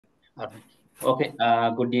Alright. Okay,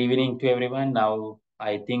 good evening to everyone. Now,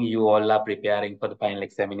 I think you all are preparing for the final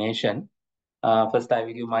examination. First, I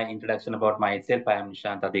will give my introduction about myself. I am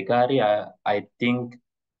Nishant Adhikari. I think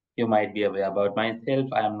you might be aware about myself.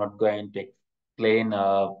 I am not going to explain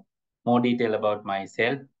more detail about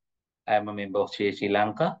myself. I am a member of Sri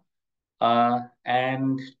Lanka.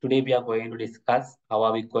 And today we are going to discuss how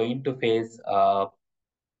are we going to face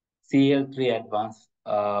CL3 Advanced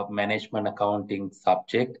Management Accounting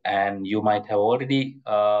subject, and you might have already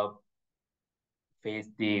faced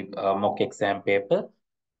the mock exam paper.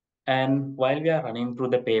 And while we are running through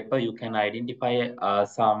the paper, you can identify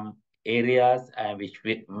some areas which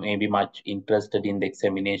we may be much interested in the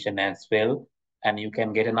examination as well, and you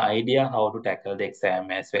can get an idea how to tackle the exam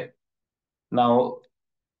as well. Now,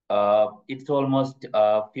 it's almost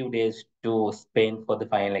a few days to spend for the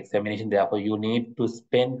final examination. Therefore, you need to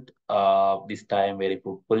spend this time very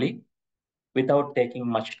fruitfully. Without taking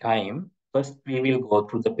much time, first we will go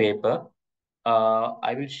through the paper.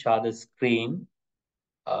 I will share the screen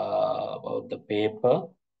about the paper,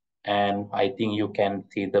 and I think you can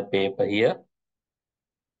see the paper here.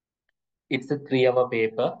 It's a 3-hour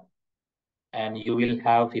paper, and you will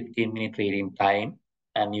have 15-minute reading time,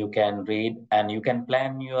 and you can read and you can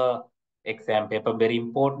plan your exam paper. Very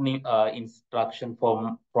important instruction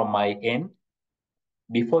from my end.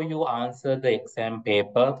 Before you answer the exam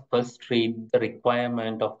paper, first read the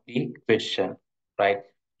requirement of the question, right?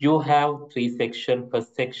 You have 3 sections.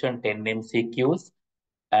 First section, 10 MCQs,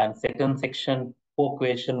 and second section, 4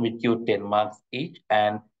 questions with you 10 marks each,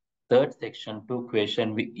 and third section, 2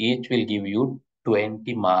 questions each will give you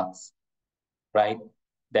 20 marks, right?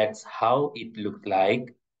 That's how it looks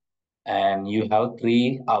like. And you have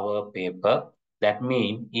 3-hour paper. That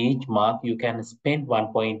means each mark you can spend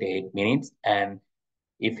 1.8 minutes, and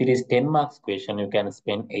if it is 10 marks question, you can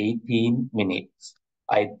spend 18 minutes.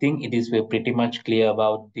 I think it is pretty much clear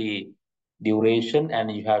about the duration,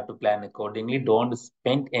 and you have to plan accordingly. Don't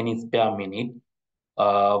spend any spare minute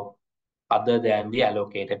uh, other than the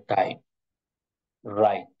allocated time.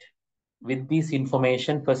 Right. With this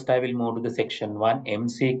information, first I will move to the section 1,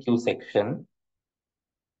 MCQ section.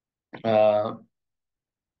 Uh,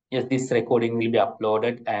 yes, this recording will be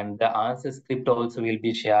uploaded, and the answer script also will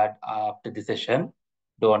be shared after the session.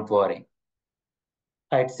 Don't worry.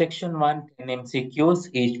 Right, section 1, 10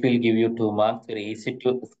 MCQs, each will give you 2 marks, very easy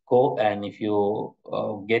to score. And if you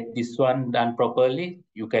get this one done properly,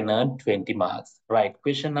 you can earn 20 marks. Right,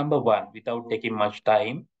 question number 1, without taking much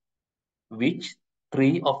time, which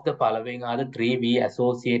 3 of the following are the 3 we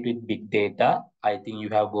associate with big data? I think you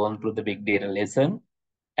have gone through the big data lesson.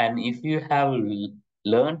 And if you have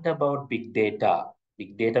learned about big data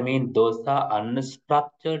means those are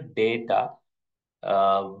unstructured data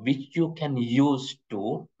which you can use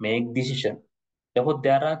to make decision. Therefore,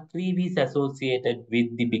 there are 3 V's associated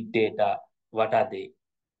with the big data. What are they?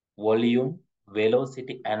 Volume,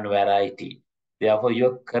 velocity, and variety. Therefore,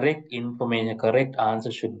 your correct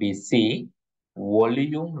answer should be C,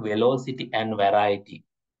 volume, velocity, and variety.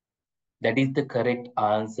 That is the correct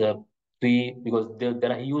answer. Three, because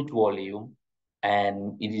there are huge volume,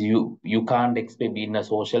 and you can't expect in a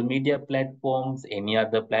social media platforms, any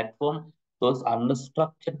other platform, those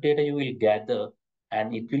unstructured data you will gather,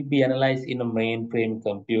 and it will be analyzed in a mainframe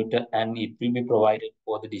computer, and it will be provided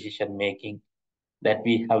for the decision making that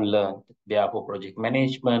we have learned. Therefore, project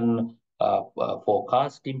management,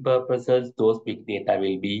 forecasting purposes, those big data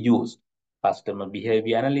will be used. Customer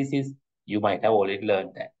behavior analysis, you might have already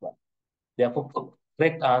learned that one. Therefore,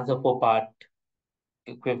 correct answer for part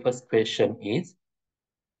first question is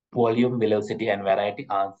volume, velocity, and variety.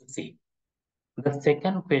 Answer C. The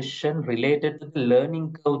second question related to the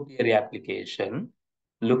learning curve theory application.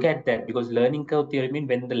 Look at that, because learning curve theory means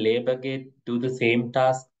when the labor get do the same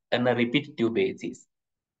task on a repetitive basis,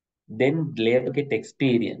 then labor get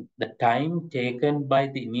experience. The time taken by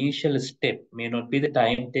the initial step may not be the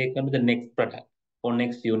time taken with the next product or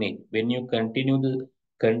next unit. When you continue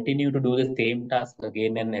to do the same task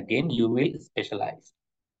again and again, you will specialize.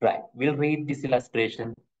 Right. We'll read this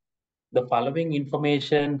illustration. The following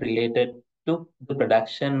information related to the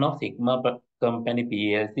production of Sigma Company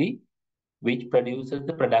PLC, which produces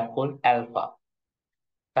the product called Alpha.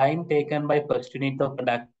 Time taken by first unit of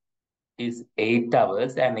product is 8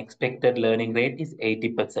 hours, and expected learning rate is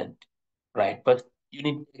 80%. Right. First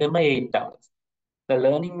unit taken by 8 hours. The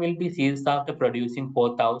learning will be ceased after producing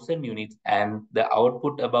 4,000 units, and the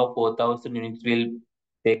output above 4,000 units will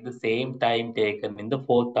take the same time taken in the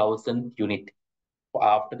 4,000th unit.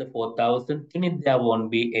 After the 4,000th unit, there won't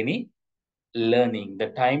be any learning.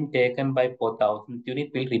 The time taken by 4,000th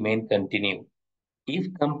unit will remain continued.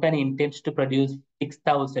 If company intends to produce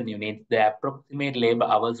 6,000 units, the approximate labor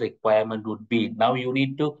hours requirement would be, now you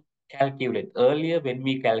need to calculate. Earlier, when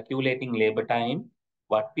we calculating labor time,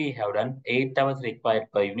 what we have done, 8 hours required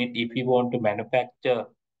per unit. If you want to manufacture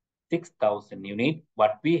 6,000 units,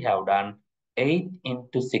 what we have done, 8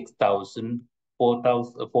 into 6,000,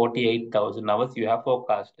 48,000 hours you have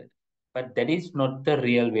forecasted. But that is not the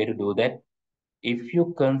real way to do that. If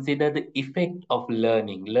you consider the effect of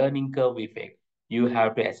learning curve effect, you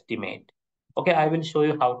have to estimate. Okay, I will show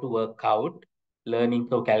you how to work out learning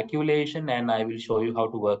curve calculation, and I will show you how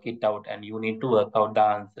to work it out, and you need to work out the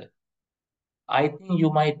answer. I think you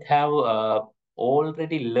might have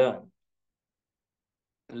already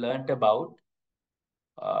learned about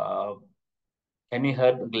uh, can you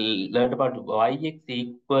heard learned about yx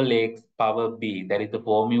equal x power b? That is the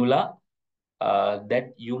formula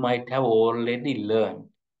that you might have already learned,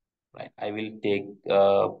 right? I will take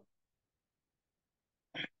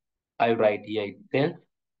I write here itself.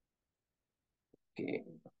 Okay,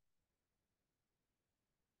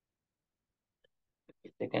 a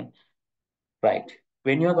second. Right.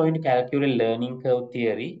 When you are going to calculate learning curve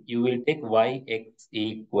theory, you will take yx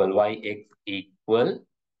equal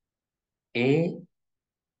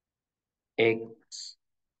ax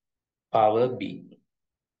power b.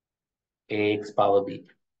 Ax power b.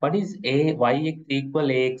 What is yx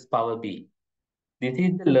equal ax power b? This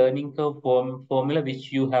is the learning curve formula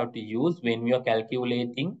which you have to use when you are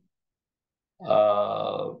calculating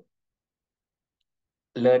uh,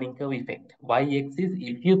 learning curve effect. Yx is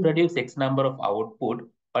if you produce x number of output,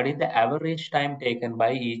 what is the average time taken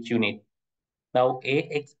by each unit? Now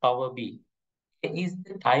ax power b is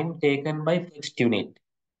the time taken by first unit.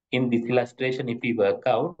 In this illustration, if we work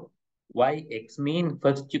out yx mean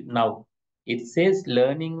now it says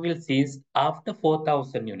learning will cease after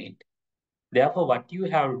 4,000 unit. Therefore, what you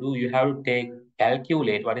have to do, you have to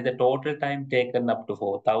calculate what is the total time taken up to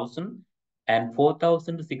 4,000, and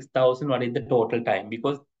 4,000 to 6,000, what is the total time?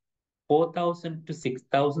 Because 4,000 to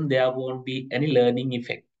 6,000, there won't be any learning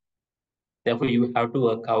effect. Therefore, you have to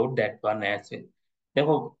work out that one as well.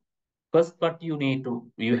 Therefore, first what you have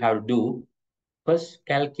to do, first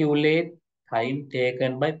calculate time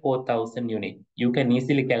taken by 4,000 unit. You can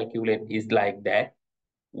easily calculate is like that.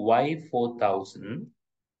 Y 4,000,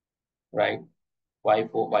 right?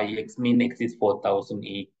 Yx mean x is 4,000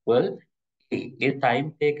 equal A. A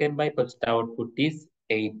time taken by first output is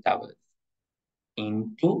 8 hours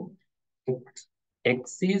into x.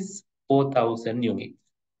 X is 4,000 units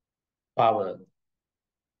power.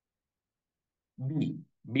 B.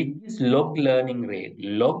 B is log learning rate.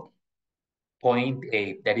 Log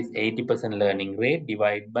 0.8, that is 80% learning rate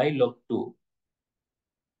divided by log 2.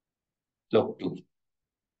 Log 2.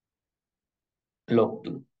 Log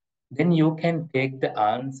 2. Then you can take the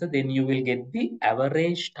answer, then you will get the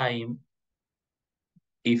average time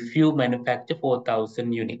if you manufacture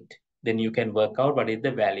 4,000 unit. Then you can work out what is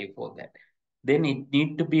the value for that. Then it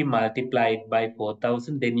need to be multiplied by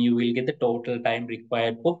 4,000. Then you will get the total time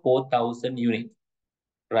required for 4,000 units,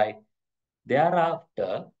 right?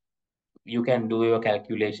 Thereafter, you can do your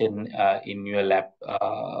calculation in your lab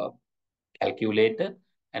calculator,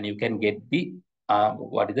 and you can get the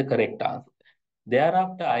what is the correct answer.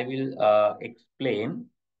 Thereafter, I will explain.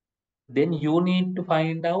 Then you need to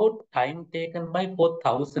find out time taken by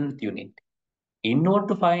 4,000th unit. In order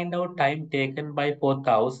to find out time taken by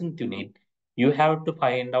 4,000th unit, you have to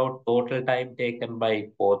find out total time taken by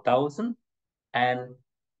 4,000 and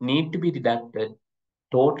need to be deducted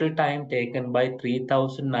total time taken by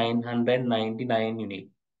 3,999 units.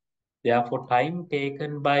 Therefore, time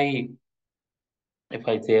taken by, if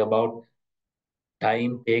I say about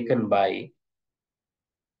time taken by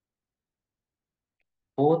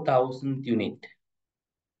 4,000 unit,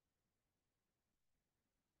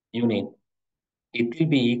 it will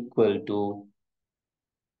be equal to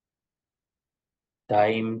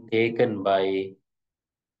time taken by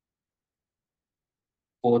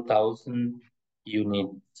 4,000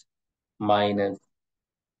 units minus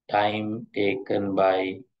time taken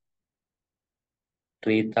by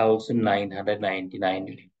 3,999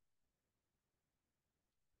 units.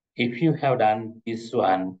 If you have done this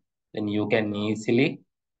one, then you can easily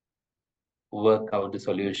work out the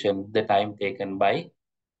solution, the time taken by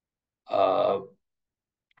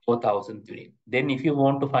 4,000 units. Then if you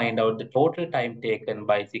want to find out the total time taken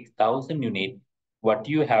by 6,000 units, what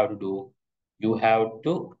you have to do, you have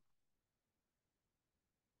to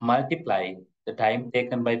multiply the time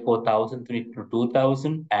taken by 4,000 to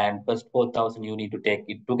 2,000, and first 4,000 you need to take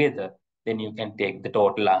it together. Then you can take the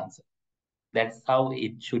total answer. That's how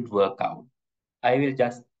it should work out. I will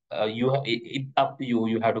just it's up to you.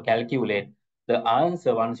 You have to calculate The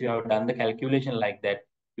answer, once you have done the calculation like that,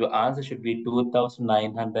 your answer should be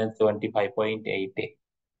 2975.88.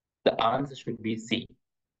 The answer should be C.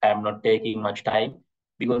 I am not taking much time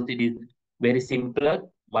because it is very simpler.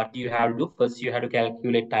 What you have to do, first you have to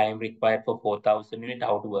calculate time required for 4000 unit,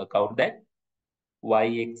 how to work out that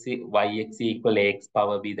yx equal x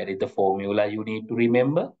power b, that is the formula you need to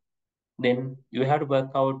remember. Then you have to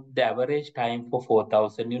work out the average time for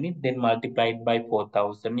 4000 unit, then multiply it by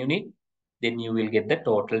 4000 unit, then you will get the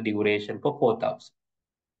total duration for 4000.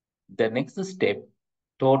 The next step,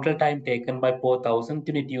 total time taken by 4000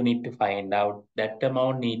 unit, you need to find out that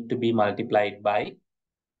amount need to be multiplied by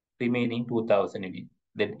remaining 2000 unit.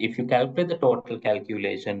 Then if you calculate the total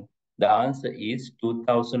calculation, the answer is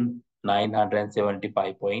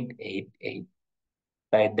 2975.88.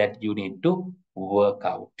 Right, that you need to work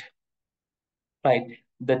out. Right.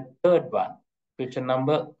 The third one, question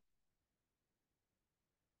number,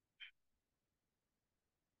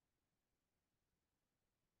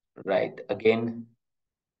 right, again,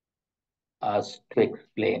 asked to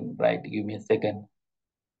explain, right? Give me a second.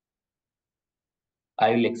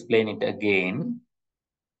 I will explain it again.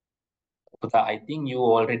 But I think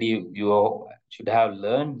you should have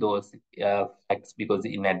learned those facts because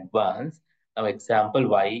in advance. Now, example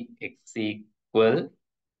y x equal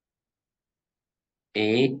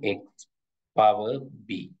a x power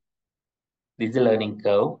b. This is a learning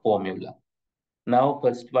curve formula. Now,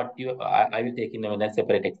 first, I will take in a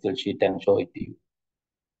separate Excel sheet and show it to you.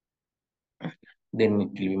 Then it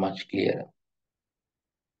will be much clearer.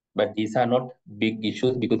 But these are not big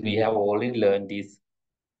issues because we have already learned these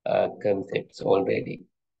concepts already.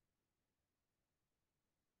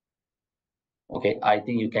 Okay, I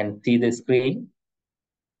think you can see the screen.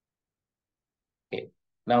 Okay,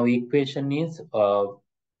 now equation is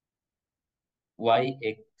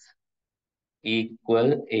yx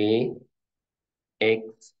equal a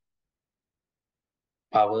x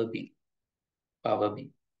power b,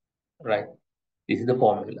 right? This is the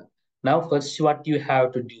formula. Now, first, what you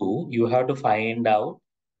have to do, you have to find out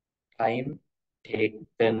time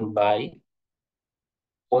taken by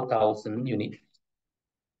 4000 units.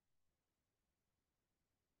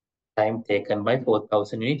 Time taken by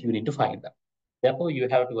 4000 units, you need to find out. Therefore, you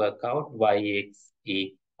have to work out yx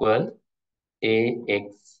equal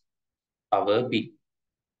ax power b.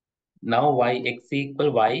 Now, yx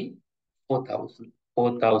equal y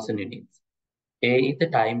 4000 units. A is the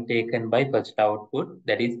time taken by first output,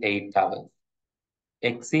 that is 8 hours.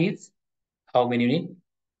 X is how many units?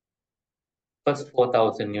 First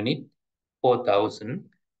 4000 unit, 4000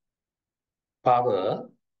 power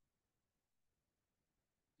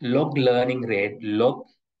log learning rate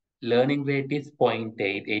is 0.8.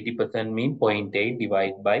 80% mean 0.8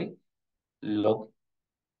 divided by log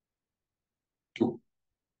 2.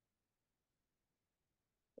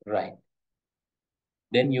 Right.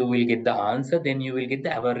 Then you will get the answer. Then you will get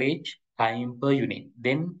the average time per unit.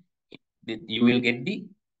 Then you will get the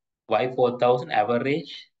Y4000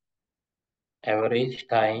 average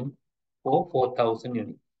time for 4000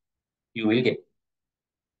 units. You will get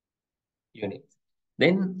units.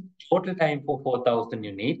 Then total time for 4000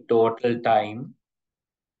 units. Total time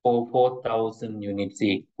for 4000 units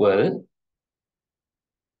equal.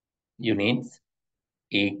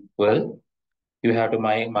 You have to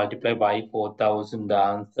multiply by 4000 the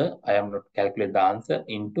answer. I am not calculate the answer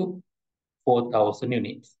into 4000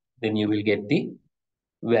 units. Then you will get the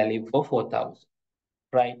value for 4000.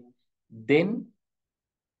 Right. Then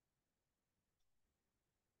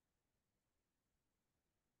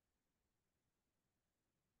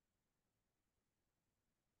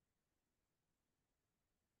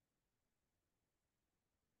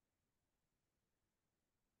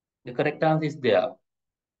the correct answer is there.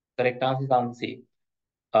 Correct answer is answer C.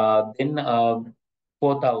 Then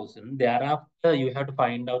 4000. Thereafter, you have to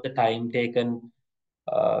find out the time taken.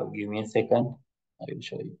 Give me a second. I will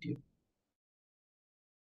show it to you.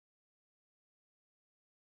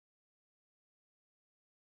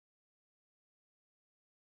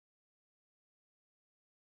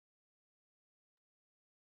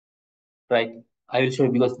 Right. I will show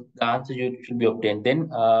you because the answer you should be obtained. Then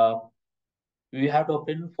we have to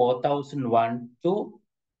obtain 4001 to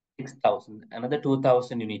 6000. Another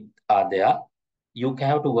 2000 units are there. You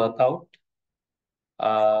have to work out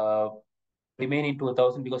uh, remaining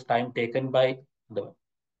 2000 because time taken by the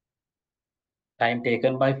time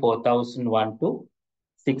taken by 4001 to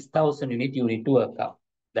 6000 unit you need to work out.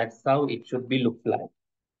 That's how it should be look like,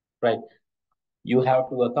 right? You have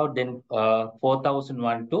to work out then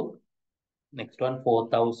 4001 to next one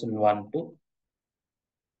 4001 to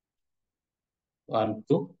 1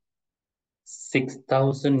 to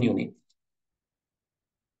 6000 units.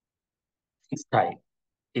 fixed time.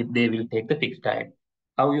 They will take the fixed time.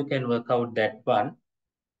 How you can work out that one?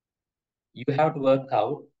 You have to work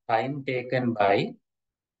out time taken by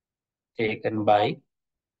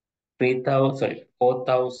 3,000, sorry,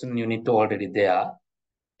 4,000 unit already there.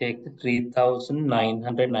 Take the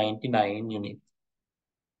 3,999 units.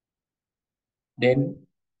 Then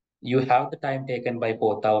you have the time taken by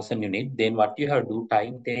 4,000 unit. Then what you have to do,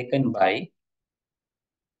 time taken by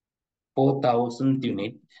 4,000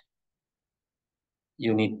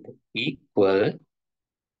 unit equal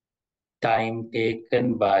time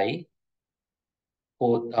taken by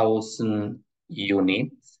 4,000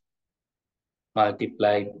 units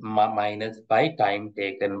multiplied minus by time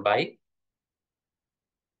taken by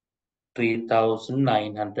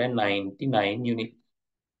 3,999 units.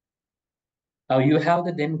 Now you have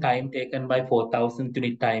the then time taken by 4,000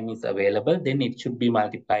 unit time is available, then it should be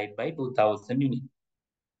multiplied by 2,000 units.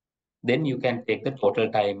 Then you can take the total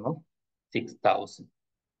time of 6,000.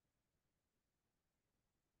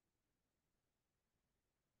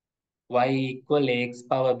 Y equal x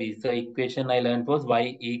power b. So equation I learned was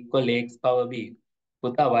y equal x power b.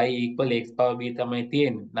 Puta y equal x power b තමයි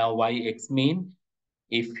තියෙන්නේ. Now yx mean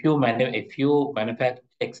if you manufacture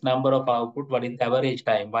x number of output, what is the average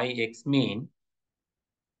time? Yx mean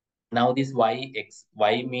now this y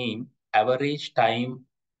mean average time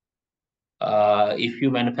if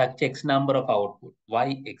you manufacture x number of output.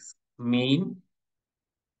 Yx mean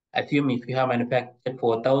assume if you have manufactured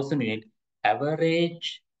 4,000 unit,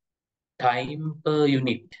 average time per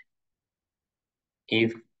unit.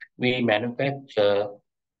 If we manufacture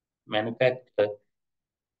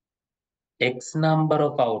x number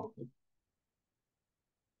of output,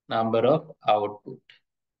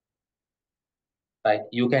 right?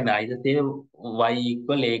 You can either say y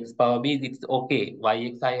equal x power b. It's okay.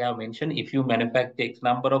 Yx I have mentioned. If you manufacture x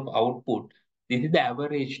number of output, this is the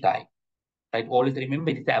average time, right? Always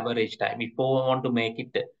remember it's the average time. If you want to make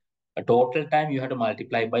it a total time, you have to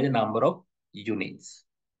multiply by the number of units,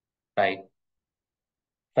 right?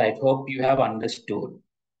 Right. Hope you have understood.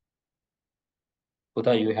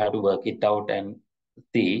 Putha, you have to work it out and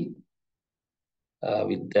see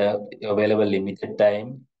with the available limited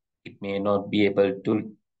time, it may not be able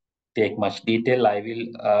to take much detail.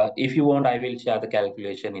 If you want, I will share the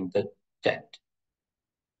calculation in the chat.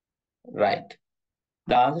 Right.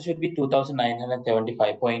 The answer should be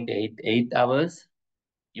 2,975.88 hours.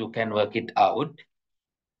 You can work it out.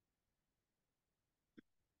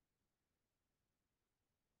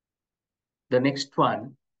 The next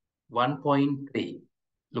one, 1.3.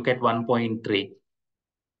 Look at 1.3.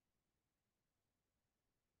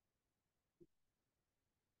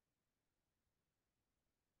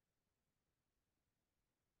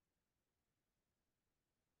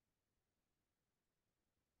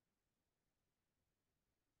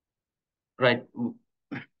 Right.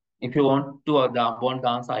 If you want to want the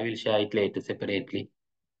answer, I will share it later separately.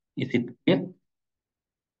 Is it clear?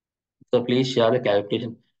 So please share the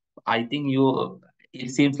calculation. I think it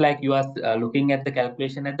seems like you are looking at the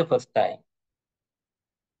calculation at the first time.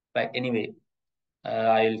 But anyway,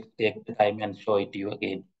 I'll take the time and show it to you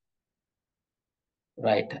again.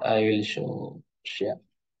 Right, I will share.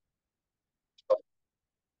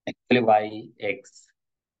 Actually, yx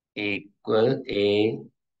equal a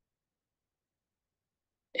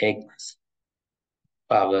x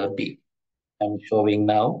power b. I'm showing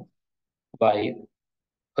now y.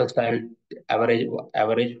 First, I will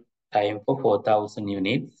average time for 4,000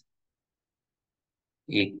 units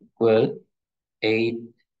equal 8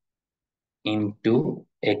 into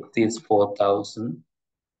x is 4,000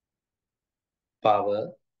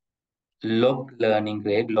 power log learning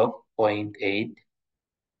rate log 0.8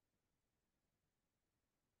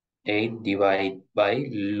 8 divided by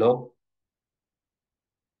log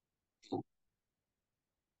 2.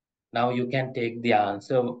 Now you can take the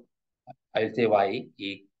answer. I'll say y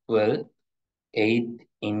equal 8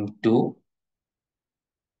 into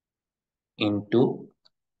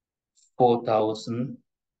 4,000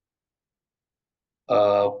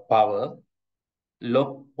 power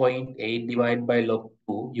log 0.8 divided by log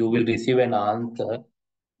 2. You will receive an answer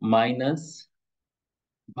minus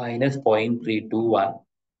 0.321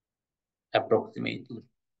 approximately.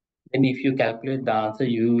 Then if you calculate the answer,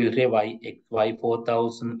 you will say y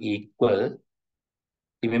 4,000 equal,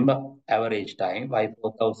 remember average time, y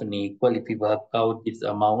 4,000 equal, if you work out this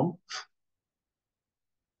amount,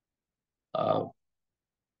 uh,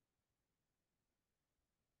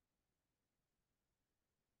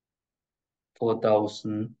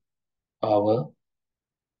 4,000 power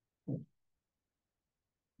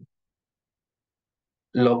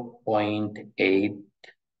log 0.8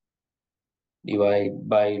 divide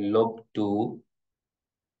by log 2,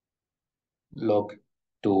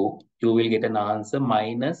 you will get an answer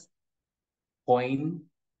minus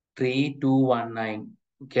 0.3219.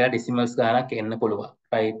 කියලා decimals ගානක් එන්න පුළුවන්.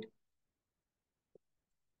 Right?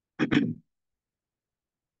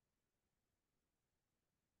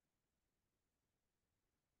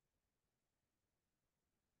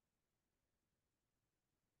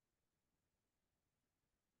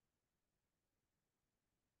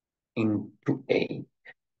 Into 8.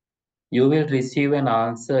 You will receive an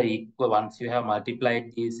answer equal once you have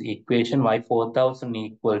multiplied this equation y4000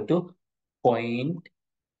 equal to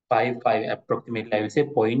 0.55 approximately. I will say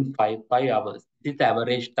 0.55 hours. This is the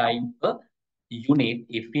average time per unit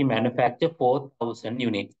if we manufacture 4,000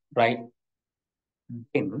 units, right?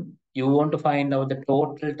 Then you want to find out the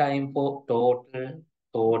total time for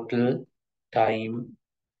total time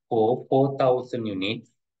for 4,000 unit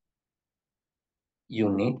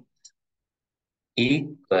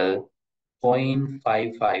equal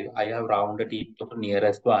 0.55. I have rounded it to the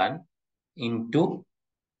nearest one into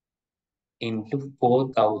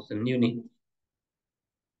 4,000 units.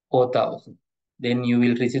 4,000. Then you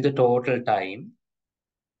will receive the total time.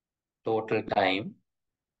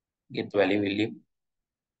 Get the value will you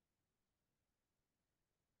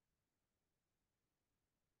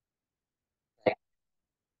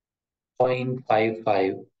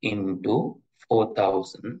 0.55 into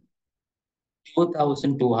 4,000.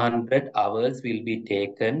 2,200 hours will be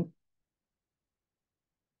taken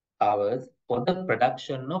hours for the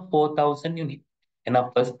production of 4,000 units. And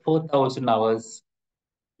of course, 4,000 hours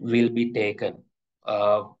will be taken.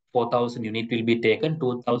 4,000 unit will be taken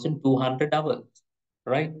 2,200 hours,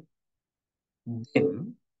 right?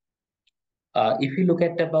 Then, if you look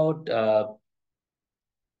at about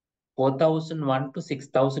 4,001 to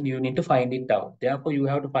 6,000, you need to find it out. Therefore, you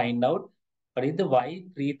have to find out what is the y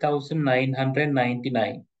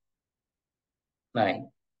 3,999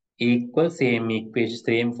 equal same equation,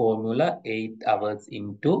 same formula, 8 hours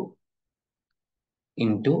into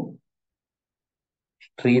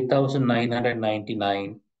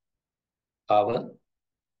 3,999 hour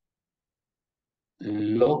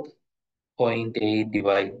log 0.8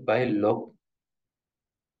 divided by log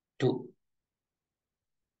 2,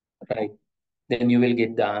 right? Then you will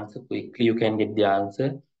get the answer quickly. You can get the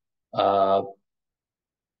answer. Uh,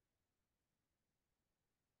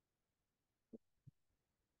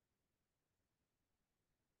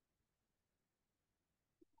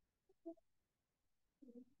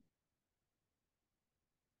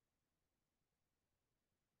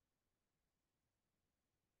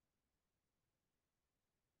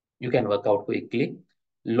 you can work out quickly.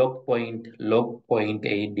 Log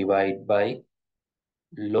 0.8 divided by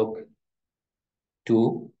log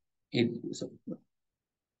 2 is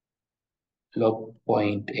log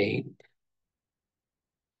 0.8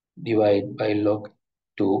 divided by log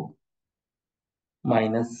 2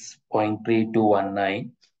 minus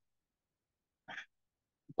 0.3219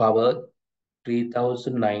 power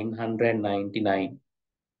 3,999.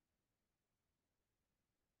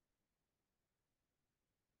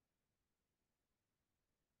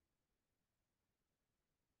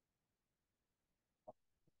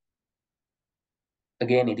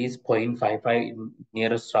 Again, it is 0.55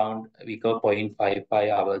 nearest round. We go 0.55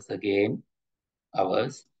 hours again,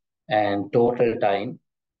 hours, and total time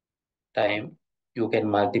you can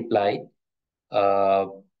multiply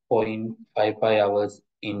 0.55 hours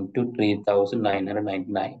into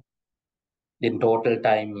 3,999. Then total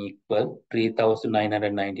time equal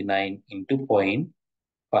 3,999 into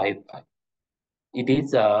 0.55. It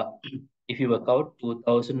is if you work out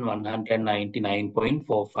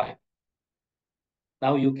 2,199.45.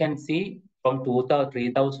 Now you can see from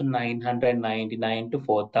 3,999 to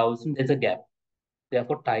 4,000, there's a gap.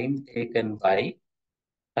 Therefore, time taken by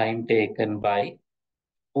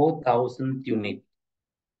 4,000 unit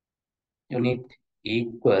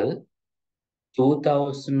equal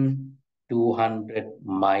 2,200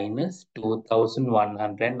 minus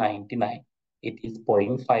 2,199. It is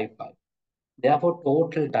 0.55. Therefore,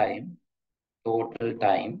 total time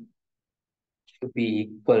should be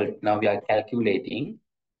equal. Now we are calculating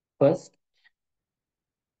first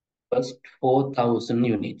 4,000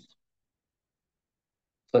 units.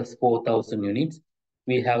 First 4,000 units,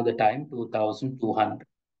 we have the time 2,200.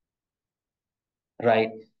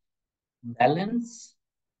 Right. Balance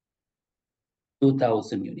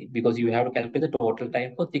 2,000 units because you have to calculate the total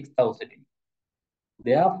time for 6,000 units.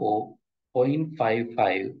 Therefore,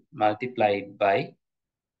 0.55 multiplied by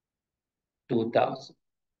 2,000.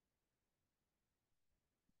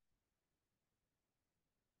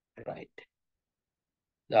 Right.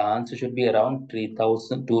 The answer should be around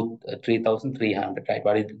 3,000 to 3,300, right?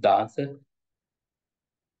 What is the answer?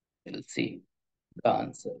 We'll see the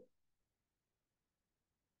answer.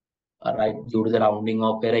 All right, due to the rounding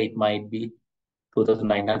of error, it might be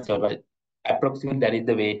 2,900. Approximately, that is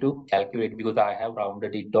the way to calculate because I have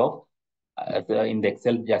rounded it off in the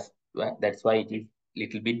Excel. Just that's why it is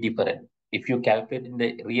little bit different. If you calculate in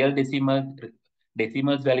the real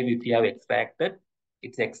decimals value, if you have extracted,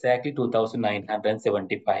 it's exactly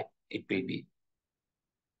 2,975. It will be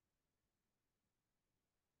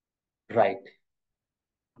right.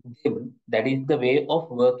 That is the way of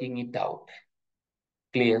working it out.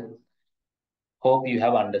 Clear? Hope you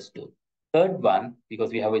have understood. Third one,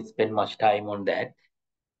 because we have spent much time on that.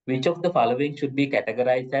 Which of the following should be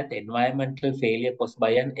categorized as environmental failure caused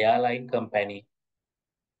by an airline company?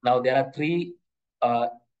 Now there are three uh,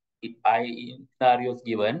 scenarios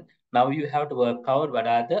given. Now you have to work out what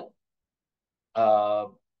are the uh,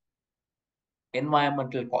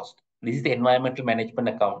 environmental cost. This is the environmental management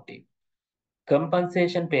accounting.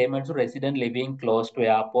 Compensation payments to resident living close to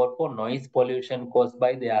airport for noise pollution caused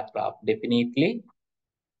by the aircraft. Definitely,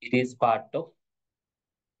 it is part of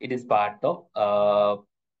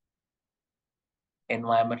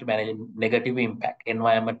environmental management negative impact,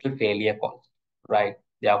 environmental failure cost. Right.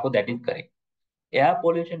 Therefore, that is correct. Air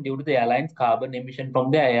pollution due to the airline's carbon emission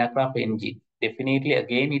from the aircraft engine. Definitely,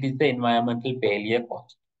 again, it is the environmental failure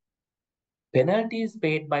cost. Penalties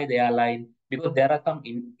paid by the airline because there are some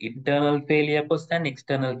internal failure cost and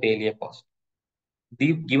external failure cost.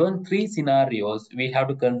 The given three scenarios, we have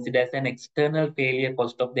to consider as an external failure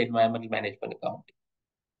cost of the environmental management account.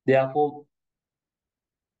 Therefore,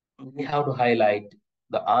 we have to highlight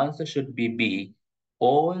the answer should be B.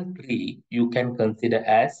 All three you can consider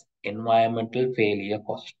as environmental failure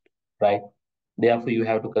cost, right? Therefore, you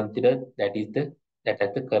have to consider that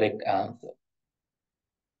as the correct answer,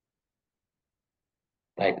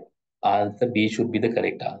 right? Answer B should be the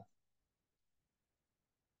correct answer.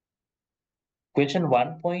 Question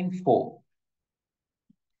 1.4.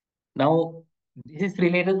 Now, this is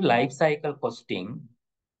related to life cycle costing.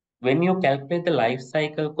 When you calculate the life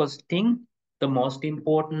cycle costing, the most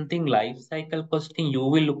important thing, life cycle costing, you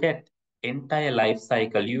will look at entire life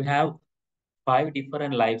cycle. You have five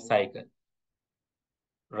different life cycles,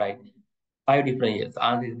 right? Five different years.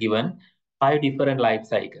 Answer is given. Five different life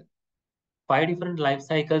cycles. Five different life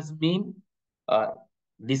cycles mean uh,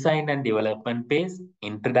 design and development phase,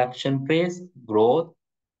 introduction phase, growth,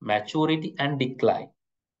 maturity, and decline.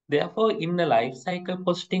 Therefore, in the life cycle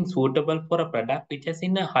costing suitable for a product which is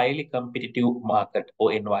in a highly competitive market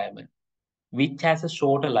or environment, which has a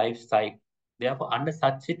shorter life cycle. Therefore, under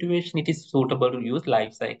such situation, it is suitable to use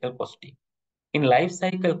life cycle costing. In life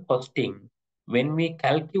cycle costing, when we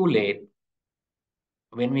calculate,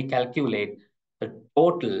 when we calculate the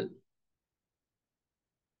total,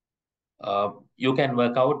 you can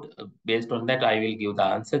work out based on that. I will give the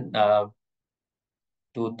answer.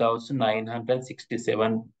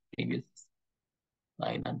 2,967 previous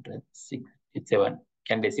 967.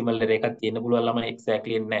 Can decimal රේඛයක් තියෙන්න පුළුවන් ළමයි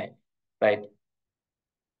exactly නැහැ. Right.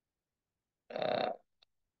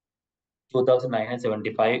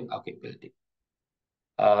 2,975. Okay, built it.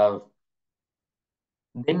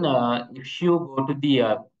 Then if you go to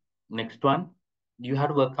the next one, you have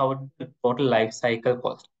to work out the total life cycle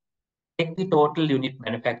cost. Take the total unit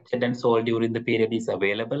manufactured and sold during the period is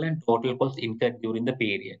available and total cost incurred during the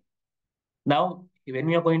period. Now, when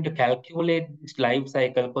we are going to calculate this life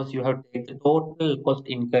cycle cost, you have to take the total cost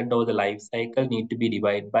incurred over the life cycle need to be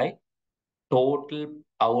divided by total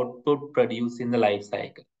output produced in the life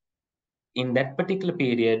cycle. In that particular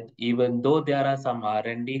period, even though there are some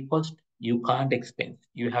R&D cost, you can't expense.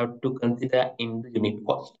 You have to consider in the unit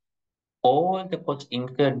cost. All the costs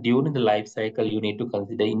incurred during the life cycle, you need to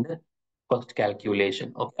consider in the cost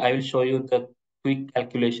calculation. Okay, I will show you the quick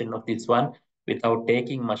calculation of this one without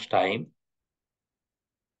taking much time.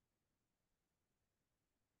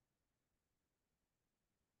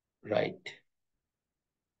 Right.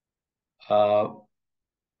 Uh,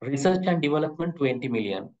 Research and development 20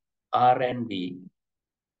 million. R&D.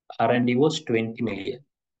 R&D was 20 million.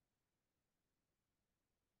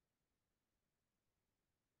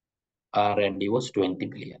 R&D was 20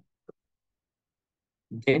 million.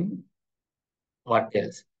 Then what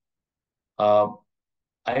else? Uh,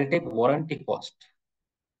 I'll take warranty cost.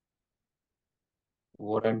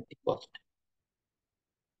 Warranty cost.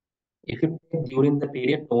 If you take during the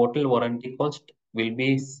period, total warranty cost will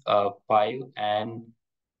be 5 and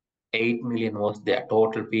 8 million was there.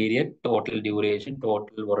 Total period, total duration,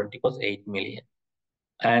 total warranty cost 8 million.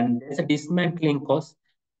 And there's a dismantling cost.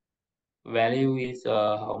 Value is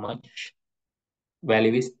how much?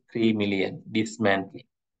 Value is 3 million. Dismantling.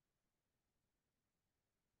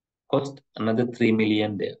 Cost another 3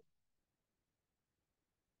 million there.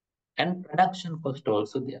 And production cost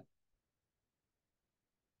also there.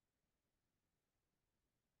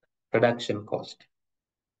 Production cost.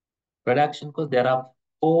 Production cost, there are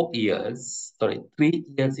 3 years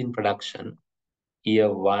in production.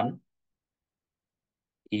 Year 1,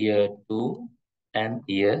 year 2, and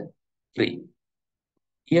year 3.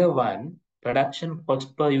 Year 1, production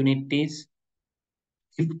cost per unit is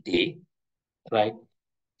 50, right?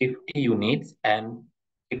 50 units and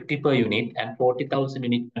 50 per unit and 40,000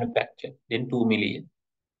 units manufactured, then 2 million.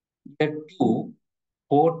 Year 2,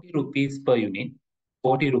 40 rupees per unit,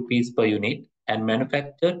 40 rupees per unit and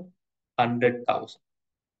manufactured 100,000.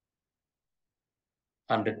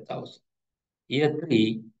 100,000. Year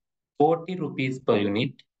 3, 40 rupees per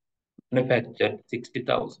unit, manufactured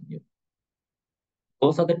 60,000 units.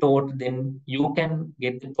 Those are the total, then you can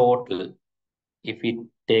get the total. If we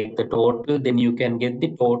take the total, then you can get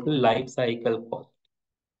the total life cycle cost.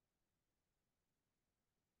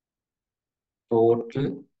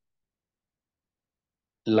 Total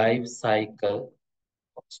life cycle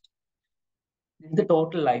cost. This is the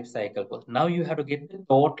total life cycle cost. Now you have to get the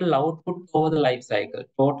total output over the life cycle.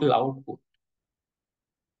 Total output.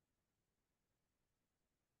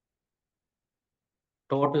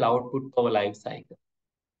 Total output over life cycle.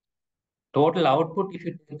 Total output, if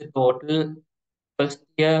you take the total, first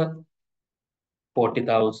year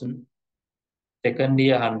 40,000, second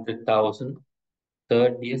year 100,000,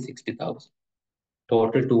 third year 60,000.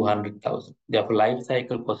 Total 200,000. Therefore, life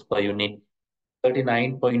cycle cost per unit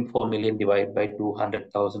 39.4 million divided by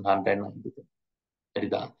 200,000, 190. That is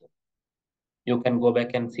the answer. You can go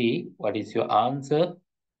back and see what is your answer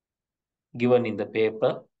given in the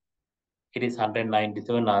paper. It is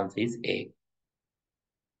 197. Answer is A.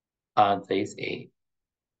 Answer is A.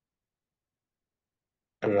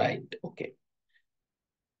 Right. Okay.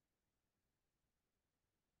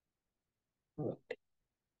 Right.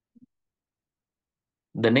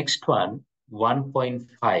 The next one,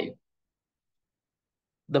 1.5.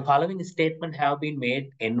 The following statement have been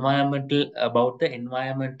made about the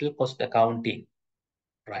environmental cost accounting.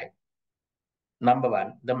 Right. Number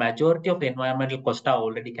 1, the majority of environmental costs are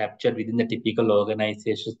already captured within the typical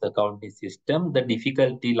organization's accounting system. The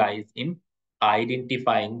difficulty lies in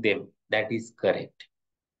identifying them. That is correct.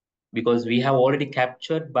 Because we have already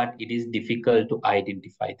captured, but it is difficult to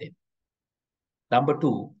identify them. Number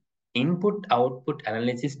 2, input-output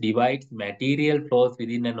analysis divides material flows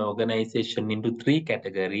within an organization into 3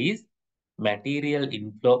 categories: material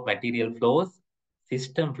inflow, material flows,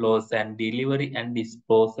 system flows, and delivery and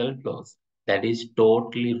disposal flows. That is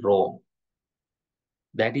totally wrong.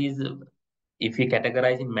 That is, if we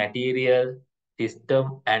categorize in material,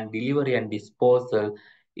 system, and delivery and disposal,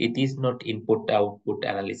 it is not input-output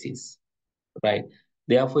analysis, right?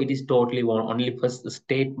 Therefore, it is totally wrong. Only first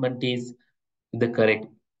statement is the correct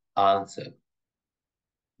answer,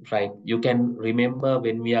 right? You can remember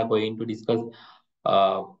when we are going to discuss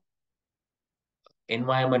uh,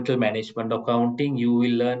 environmental management accounting, you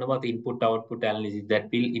will learn about input-output analysis. That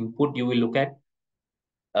will input, you will look at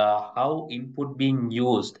how input being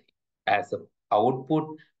used as a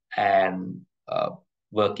output and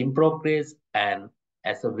work in progress and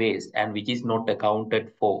as a waste and which is not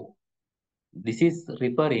accounted for. This is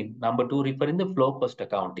referring, number 2, referring the flow cost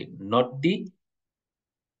accounting, not the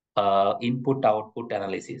input output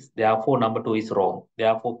analysis. Therefore, number 2 is wrong.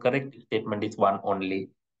 Therefore, correct statement is 1 only.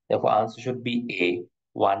 Therefore, answer should be A,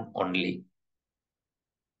 1 only.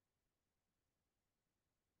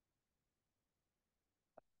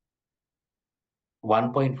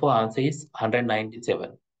 1.4 answer is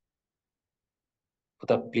 197.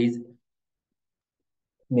 So please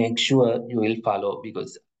make sure you will follow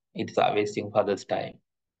because it's wasting further's time.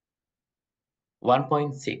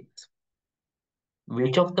 1.6.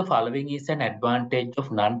 Which of the following is an advantage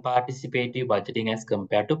of non-participative budgeting as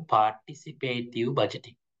compared to participative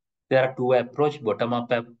budgeting? There are 2 approach,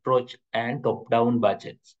 bottom-up approach and top-down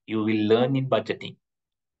budgets. You will learn in budgeting.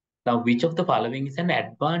 Now, which of the following is an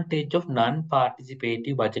advantage of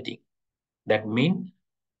non-participative budgeting? That means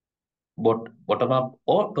bottom-up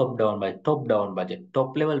or top-down budget. Top-down budget.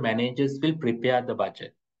 Top-level managers will prepare the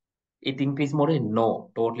budget. It increase more?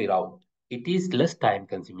 No, totally wrong. It is less time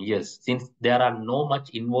consuming. Yes, since there are no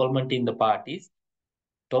much involvement in the parties,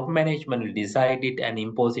 top management will decide it and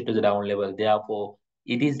impose it to the down level. Therefore,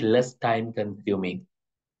 it is less time consuming.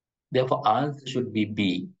 Therefore, answer should be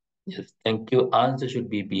B. Yes, thank you. Answer should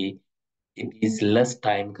be B. It is less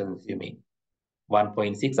time consuming.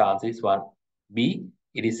 1.6 answer is 1. B,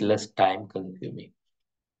 it is less time consuming.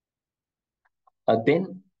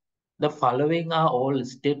 Then the following are all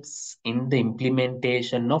steps in the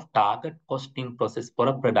implementation of target costing process for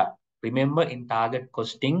a product. Remember, in target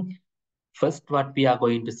costing, first what we are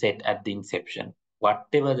going to set at the inception,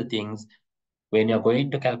 whatever the things, when you're going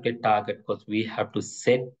to calculate target cost, we have to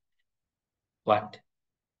set what?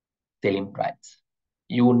 Selling price.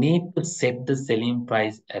 You need to set the selling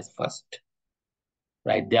price as first,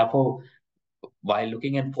 right? Therefore, while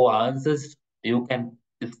looking at four answers, you can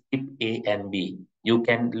skip A and B. You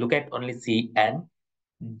can look at only C and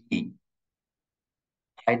D.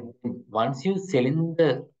 Right? Once you sell in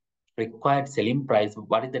the required selling price,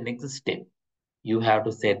 what is the next step? You have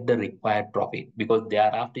to set the required profit, because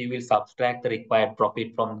thereafter you will subtract the required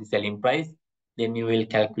profit from the selling price. Then you will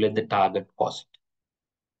calculate the target cost.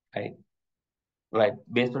 Right? Right.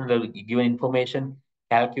 Based on the given information,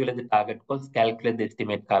 calculate the target cost, calculate the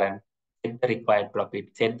estimate current, set the required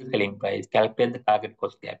profit, set the selling price, calculate the target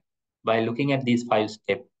cost gap. By looking at these five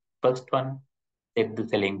steps, first one, set the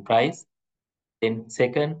selling price. Then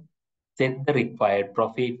second, set the required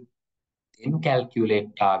profit. Then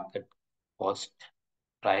calculate target cost.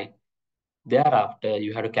 Right. Thereafter,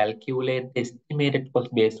 you have to calculate the estimated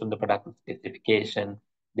cost based on the product specification.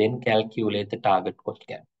 Then calculate the target cost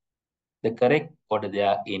gap. The correct order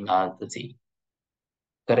there in answer C.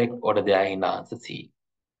 Correct order there in answer C.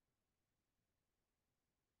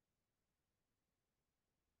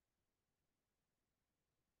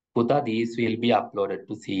 Puta, these will be uploaded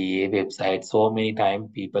to CA website. So many times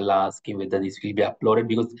people are asking whether this will be uploaded,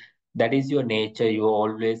 because that is your nature. You are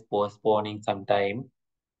always postponing some time.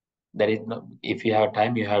 That is not, if you have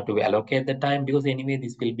time, you have to allocate the time, because anyway,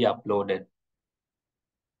 this will be uploaded,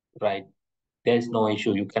 right? There is no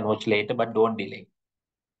issue. You can watch later, but don't delay,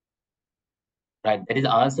 right? That is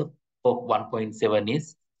answer for 1.7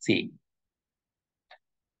 is C.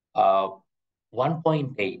 Uh,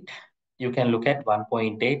 1.8, you can look at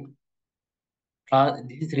 1.8.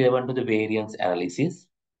 This is relevant to the variance analysis.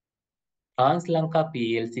 TransLanka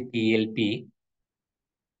PLC PLP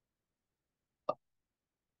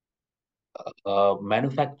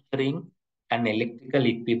manufacturing and electrical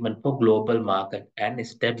equipment for global market and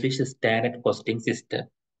establish a standard costing system.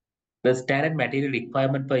 The standard material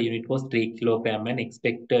requirement per unit was 3 kilogram and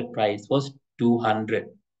expected price was 200.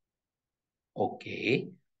 Okay.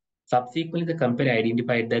 Subsequently, the company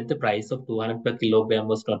identified that the price of 200 per kilogram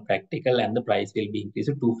was not practical and the price will be increased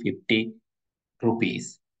to 250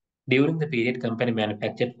 rupees. During the period, company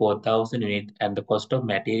manufactured 4,000 units and the cost of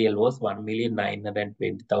material was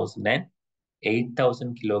 1,920,000 and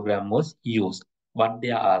 8,000 kilogram was used. What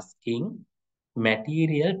they are asking,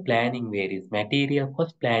 material planning variance, material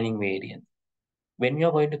cost planning variance. When you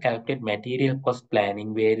are going to calculate material cost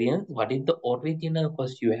planning variance, what is the original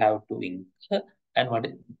cost you have to incur and what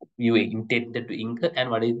you intended to incur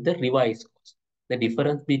and what is the revised cost? The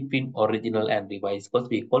difference between original and revised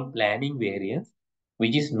cost we call planning variance,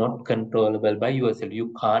 which is not controllable by yourself.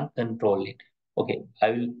 You can't control it. Okay,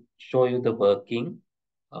 I will show you the working.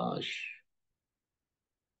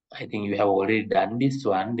 I think you have already done this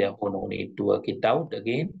one, therefore no need to work it out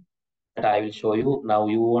again. But I will show you. Now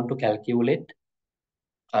you want to calculate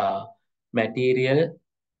uh, material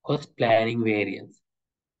cost planning variance.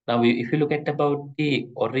 Now, if you look at about the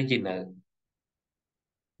original,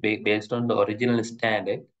 based on the original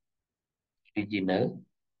standard, original,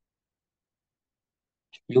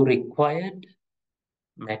 you required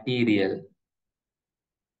material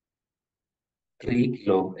 3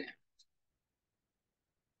 kilogram.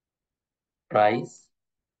 Price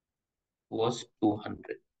was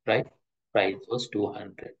 200, right? Price was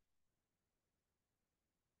 200.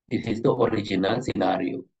 This is the original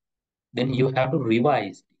scenario. Then you have to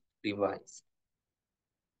revise, revised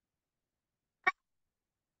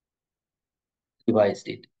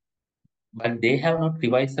it. But they have not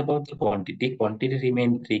revised about the quantity. Quantity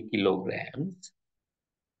remained 3 kilograms.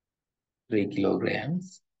 3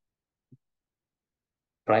 kilograms.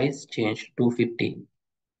 Price changed to 250.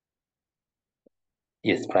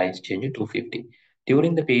 Yes, price changed to 250.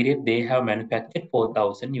 During the period, they have manufactured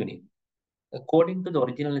 4,000 units. According to the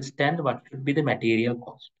original standard, what should be the material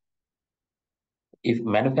cost? If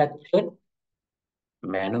manufactured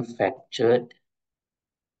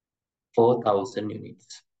 4,000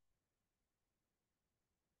 units.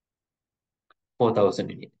 4,000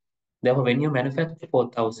 units. Therefore, when you manufacture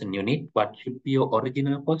 4,000 units, what should be your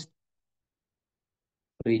original cost?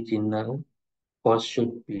 Original cost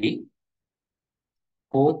should be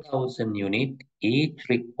 4,000 units, each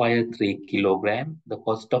require 3 kilogram. The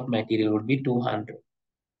cost of material would be 200.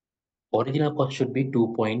 Original cost should be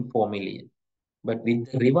 2.4 million. But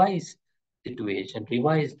with the revised situation,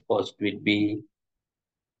 revised cost would be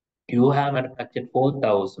You have manufactured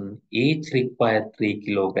 4,000, each require 3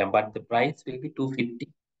 kilogram, but the price will be 250.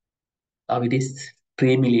 Now it is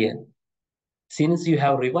 3 million. Since you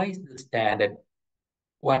have revised the standard,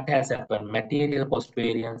 what has happened? Material cost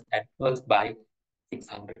variance adverse by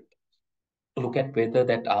 600. Look at whether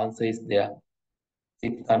that answer is there.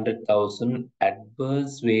 600,000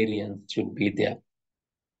 adverse variance should be there.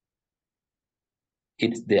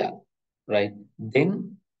 It's there, right?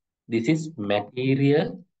 Then this is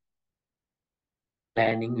material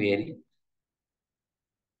planning variance.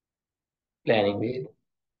 Planning variance.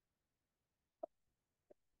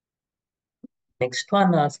 Next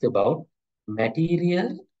one asked about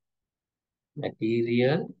material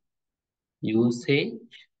usage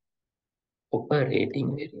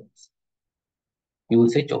operating variance.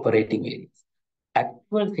 Usage operating variance.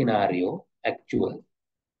 Actual scenario, actual.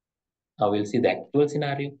 Now we'll see the actual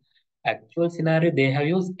scenario. Actual scenario, they have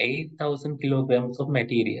used 8,000 kilograms of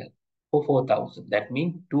material for 4,000. That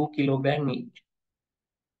means 2 kilogram each,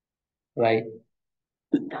 right?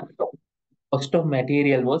 Cost of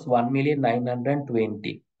material was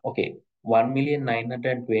 1,920,000. Okay,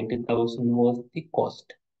 1,920,000 was the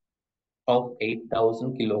cost of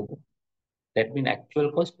 8,000 kilograms. That means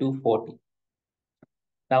actual cost 240.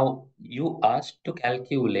 Now you asked to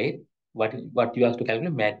calculate what you asked to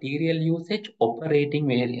calculate material usage operating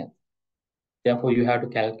variance. Therefore, you have to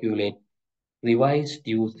calculate revised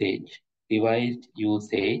usage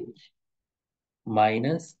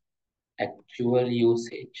minus actual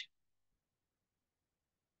usage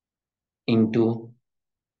into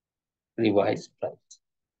revised price.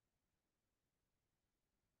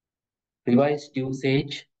 Revised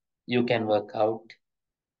usage, you can work out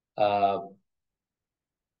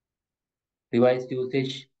revised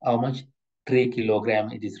usage, how much? 3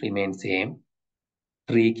 kilogram, it is remain same.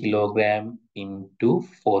 3 kilogram into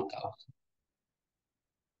 4,000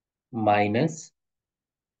 minus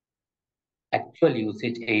actual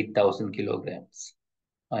usage 8,000 kilograms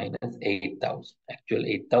minus 8,000. Actual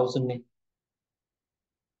 8,000,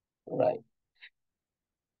 right?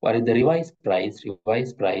 What is the revised price?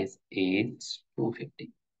 Revised price is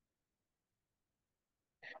 250.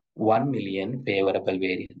 1 million favorable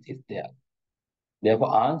variance is there.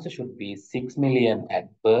 Therefore, answer should be 6 million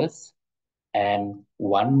adverse and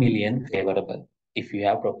 1 million favorable if you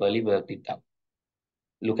have properly worked it out.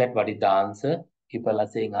 Look at what is the answer. People are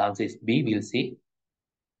saying answer is B. We'll see.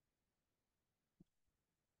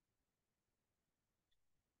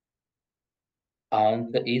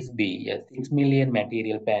 Answer is B. Yes, 6 million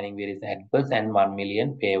material planning variance adverse and 1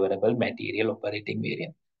 million favorable material operating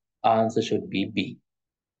variance. Answer should be B.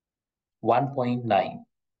 1.9.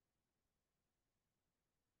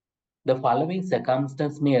 The following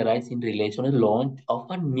circumstance may arise in relation to the launch of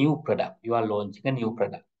a new product. You are launching a new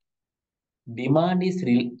product. Demand is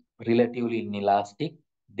relatively inelastic.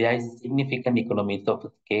 There is significant economies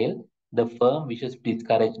of scale. The firm wishes to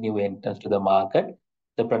discourage new entrants to the market.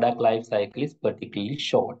 The product life cycle is particularly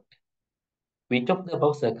short. Which of the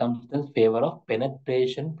above circumstances favor of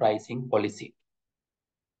penetration pricing policy?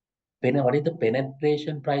 What is the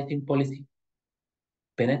penetration pricing policy?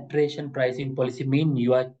 Penetration pricing policy means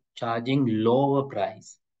you are charging lower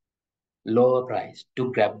price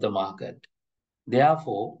to grab the market.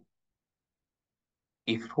 Therefore,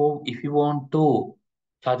 if you want to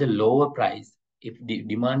charge a lower price, if the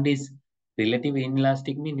demand is relatively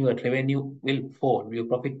inelastic, means your revenue will fall, your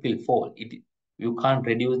profit will fall. You can't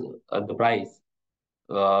reduce the price.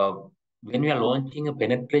 When you are launching a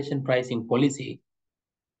penetration pricing policy,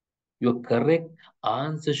 your correct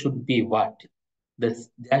answer should be what?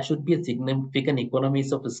 There should be a significant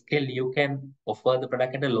economies of scale. You can offer the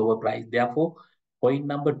product at a lower price. Therefore, point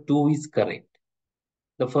number 2 is correct.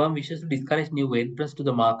 The firm wishes to discourage new entrants to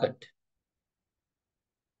the market.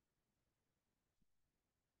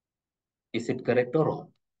 Is it correct or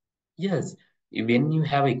wrong? Yes. When you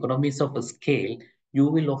have economies of scale, you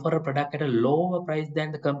will offer a product at a lower price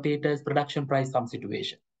than the competitor's production price some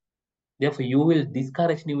situation. Therefore, you will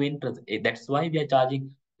discourage new entrants. That's why we are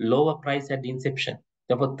charging lower price at the inception.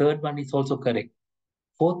 Therefore, third one is also correct.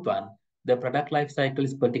 Fourth one, the product life cycle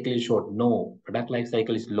is particularly short. No, product life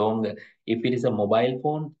cycle is longer. If it is a mobile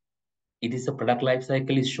phone, it is a product life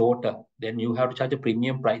cycle is shorter. Then you have to charge a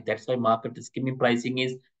premium price. That's why market skimming pricing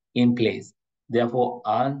is in place. Therefore,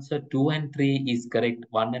 answer 2 and 3 is correct.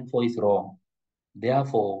 1 and 4 is wrong.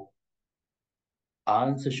 Therefore,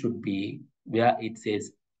 answer should be where it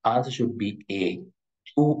says answer should be A.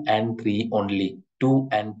 2 and 3 only. 2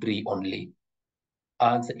 and 3 only.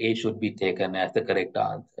 Answer A should be taken as the correct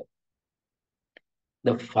answer.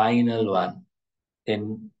 The final one.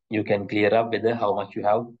 Then you can clear up whether how much you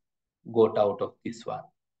have got out of this one.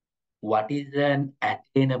 what is an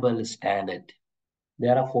attainable standard?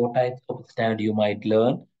 There are four types of standard you might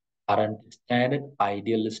learn: current standard,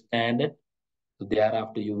 ideal standard. So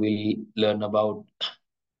thereafter, you will learn about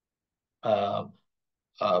uh,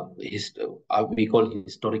 we call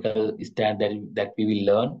historical standard that we will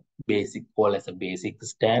learn basic call as a basic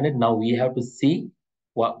standard. Now we have to see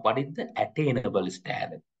what is the attainable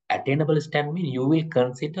standard. Attainable standard means you will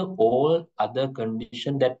consider all other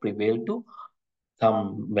conditions that prevail to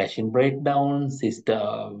some machine breakdown,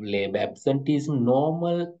 system labor absenteeism,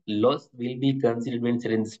 normal loss will be considered when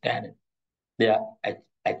setting the standard. They are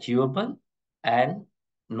achievable and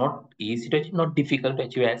not easy to achieve, not difficult to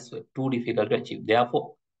achieve as well, too difficult to achieve.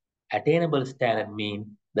 Therefore, attainable standard means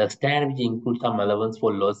the standard which includes some allowance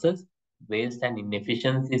for losses, waste, and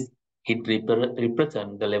inefficiencies. It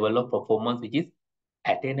represents the level of performance which is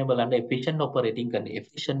attainable under efficient operating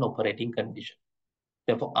condition.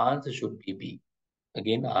 Therefore, answer should be B.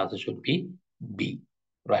 Again, answer should be B.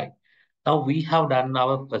 Right. Now we have done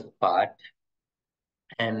our first part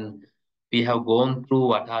and we have gone through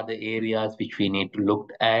what are the areas which we need to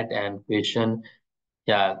look at and question.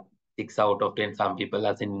 Yeah, 6 out of 10. Some people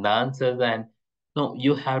are in answers, and no,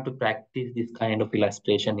 you have to practice this kind of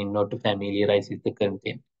illustration in order to familiarize with the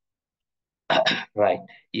content. Right.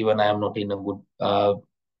 Even I am not in a good,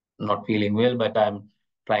 not feeling well, but I'm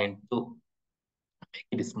trying to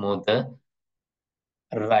make it smoother.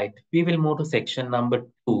 Right. We will move to section number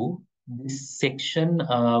 2. This section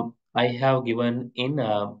I have given in,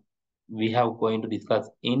 we have going to discuss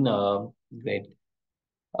in grade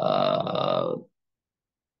uh,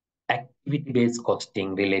 activity-based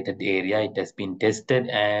costing related area. It has been tested,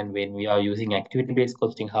 and when we are using activity-based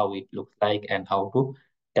costing, how it looks like and how to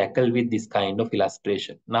tackle with this kind of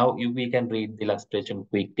illustration. Now we can read the illustration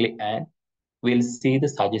quickly and we'll see the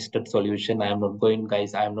suggested solution.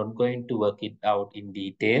 Guys, I'm not going to work it out in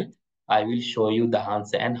detail. I will show you the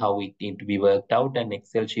answer and how it need to be worked out, and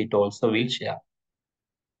Excel sheet also will share.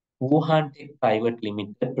 Wuhan Tech Private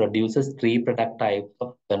Limited produces three product types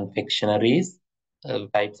of confectionaries,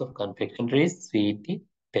 sweetie,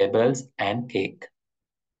 pebbles, and cake.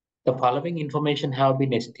 The following information have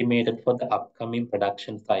been estimated for the upcoming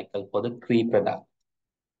production cycle for the three products: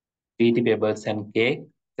 sweetie, pebbles, and cake.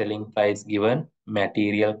 Selling price given,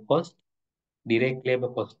 material cost, direct labor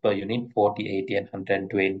cost per unit 40, 80, and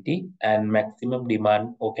 120, and maximum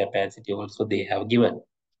demand or capacity also they have given.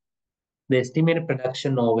 The estimated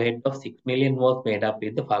production overhead of 6 million was made up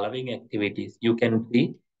with the following activities. You can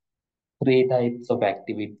see three types of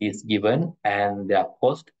activities given and their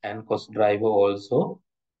cost and cost driver also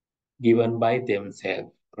given by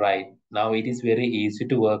themselves. Right. Now it is very easy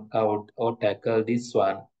to work out or tackle this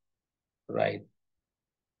one. Right.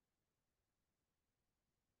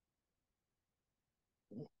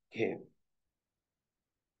 Okay.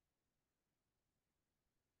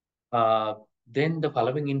 Uh, then the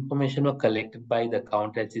following information were collected by the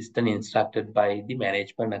account assistant instructed by the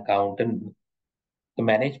management accountant. The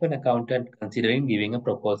management accountant considering giving a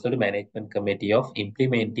proposal to management committee of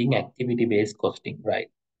implementing activity-based costing, right?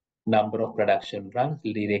 Number of production runs,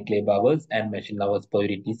 direct labor hours, and machine hours per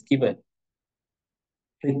unit is given.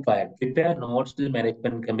 Required. Prepare notes to the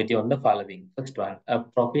management committee on the following. First one, a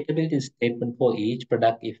profitability statement for each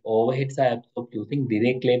product if overheads are absorbed using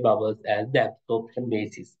direct labor hours as the absorption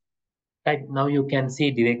basis. Right now you can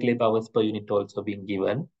see direct labor hours per unit also being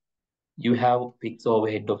given. You have fixed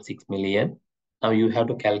overhead of 6 million. Now you have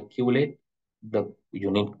to calculate the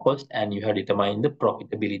unit cost and you have determined the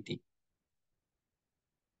profitability.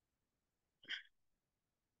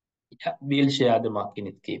 Yeah, we'll share the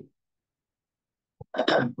marking scheme.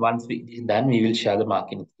 Once it is done, we will share the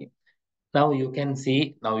marking scheme. Now you can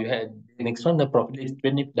see, now you have the next one, the profitability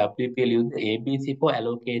statement if WPL use the ABC for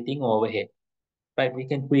allocating overhead. Right, we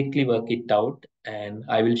can quickly work it out and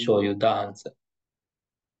I will show you the answer.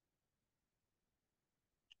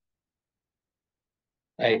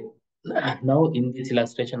 Right. Now in this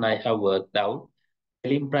illustration, I have worked out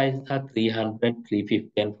selling prices are 300,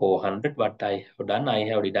 350, and 400. What I have done, I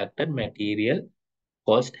have deducted material,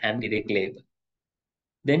 cost, and direct labor.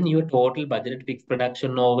 Then your total budgeted fixed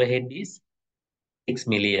production overhead is 6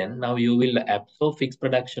 million. Now you will absorb fixed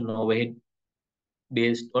production overhead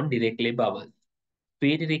based on direct labor hours.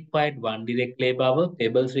 Sweet required 1 direct labor hour,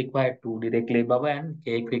 pebbles required 2 direct labor hour, and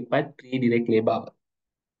cake required 3 direct labor hour.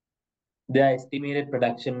 The estimated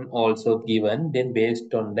production also given. Then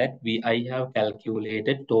based on that, I have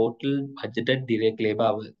calculated total budgeted direct labor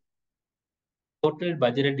hours. Total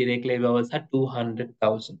budgeted direct labor hours are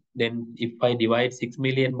 200,000. Then if I divide 6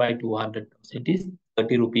 million by 200,000, it is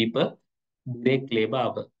 30 rupee per direct labor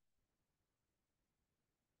hour.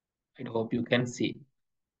 I hope you can see.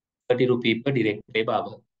 30 rupee per direct labor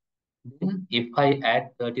hour. Then if I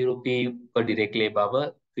add 30 rupee per direct labor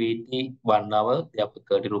hour, Sweetie 1 hour, therefore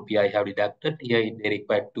 30 rupee I have deducted. Here they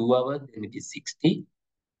require 2 hours, then it is 60.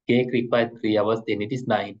 Cake requires 3 hours, then it is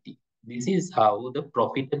 90. This is how the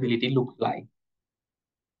profitability looks like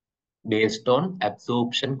based on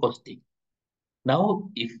absorption costing. Now,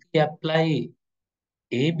 if we apply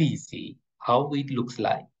ABC, how it looks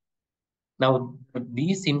like. Now,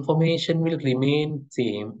 this information will remain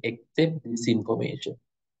same except this information.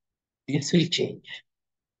 This will change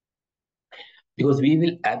because we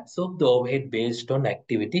will absorb the overhead based on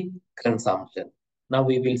activity consumption. Now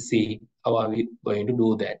we will see how are we going to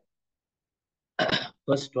do that.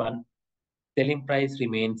 First one, selling price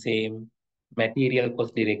remains same, material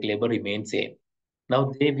cost, direct labor remains same.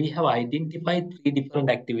 Now we have identified three different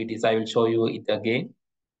activities. I will show you it again.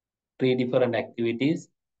 Three different activities,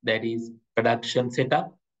 that is production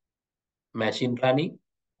setup, machine running,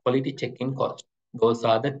 quality checking cost. Those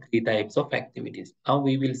are the three types of activities. Now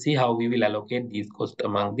we will see how we will allocate these costs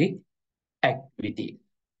among the activities.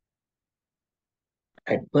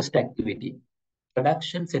 At first activity,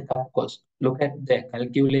 production setup cost. Look at the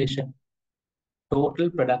calculation. Total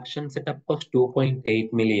production setup cost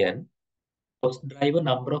 2.8 million. Cost driver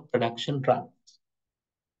number of production runs.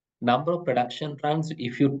 Number of production runs,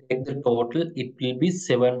 if you take the total, it will be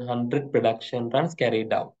 700 production runs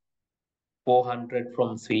carried out. 400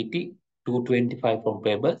 from Sweetie, 225 from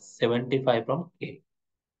Pebbles, 75 from K.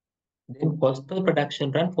 Then cost per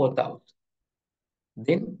production run 4,000.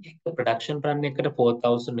 Then the production run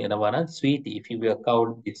 4,000 එනවා Sweetie. If you work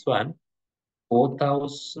out this one,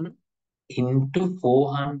 4,000 into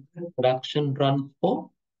 400 production runs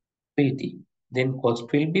for Sweetie. Then cost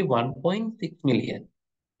will be 1.6 million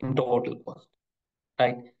in total cost,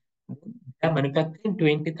 right? They are manufacturing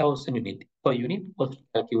 20,000 units. For unit cost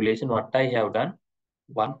calculation, what I have done,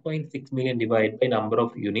 1.6 million divided by number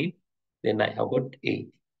of units, then I have got 80.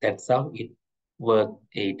 That's how it works,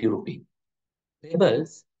 80 rupees.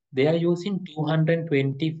 Labels, they are using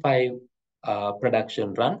 225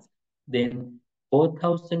 production runs. Then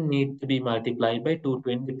 4,000 need to be multiplied by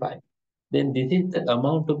 225. Then this is the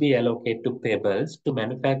amount to be allocated to Pebbles to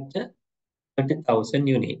manufacture 30,000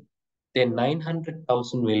 units. Then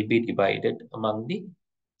 900,000 will be divided among the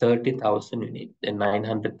 30,000 units. Then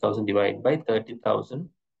 900,000 divided by 30,000,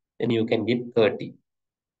 then you can get 30,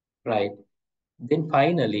 right? Then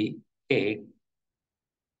finally, take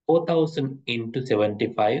 4,000 into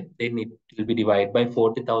 75, then it will be divided by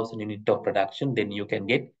 40,000 unit of production, then you can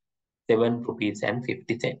get 7 rupees and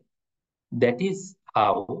 50 cents. That is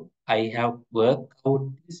how I have worked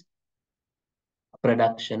out this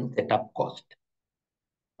production setup cost.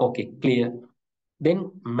 Okay, clear.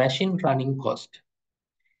 Then machine running cost.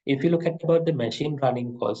 If you look at about the machine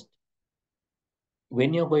running cost,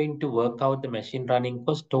 when you're going to work out the machine running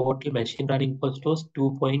cost, total machine running cost was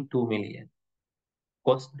 2.2 million.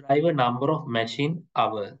 Cost driver number of machine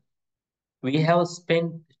hours. We have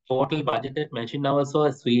spent total budgeted machine hours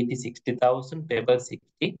for Sweetie 60,000, Pebble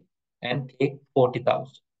 60, and Cake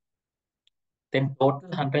 40,000. Then total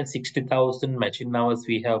 160,000 machine hours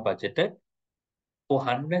we have budgeted. For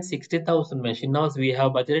 160,000 machine hours, we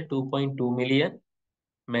have budgeted 2.2 million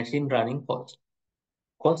machine running cost.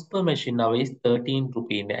 Cost per machine hour is 13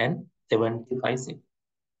 rupees and 75 cents.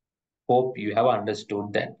 Hope you have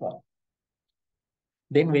understood that one.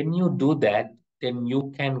 Then when you do that, then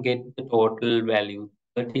you can get the total value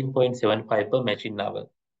 13.75 per machine hour.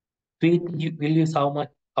 Sweet will use how much?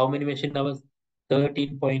 How many machine hours?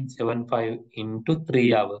 13.75 into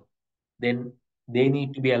 3 hours. Then they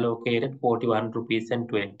need to be allocated 41 rupees and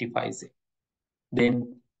 25 cents.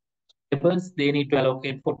 Then Pebbles, they need to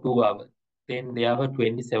allocate for 2 hours. Then they have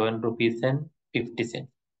 27 rupees and 50 cents.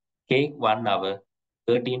 Cake 1 hour,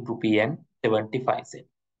 13 rupee and 75 cents.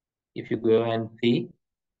 If you go and see,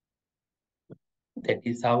 that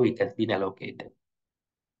is how it has been allocated.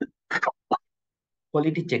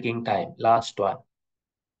 Quality checking time, last one.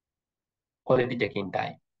 Quality checking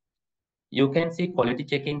time. You can see quality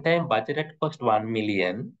checking time budgeted cost 1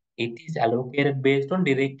 million. It is allocated based on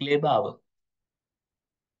direct labor hour.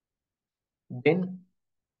 Then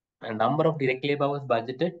a number of direct labor hours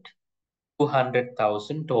budgeted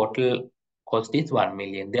 200,000. Total cost is 1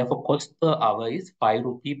 million. Therefore, cost per hour is 5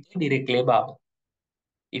 rupee per direct labor hour.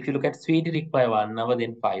 If you look at Sweetie require 1 hour,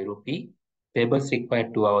 then 5 rupee. Pebbles require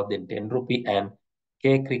 2 hours, then 10 rupee. And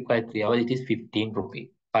Cake require 3 hours, it is 15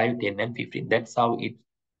 rupee. 5, 10, and 15. That's how it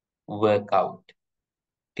work out.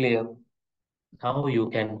 Clear? Now you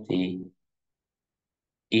can see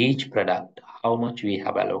each product, how much we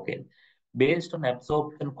have allocated. Based on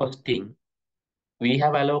absorption costing, We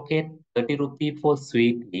have allocated 30 rupee for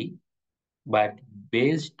sweet tea, but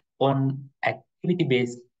based on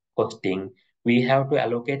activity-based costing, we have to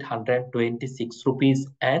allocate 126 rupees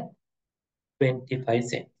and 25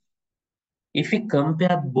 cents. If we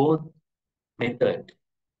compare both methods,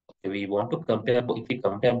 we want to compare, if we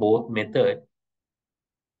compare both methods,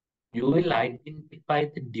 you will identify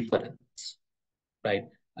the difference, right?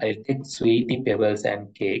 I'll take sweetie, pebbles,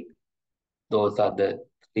 and cake. Those are the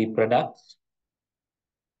three products.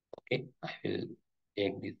 Okay, I will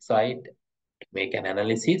take this side to make an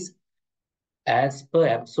analysis. As per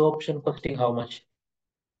absorption costing, how much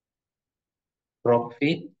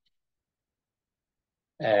profit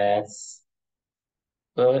as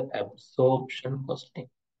per absorption costing?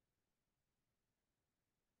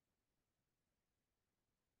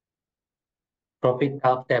 Profit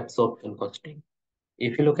after absorption costing.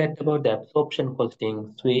 If you look at about the absorption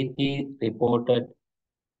costing, Sweetie reported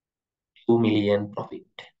 2 million profit.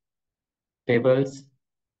 Pebbles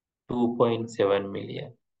 2.7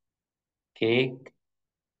 million. Cake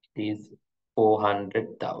is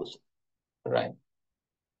 400,000. Right.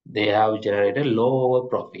 They have generated lower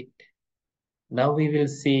profit. Now we will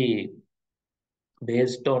see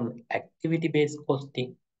based on activity-based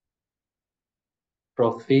costing,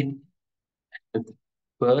 profit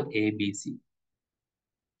per ABC.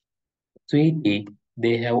 Sweetie,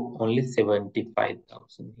 they have only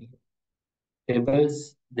 75,000 here.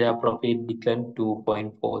 Pebbles, their profit declined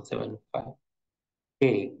 2.475.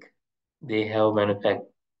 Cake, they have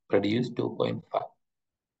produced 2.5.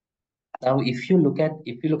 Now, if you look at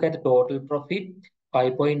the total profit,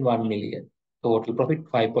 5.1 million. Total profit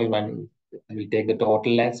 5.1 million. We take the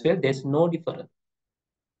total as well. There's no difference.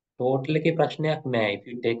 Total के प्रश्नයක් නැහැ. If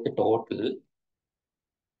you take the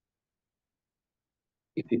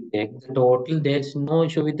total, there's no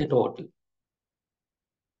issue with the total.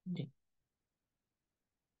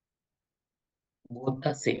 Both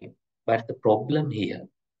are same. But the problem here,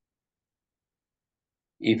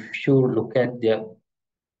 if you look at the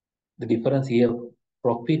difference here,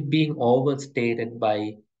 profit being overstated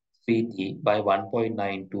by CT by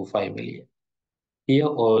 1.925 million. Here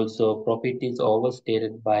also profit is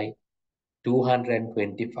overstated by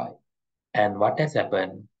 225. And what has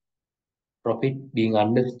happened? Profit being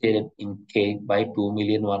understated in cake by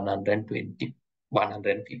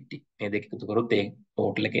 2,120,150. මේ දෙක එකතු කරොත් ඒ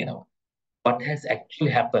total එක එනවා. What has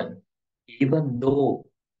actually happened? Even though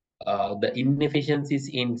the inefficiencies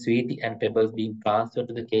in sweet and pebbles being transferred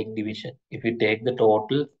to the cake division, if you take the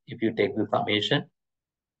total, if you take the summation,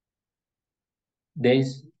 there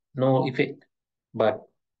is no effect. But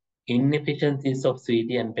inefficiencies of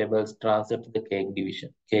sweetie and pebbles transferred to the cake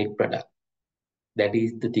division, cake product. That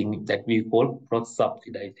is the thing that we call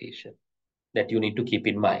cross-subsidization that you need to keep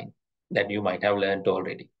in mind, that you might have learned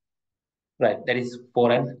already. Right, that is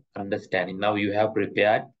for an understanding. Now you have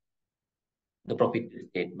prepared the profit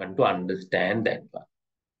statement to understand that one.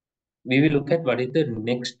 We will look at what is the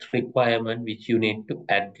next requirement which you need to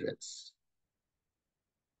address.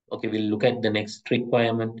 Okay, we'll look at the next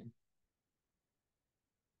requirement.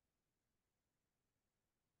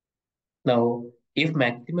 Now, if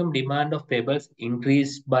maximum demand of pebbles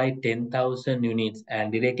increased by 10,000 units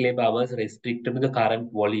and direct labor hours restricted to the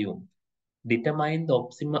current volume, determine the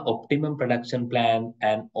optimum production plan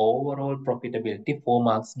and overall profitability for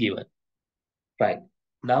marks given. Right.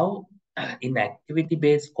 Now, in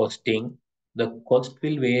activity-based costing, the cost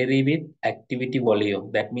will vary with activity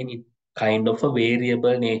volume. That means it's kind of a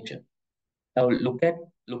variable nature. Now,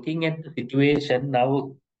 looking at the situation,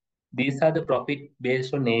 now these are the profit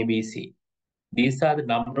based on ABC. These are the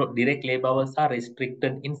number of direct labor hours are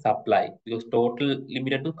restricted in supply because total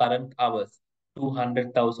limited to current hours,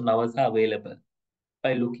 200,000 hours are available.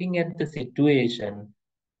 By looking at the situation,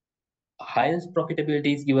 highest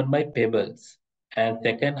profitability is given by pebbles and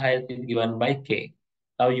second highest is given by cake.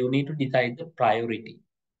 Now you need to decide the priority.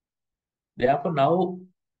 Therefore, now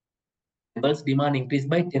pebbles demand increased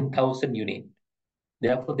by 10,000 units.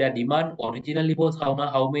 Therefore, their demand originally was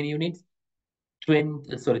how many units?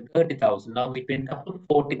 30,000. Now it went up to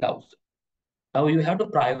 40,000. Now you have to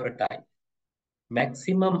prioritize.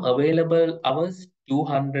 Maximum available hours,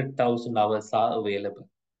 200,000 hours are available.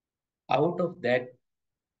 Out of that,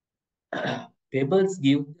 pebbles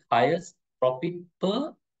give highest profit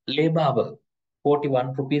per labor hour,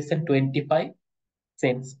 41 rupees and 25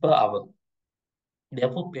 cents per hour.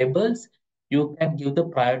 Therefore, pebbles, you can give the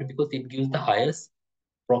priority because it gives the highest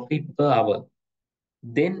profit per hour.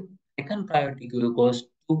 Then second priority goes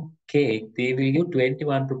to cake. They will give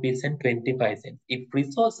 21 rupees and 25 cents. If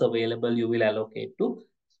resource available, you will allocate to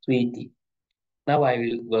sweetie. Now I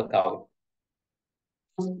will work out.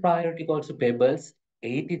 First priority goes to Pebbles.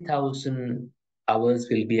 80,000 hours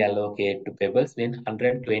will be allocated to Pebbles when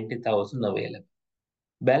 120,000 available.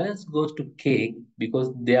 Balance goes to Cake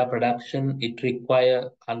because their production it require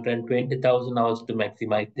 120,000 hours to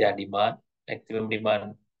maximize their demand. Maximum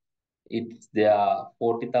demand it's their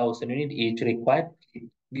 40,000 unit each required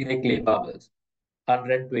directly bubbles.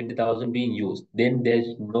 120,000 being used. Then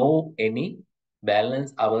there's no any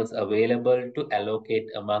balance hours available to allocate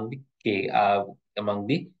among the cake, among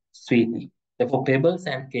the sweetie. Therefore, pebbles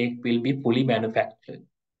and cake will be fully manufactured.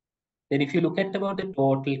 Then if you look at about the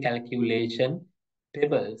total calculation,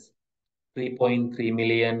 pebbles 3.3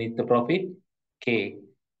 million is the profit, cake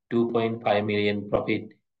 2.5 million profit,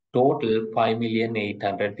 total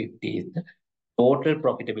 5,850,000 is the total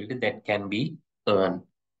profitability that can be earned.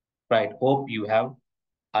 Right. Hope you have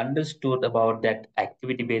understood about that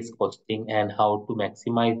activity-based costing and how to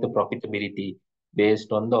maximize the profitability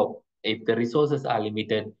based on the if the resources are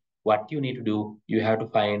limited, what you need to do, you have to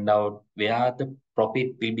find out where the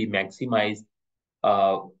profit will be maximized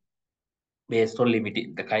uh, based on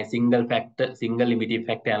limiting the kind single limiting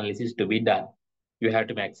factor analysis to be done. You have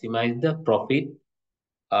to maximize the profit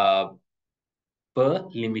uh, per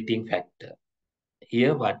limiting factor.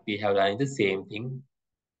 Here, what we have done is the same thing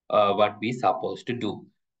what we supposed to do.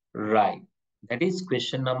 Right. That is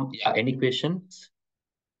question number. Yeah, any questions?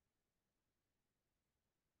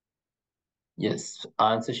 Yes.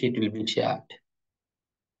 Answer sheet will be shared.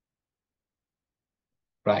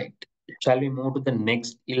 Right. Shall we move to the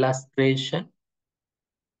next illustration?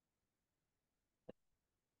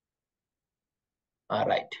 All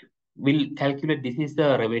right. We'll calculate. This is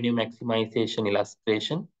the revenue maximization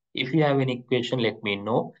illustration. If you have any question, let me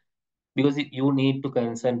know because you need to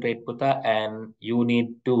concentrate, Puta, and you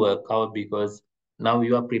need to work out because now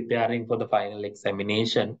you are preparing for the final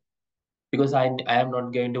examination. Because I am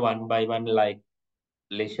not going to one by one like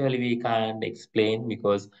leisurely we can't explain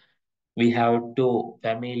because we have to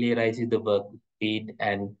familiarize with the work speed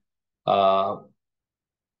and uh,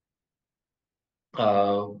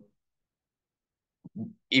 uh,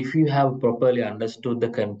 if you have properly understood the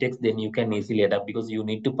context, then you can easily adapt because you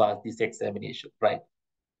need to pass this examination, right?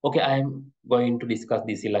 Okay, I am going to discuss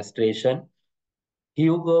this illustration.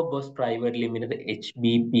 Hugo Boss Private Limited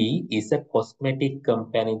HBP is a cosmetic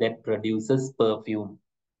company that produces perfume.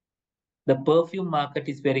 The perfume market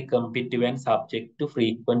is very competitive and subject to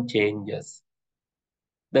frequent changes.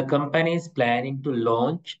 The company is planning to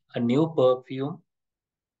launch a new perfume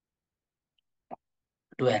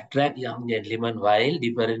to attract young gentlemen while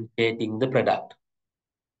differentiating the product.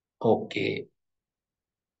 Okay,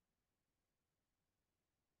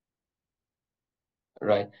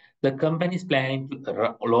 right. The company is planning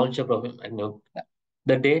to launch a perfume. No,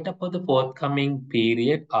 the data for the forthcoming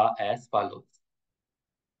period are as follows.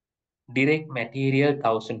 Direct material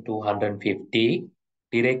 1,250,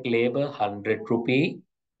 direct labor 100 rupee,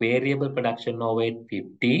 variable production overhead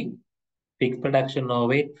 50, fixed production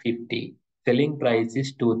overhead 50. Selling price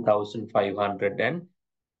is 2,500 and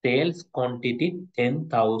sales quantity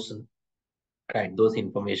 10,000. Right, those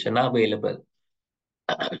information are available.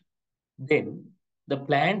 Then the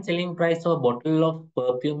planned selling price of a bottle of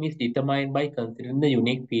perfume is determined by considering the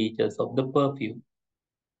unique features of the perfume.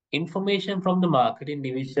 Information from the marketing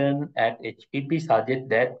division at HPP suggests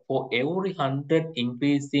that for every 100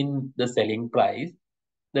 increase in the selling price,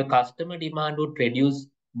 the customer demand would reduce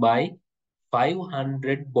by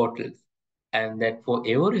 500 bottles. And that for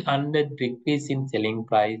every 100 decrease in selling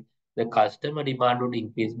price, the customer demand would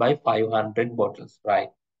increase by 500 bottles, right?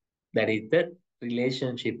 That is the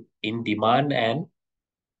relationship in demand and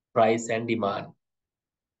price and demand.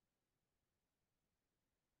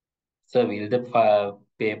 So will the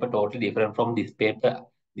paper totally different from this paper?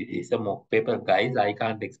 This is a mock paper, guys. I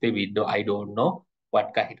can't explain. I don't know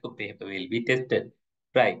what kind of paper will be tested.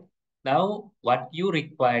 Right. Now, what you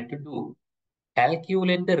require to do,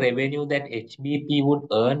 calculate the revenue that HBP would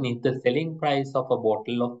earn if the selling price of a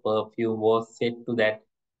bottle of perfume was set to that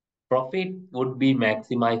profit would be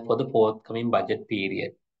maximized for the forthcoming budget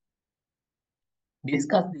period.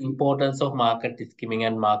 Discuss the importance of market skimming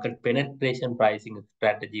and market penetration pricing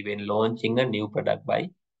strategy when launching a new product by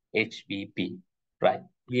HBP. Right.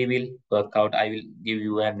 We will work out. I will give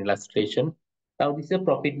you an illustration. Now, this is a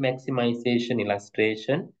profit maximization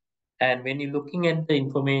illustration. And when you're looking at the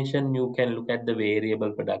information, you can look at the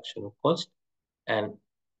variable production cost and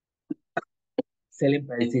selling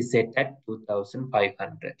price is set at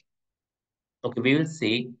 2,500. Okay, we will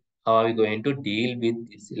see how are we going to deal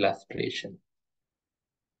with this illustration.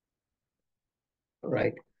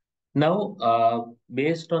 Right. Now,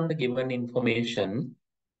 based on the given information,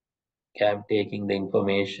 I'm taking the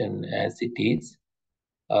information as it is.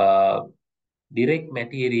 uh, direct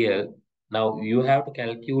material. Now you have to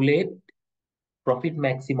calculate profit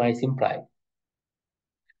maximizing price.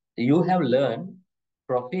 You have learned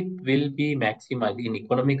profit will be maximized. In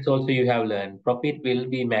economics also you have learned profit will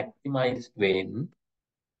be maximized when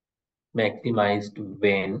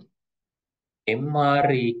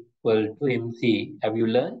MR equal to MC. Have you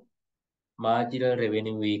learned? Marginal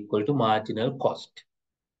revenue equal to marginal cost.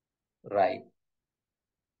 Right.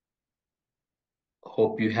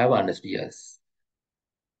 Hope you have understood. Yes.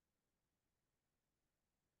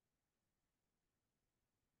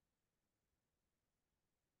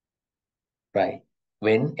 Right.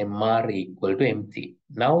 When MR equal to MC.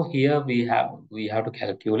 Now here we have to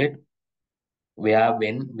calculate where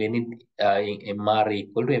when MR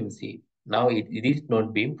equal to MC. Now it is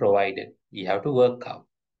not being provided. We have to work out.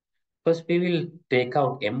 First we will take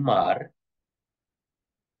out MR.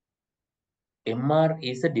 MR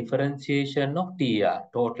is a differentiation of TR,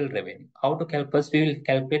 total revenue. How to calculate? First we will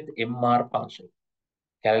calculate MR function.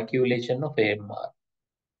 Calculation of MR,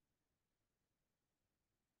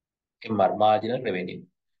 marginal revenue.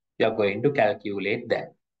 We are going to calculate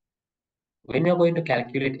that. When you are going to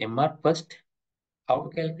calculate MR first, how to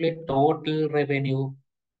calculate total revenue?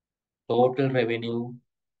 Total revenue,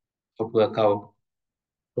 how to work out?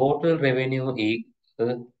 Total revenue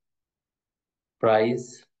equal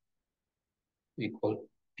price equal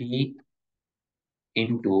P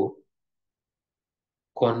into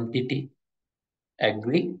quantity.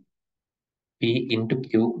 Agree? P into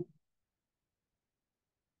Q.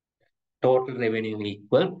 Total revenue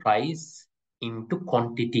equal price into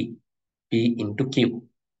quantity. P into Q.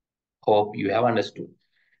 Hope you have understood.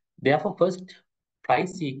 Therefore, first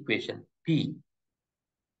price equation P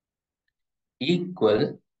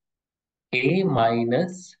equal A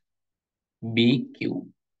minus BQ.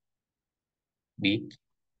 B,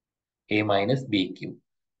 A minus BQ.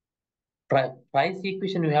 Price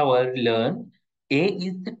equation we have already learned. A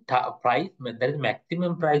is the price, that is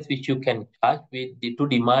maximum price which you can charge with to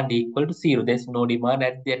demand equal to zero. There's no demand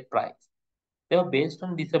at that price. So based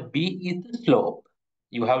on this, B is the slope.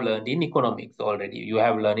 You have learned in economics already. You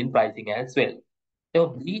have learned in pricing as well. So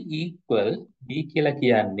B කියලා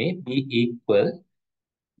කියන්නේ B equal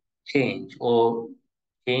change or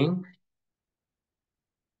change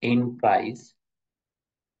in price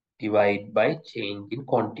divided by change in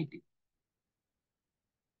quantity.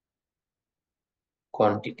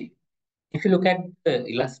 If you look at the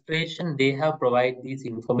illustration, they have provided this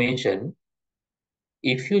information.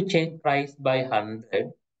 If you change price by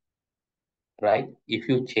 100, right? If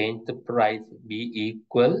you change the price B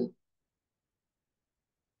equal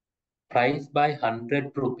price by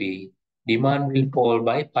 100 rupee, demand will fall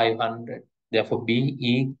by 500. Therefore, B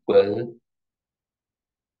equal zero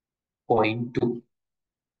point 0.2,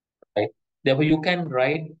 right? Therefore, you can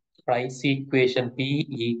write price equation P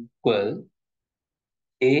equal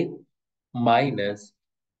A minus zero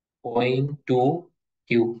point 0.2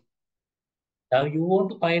 Q. Now you want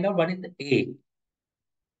to find out what is the A.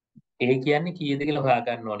 A කියන්නේ කීයද කියලා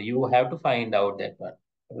හොයාගන්න ඕනේ. You have to find out that one.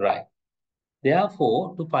 Right.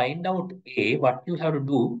 Therefore, to find out A, what you have to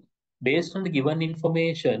do, based on the given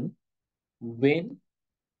information, when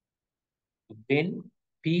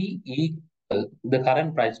P equal the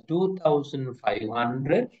current price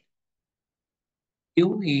 2,500,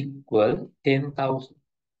 Q equal 10,000.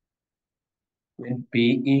 When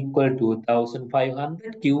P equal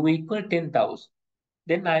 2,500, Q equal 10,000.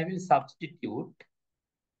 Then I will substitute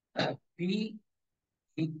P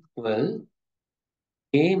equal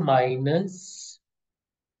A minus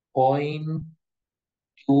zero point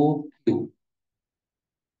 0.2Q.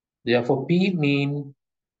 Therefore, P mean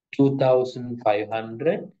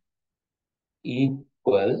 2,500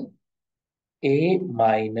 equal A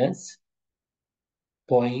minus zero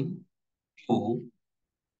point 0.2.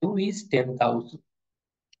 Q is 10,000.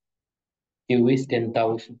 Q is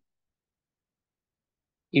 10,000.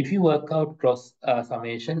 If you work out cross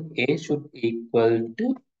summation, A should equal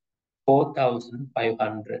to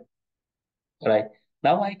 4,500. Right.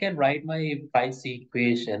 Now I can write my price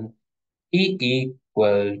equation. E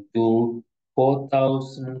equal to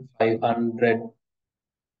 4,500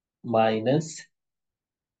 minus zero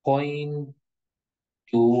point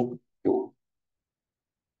 0.2Q.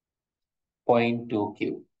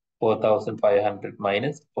 0.2Q. 4,500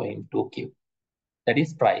 minus 0.2Q. That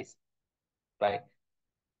is price, right?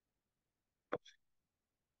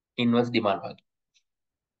 Inverse demand function.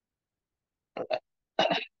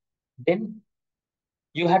 Then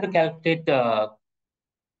you have to calculate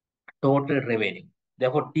total revenue.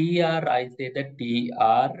 Therefore, TR, I say that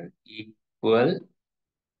TR equal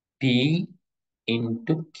P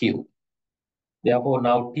into Q. Therefore,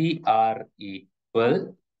 now TR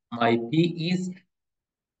equal, my P is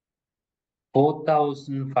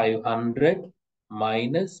 4500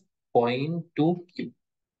 minus 0.2 Q.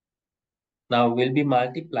 Now will be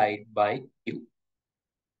multiplied by Q.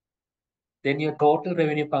 Then your total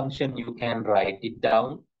revenue function, you can write it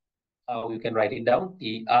down. You can write it down.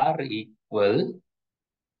 TR equal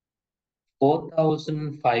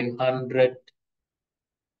 4500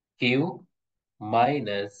 Q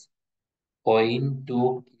minus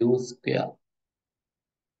 0.2 Q square.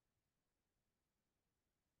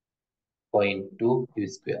 0.2 Q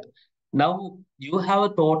square. Now you have a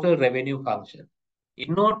total revenue function.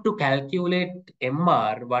 In order to calculate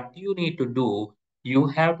MR, what you need to do, you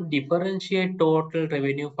have to differentiate total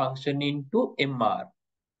revenue function into MR.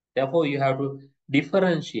 Therefore, you have to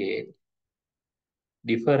differentiate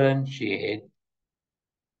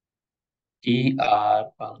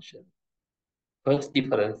TR function. First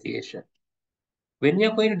differentiation. When we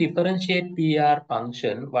are going to differentiate TR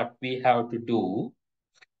function, what we have to do,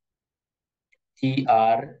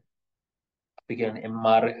 TR again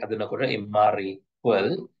MR adanakoda MR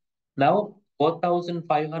equal. Now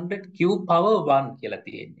 4500 Q power 1 කියලා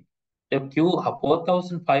තියෙන්නේ. The Q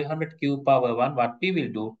 4500 Q power 1, what we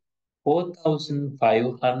will do,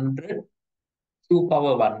 4500 Q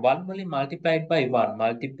power 1, 1 will be multiplied by 1,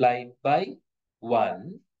 multiplied by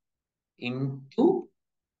 1 into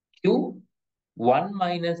Q, 1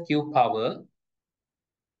 minus Q power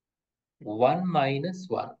 1 minus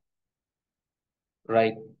 1,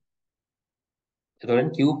 right?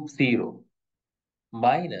 Then cube 0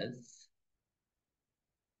 minus,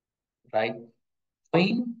 right,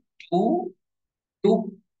 0.2 Q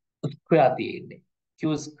square තියෙන්නේ. Q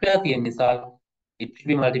square තියෙන නිසා it should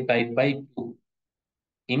be multiplied by 2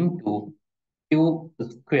 into Q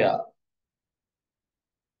square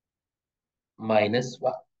minus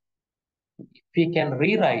 1. If we can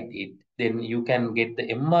rewrite it, then you can get the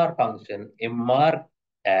MR function, MR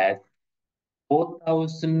as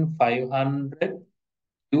 4500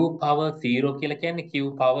 Q power 0 කියලා කියන්නේ Q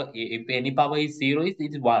power, if any power is 0,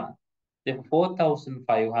 is 1. Then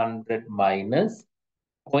 4500 minus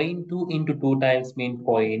 0.2 into 2 times means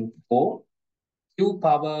 0.4. Q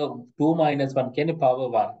power 2 minus 1 can power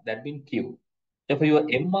 1. That means Q. Therefore, your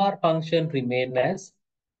MR function remain as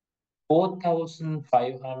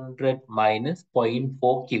 4500 minus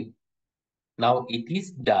 0.4 Q. Now it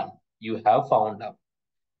is done. You have found out.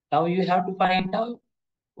 Now you have to find out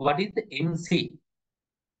what is the MC.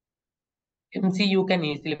 MC you can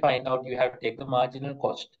easily find out. You have to take the marginal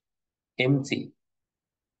cost. MC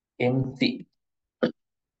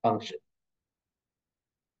function.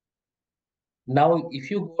 Now,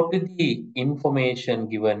 if you go to the information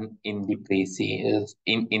given in the previous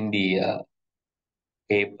in the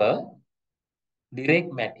paper,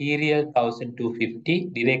 direct material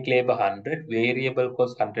 1250, direct labor 100, variable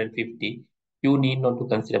cost 150, you need not to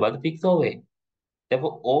consider about the fixed overhead.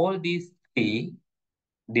 Therefore, all these three,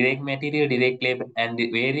 direct material, direct labor, and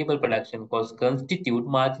the variable production cost constitute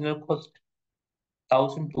marginal cost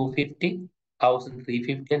 1250,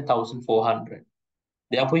 1350, and 1400.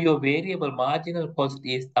 Therefore, your variable marginal cost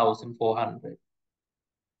is 1400.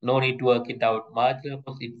 No need to work it out. Marginal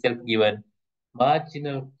cost itself given.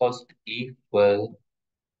 Marginal cost equal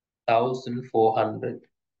 1400.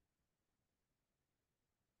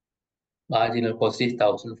 Marginal cost is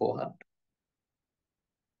 1400.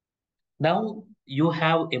 Now you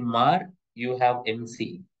have MR, you have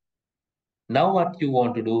MC. Now what you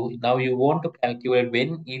want to do? Now you want to calculate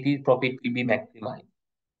when it is profit will be maximized.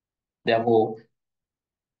 Therefore,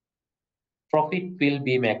 profit will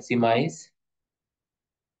be maximized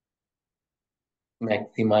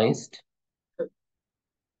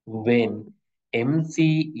when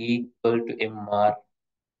MC equal to MR.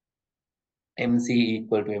 MC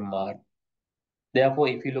equal to MR. Therefore,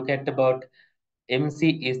 if you look at about MC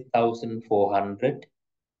is 1400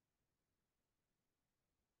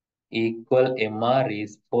 equal MR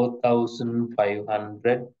is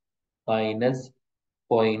 4500 minus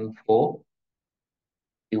 0.4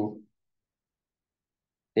 Q.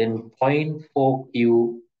 Then 0.4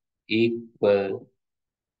 Q equal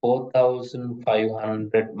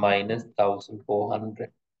 4500 minus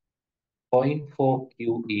 1400. 0.4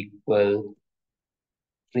 Q equal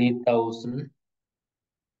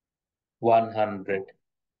 3100.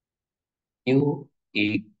 Q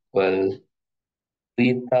equal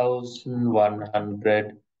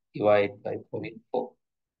 3100 divided by 0.4.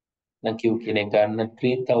 Now Q can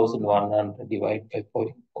 3100 divided by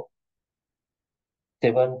 0.4.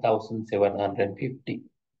 7750.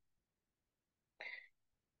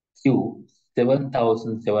 Q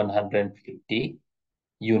 7750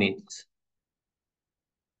 units.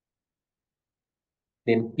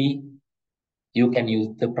 Then P, you can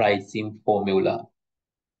use the pricing formula.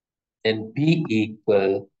 Then P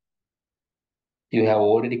equal, you have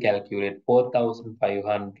already calculated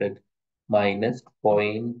 4,500 minus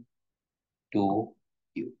 0.2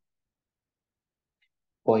 Q,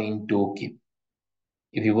 0.2 Q.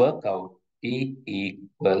 If you work out P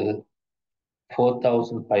equal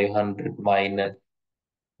 4,500 minus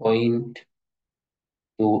 0.2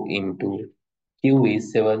 into Q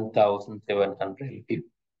is 7,750.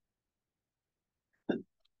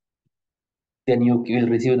 Then you will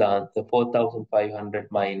receive the answer 4,500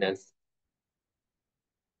 minus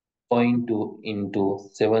 0.2 into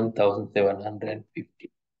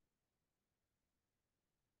 7,750.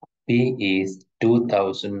 P is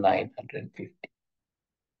 2,950.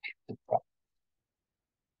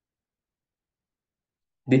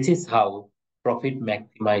 This is how profit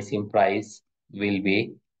maximizing price will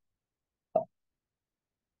be.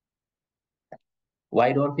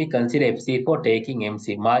 Why don't we consider FC for taking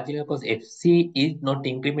MC? Marginal cost FC is not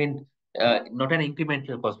not an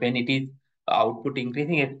incremental cost. When it is output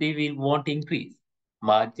increasing, FC will won't increase.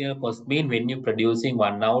 Marginal cost mean when you're producing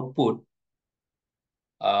one output,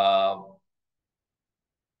 uh,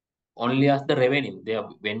 only as the revenue. There,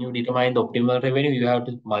 when you determine the optimal revenue, you have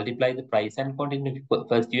to multiply the price and quantity.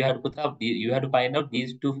 First, you have to put up. You have to find out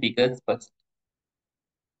these two figures first,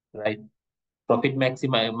 right? Profit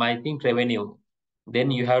maximizing revenue.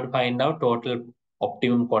 Then you have to find out total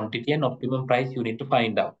optimum quantity and optimum price. You need to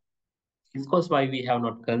find out. Fixed cost, why we have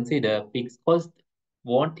not considered fixed cost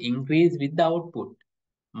won't increase with the output.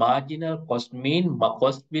 Marginal cost mean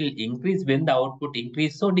cost will increase when the output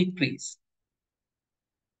increase or decrease.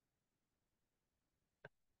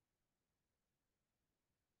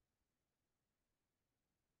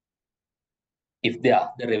 If the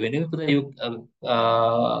revenue for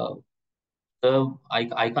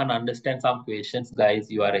I can't understand some questions,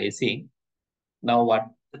 guys, you are raising. Now, what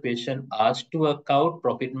the question asked to work out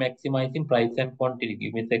profit maximizing price and quantity?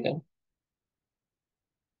 Give me a second.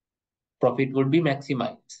 Profit would be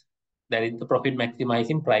maximized. That is the profit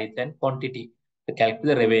maximizing price and quantity. To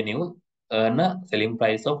calculate the revenue, earn a selling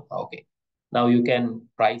price of, okay. Now you can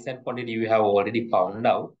price and quantity you have already found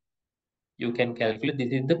out. You can calculate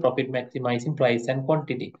this is the profit maximizing price and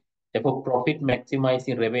quantity. Therefore, profit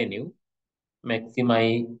maximizing revenue,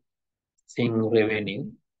 maximizing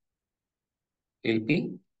revenue will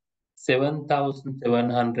be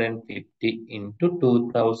 7,750 into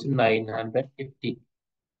 2,950.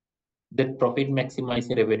 That profit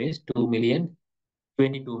maximizing revenue is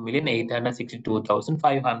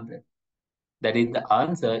 2,22,862,500. That is the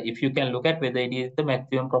answer. If you can look at whether it is the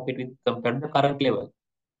maximum profit with compared to the current level.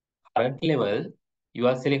 Current level, you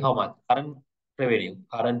are selling how much? Current revenue.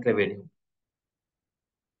 Current revenue.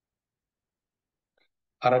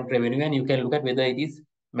 Current revenue, and you can look at whether it is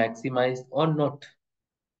maximized or not.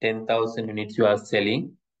 10,000 units you are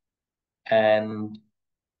selling, and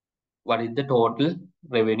what is the total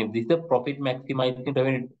revenue? This is the profit maximizing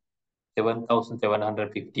revenue,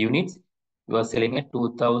 7,750 units. You are selling at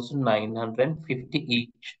 2,950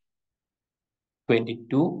 each,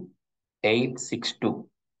 22,862.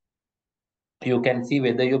 You can see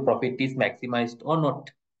whether your profit is maximized or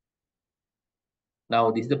not.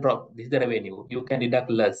 Now this is the revenue. You can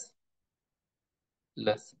deduct less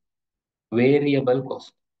variable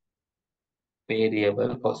cost.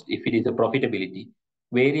 Variable cost. If it is a profitability,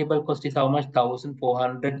 variable cost is how much?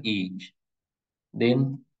 1,400 each.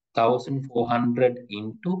 Then 1,400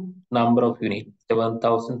 into number of units,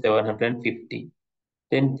 7,750.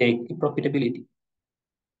 Then take the profitability.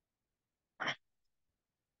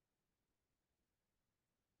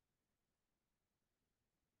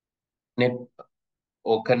 Net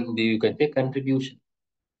or you can take contribution.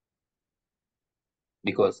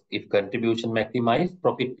 Because if contribution maximized,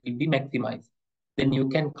 profit will be maximized. Then you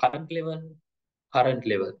can current level, current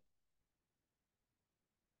level,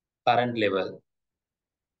 current level.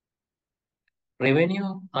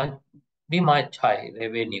 Revenue must be much high.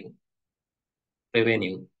 Revenue.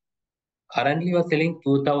 Currently, you are selling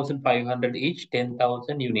 2,500 each,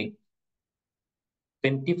 10,000 units,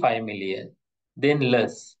 25 million. Then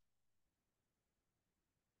less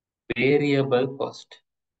variable cost.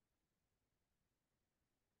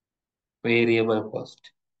 Variable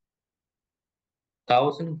cost.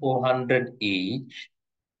 1,400 each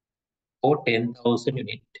for 10,000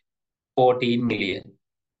 units, 14 million.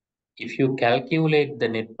 If you calculate the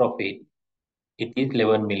net profit, it is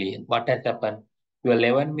 11 million. What has happened? Your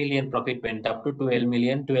 11 million profit went up to 12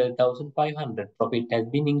 million, 12,500. Profit has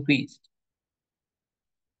been increased.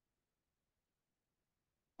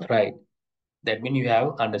 Right. That means you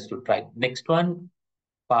have understood. Right. Next one,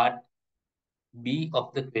 part B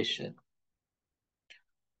of the question.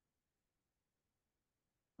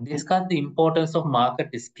 Discuss the importance of market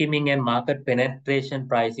skimming and market penetration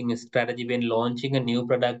pricing strategy when launching a new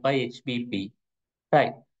product by HBP.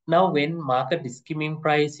 Right. Now, when market skimming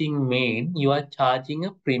pricing mean you are charging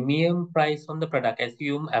a premium price on the product.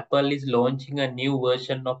 Assume Apple is launching a new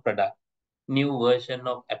version of product, new version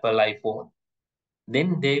of Apple iPhone.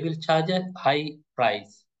 Then they will charge a high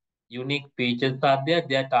price. Unique features are there.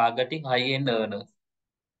 They are targeting high-end earners.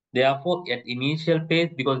 Therefore, at initial phase,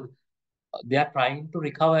 because they are trying to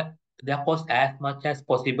recover their cost as much as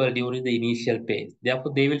possible during the initial phase.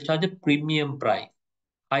 Therefore, they will charge a premium price,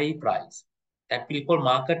 high price. That we call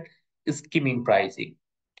market skimming pricing.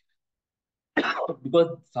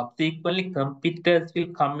 Because subsequently competitors will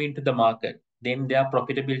come into the market, then their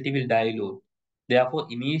profitability will dilute. Therefore,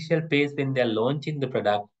 initial phase when they are launching the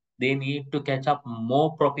product, they need to catch up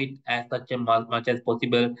more profit as much as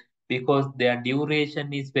possible because their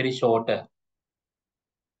duration is very shorter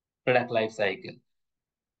product life cycle.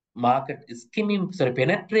 Market skimming, sorry,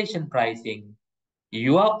 penetration pricing,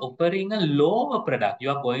 you are offering a lower product.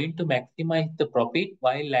 You are going to maximize the profit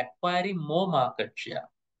while acquiring more market share.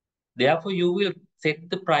 Therefore, you will set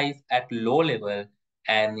the price at low level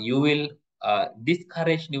and you will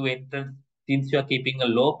discourage new entrants since you are keeping a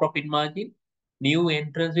low profit margin. New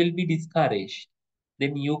entrants will be discouraged.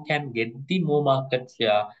 Then you can get the more market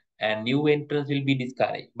share and new entrants will be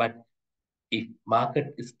discouraged. But if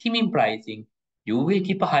market is skimming pricing, you will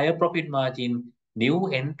keep a higher profit margin. New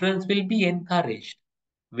entrants will be encouraged.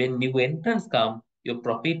 When new entrants come, your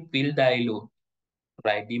profit will dilute,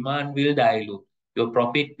 right? Demand will dilute. Your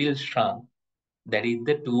profit will shrink. That is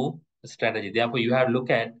the two strategy. Therefore, you have to look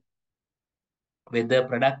at whether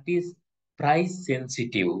product is price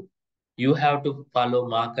sensitive. You have to follow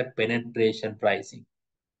market penetration pricing.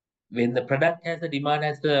 When the product has a demand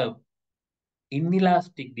as a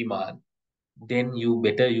inelastic demand, then you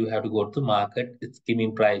have to go to market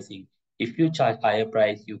skimming pricing. If you charge higher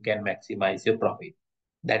price, you can maximize your profit.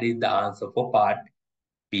 That is the answer for part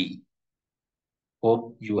B.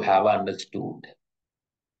 Hope you have understood.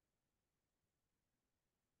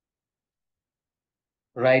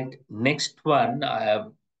 Right. Next one, I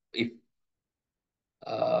have if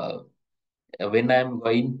uh, when I'm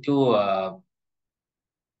going to uh,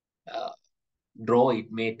 draw,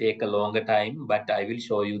 it may take a longer time, but I will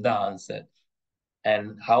show you the answer.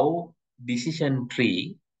 And how decision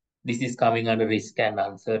tree, this is coming under risk and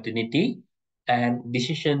uncertainty, and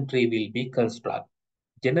decision tree will be constructed.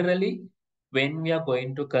 Generally, when we are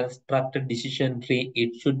going to construct a decision tree,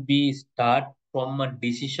 it should be start from a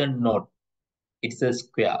decision node. It's a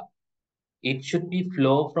square. It should be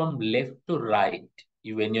flow from left to right.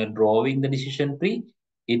 When you're drawing the decision tree,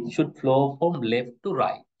 it should flow from left to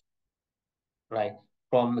right. Right.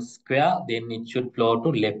 From square, then it should flow to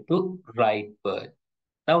left to right bird.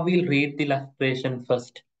 Now we'll read the illustration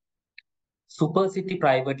first. Supercity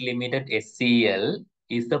Private Limited SCL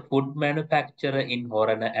is the food manufacturer in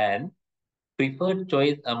Horana and preferred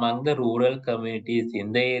choice among the rural communities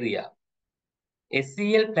in the area.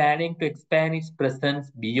 SCL planning to expand its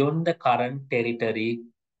presence beyond the current territory.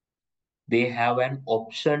 They have an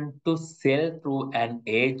option to sell through an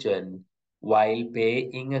agent while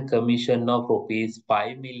paying a commission of rupees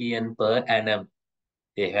 5 million per annum.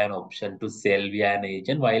 They have an option to sell via an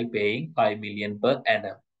agent while paying 5 million per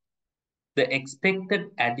annum. The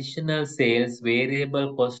expected additional sales,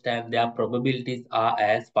 variable cost, and their probabilities are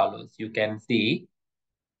as follows. You can see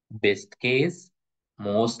best case,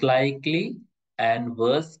 most likely, and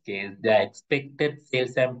worst case. The expected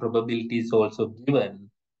sales and probabilities also given.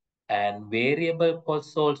 And variable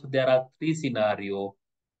costs also, there are three scenarios.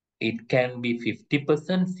 It can be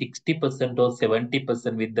 50%, 60%, or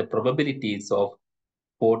 70% with the probabilities of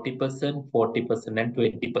 40%, 40%, and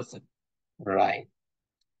 20%. Right.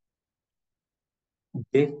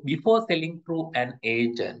 Before selling through an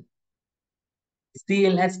agent,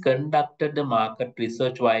 STL has conducted the market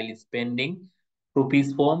research while spending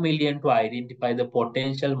rupees 4 million to identify the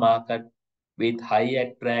potential market with high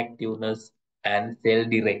attractiveness and sell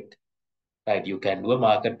direct. Right, you can do a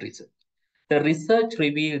market research. The research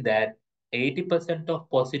revealed that 80% of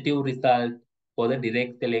positive result for the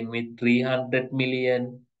direct selling with 300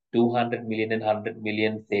 million, 200 million, and 100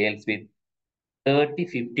 million sales with 30,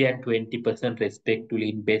 50, and 20% respectively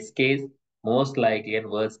in best case, most likely, and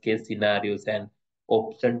worst case scenarios, and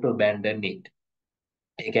option to abandon it.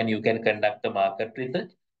 Again, you can conduct the market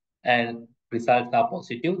research and results are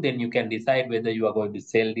positive, then you can decide whether you are going to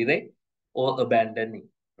sell direct or abandon it.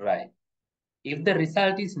 Right. If the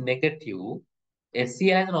result is negative, SC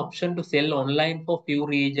has an option to sell online for few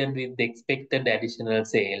regions with the expected additional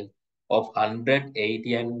sales of 100,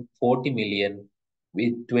 80, and 40 million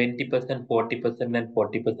with 20%, 40%, and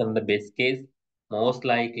 40% the best case, most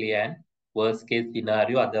likely, and worst case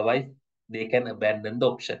scenario. Otherwise, they can abandon the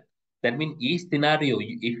option. That means each scenario,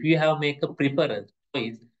 if you have make a preference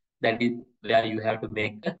choice, that is where you have to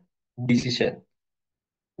make a decision.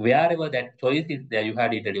 Wherever that choice is there, you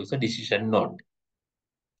have to introduce a decision note.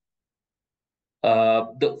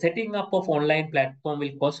 The setting up of online platform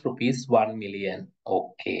will cost rupees 1 million.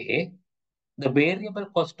 Okay. The variable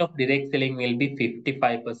cost of direct selling will be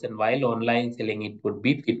 55%, while online selling it would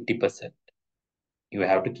be 50%. You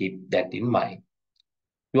have to keep that in mind.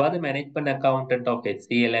 You are the management accountant of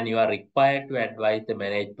HCL and you are required to advise the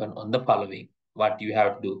management on the following. What you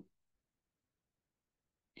have to do?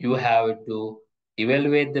 You have to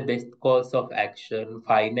evaluate the best course of action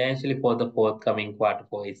financially for the forthcoming quarter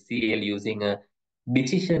for HCL using a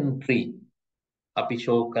decision tree.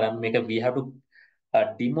 We have to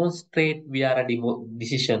demonstrate via a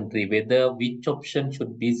decision tree whether which option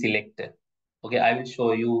should be selected. Okay, I will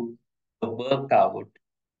show you the workout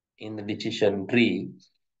in the decision tree.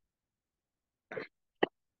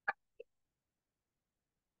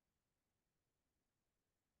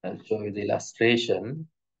 I'll show you the illustration.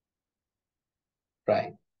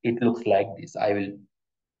 Right, it looks like this. I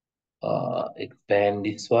will expand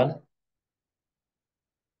this one.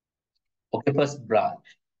 Okay, first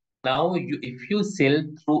branch. Now, if you sell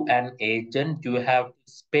through an agent, you have to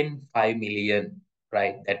spend 5 million,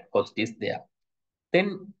 right? That cost is there.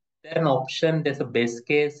 Then there's an option, there's a best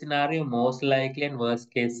case scenario, most likely, and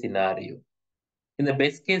worst case scenario. In the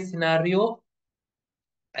best case scenario,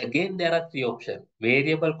 again, there are three options.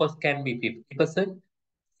 Variable cost can be 50%,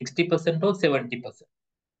 60%, or 70%.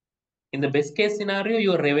 In the best case scenario,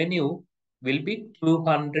 your revenue will be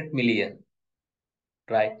 200 million,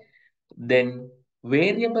 right? Then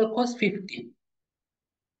variable cost 50.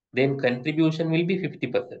 Then contribution will be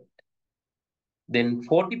 50%. Then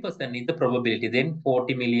 40% is the probability. Then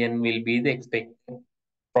 40 million will be the expected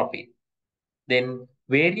profit. Then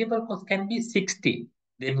variable cost can be 60.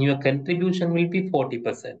 Then your contribution will be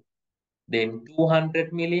 40%. Then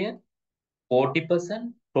 200 million,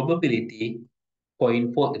 40%, probability,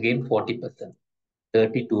 0.4, again 40%,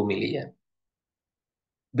 32 million.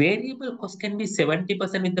 Variable cost can be 70%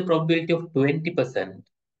 with the probability of 20%.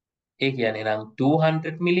 Again, around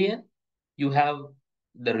 200 million, you have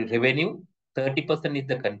the revenue, 30% is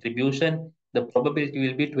the contribution, the probability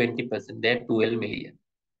will be 20%, that 12 million.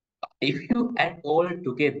 If you add all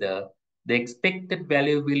together, the expected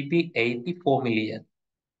value will be 84 million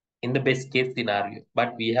in the best case scenario,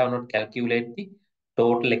 but we have not calculated the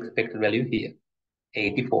total expected value here,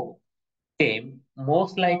 84. Same,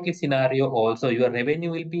 most likely scenario also, your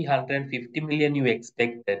revenue will be 150 million you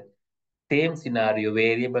expected. Same scenario,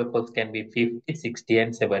 variable cost can be 50, 60,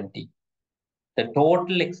 and 70. The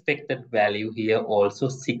total expected value here also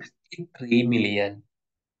 63 million.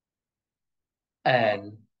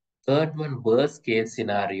 And third one, worst case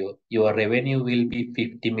scenario, your revenue will be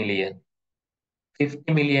 50 million.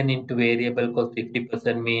 50 million into variable cost,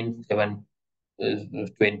 50% means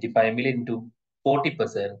 25 million into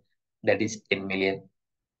 40%, that is 10 million.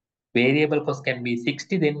 Variable cost can be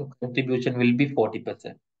 60, then contribution will be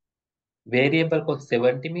 40%. Variable cost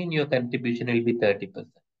 70 mean your contribution will be 30%.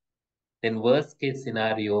 Then worst case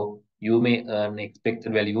scenario, you may earn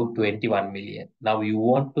expected value of 21 million. Now you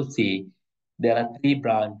want to see there are three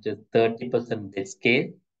branches, 30% best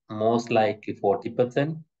case, most likely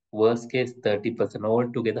 40%, worst case 30%,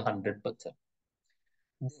 altogether 100%.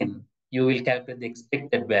 Then you will calculate the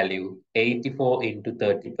expected value, 84 into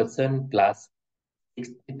 30% plus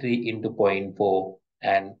 63 into 0.4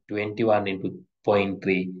 and 21 into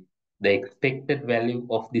 0.3. The expected value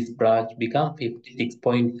of this branch become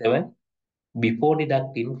 56.7 before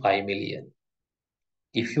deducting 5 million.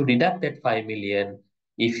 If you deduct that 5 million,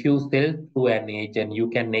 if you sell to an agent, you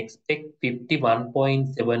can expect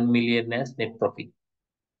 51.7 million as net profit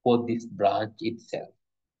for this branch itself.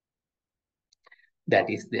 That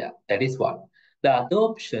is there. That is one. The other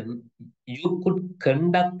option, you could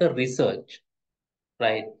conduct the research,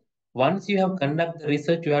 right? Once you have conducted the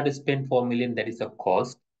research, you have to spend 4 million. That is a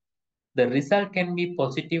cost. The result can be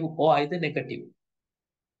positive or either negative.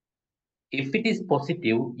 If it is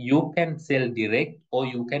positive, you can sell direct or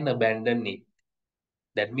you can abandon it.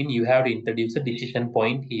 That means you have to introduce a decision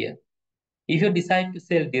point here. If you decide to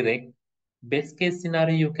sell direct, best case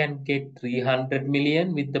scenario, you can get 300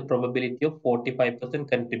 million with the probability of 45%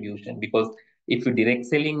 contribution, because if you direct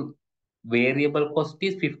selling, variable cost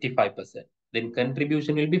is 55%, then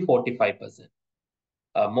contribution will be 45%.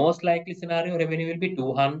 Most likely scenario, revenue will be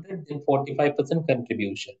 200, then 45%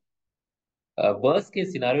 contribution. Worst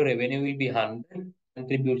case scenario revenue will be 100,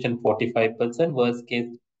 contribution 45%, worst case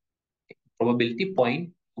probability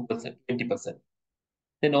 0.2%, 20%.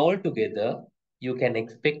 Then altogether, you can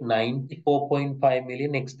expect 94.5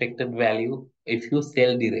 million expected value if you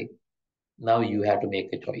sell direct. Now you have to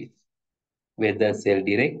make a choice whether sell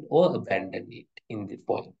direct or abandon it in this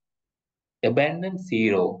point. Abandon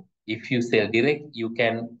zero. If you sell direct, you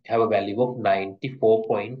can have a value of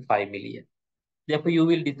 94.5 million. Therefore, you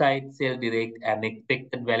will decide sell direct and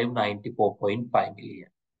expected value 94.5 million.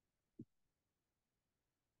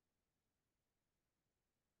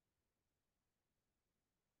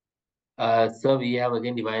 So we have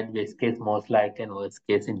again divided best case, most likely, and worst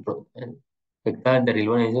case into vector and the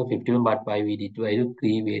relevant is of 51, but why we did to do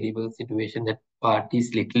three variable situation that part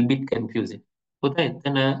is little bit confusing. If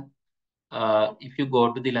you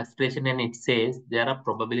go to the illustration and it says there are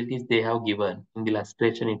probabilities they have given in the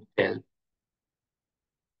illustration itself.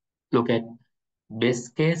 Look at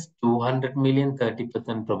best case 200 million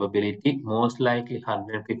 30% probability, most likely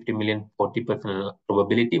 150 million 40%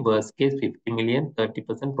 probability, worst case 50 million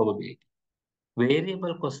 30% probability.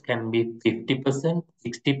 Variable cost can be 50%,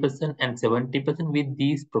 60%, and 70% with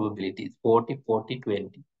these probabilities 40, 40,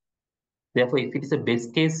 20. Therefore, if it is a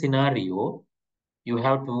best case scenario, you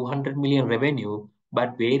have 200 million revenue,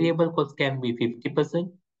 but variable cost can be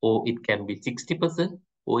 50%, or it can be 60%,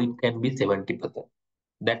 or it can be 70%.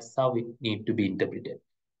 That's how it need to be interpreted.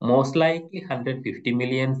 Most likely 150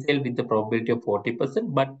 million sale with the probability of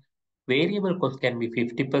 40%, but variable cost can be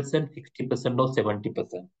 50%, 60%, or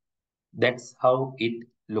 70%. That's how it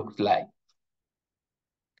looks like.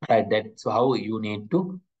 Right, that's how you need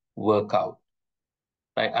to work out.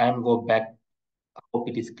 Right, I am go back. Hope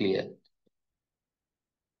it is clear.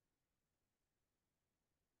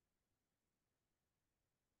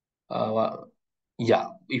 Yeah,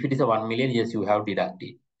 if it is a 1 million, yes, you have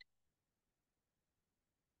deducted.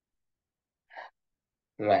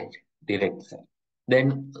 Right, direct sell.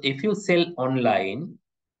 Then if you sell online,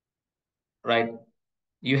 right,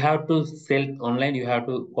 you have to sell online, you have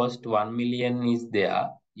to cost 1 million is there.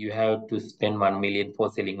 You have to spend 1 million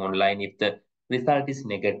for selling online. If the result is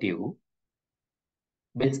negative,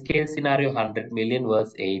 best case scenario 100 million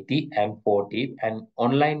was 80 and 40, and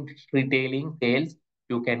online retailing sales,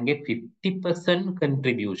 you can get 50%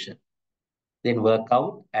 contribution. Then work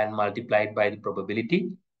out and multiply it by the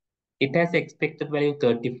probability. It has expected value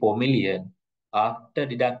 34 million. After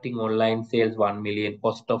deducting online sales 1 million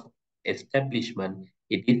cost of establishment,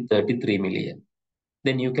 it is 33 million.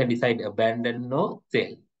 Then you can decide abandon or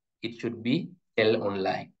sell. It should be sell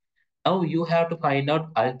online. Now you have to find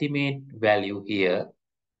out ultimate value here.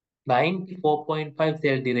 94.5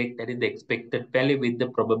 sell direct, that is the expected value with the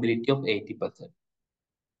probability of 80%.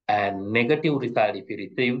 And negative result, if you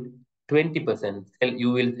receive 20%,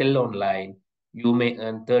 you will sell online, you may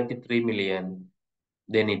earn 33 million,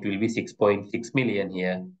 then it will be 6.6 million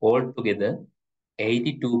here. Altogether,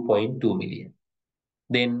 82.2 million.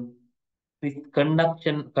 Then with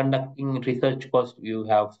conducting research cost, you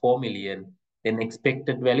have 4 million, then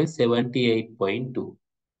expected value 78.2.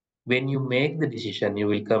 When you make the decision, you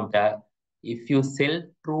will compare. If you sell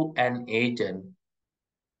through an agent,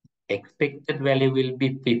 expected value will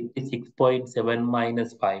be 56.7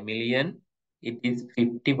 minus 5 million. It is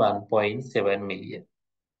 51.7 million.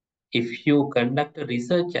 If you conduct a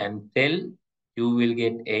research and sell, you will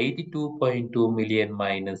get 82.2 million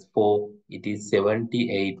minus 4. It is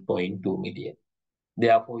 78.2 million.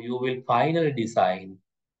 Therefore, you will finally design,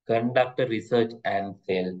 conduct a research and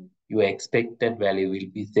sell. Your expected value will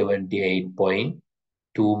be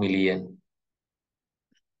 78.2 million.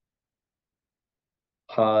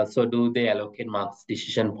 So do they allocate marks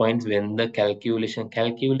decision points when the calculation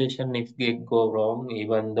if they go wrong,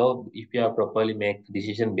 even though if you have properly make the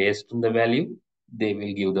decision based on the value, they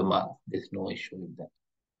will give the marks. There's no issue with that.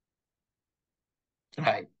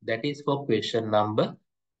 Right. That is for question number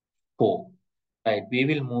 4. Right. We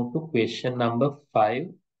will move to question number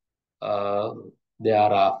 5. Uh,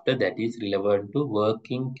 Thereafter, that is relevant to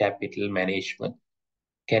working capital management.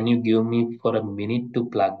 Can you give me for a minute to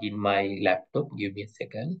plug in my laptop? Give me a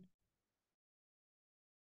second.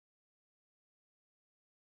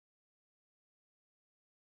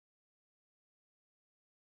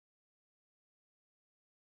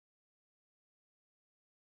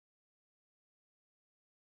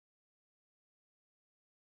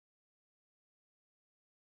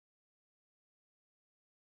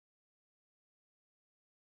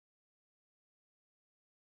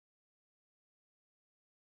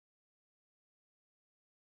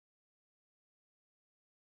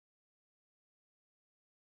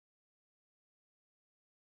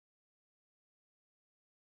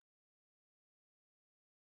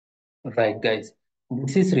 Right, guys.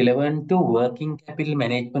 This is relevant to working capital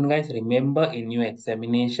management, guys. Remember, in your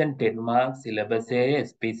examination, 10 marks syllabus area is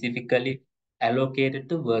specifically allocated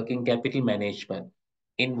to working capital management.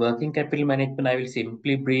 In working capital management, I will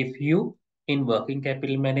simply brief you. In working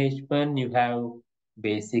capital management, you have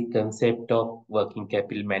basic concept of working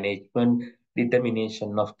capital management,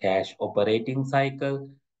 determination of cash operating cycle.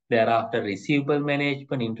 Thereafter, receivable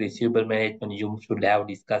management. In receivable management, you should have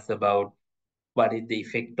discussed about what is the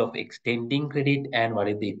effect of extending credit and what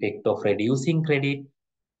is the effect of reducing credit.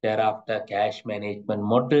 Thereafter, cash management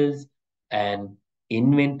models and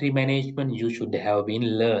inventory management. You should have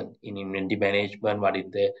been learned in inventory management what is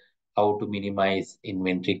the how to minimize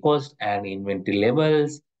inventory cost and inventory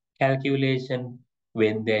levels calculation.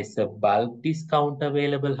 When there's a bulk discount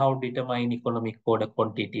available, how to determine economic order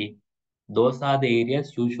quantity. Those are the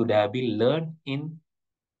areas you should have been learned in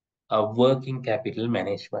working capital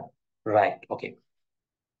management. Right. Okay.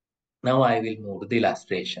 Now I will move to the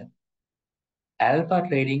illustration. Alpha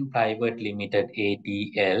Trading Private Limited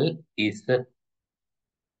ATL is the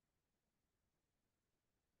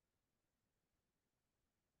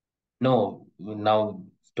no now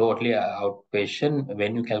totally out question.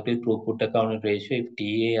 When you calculate throughput accounting ratio,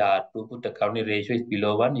 if TAR throughput accounting ratio is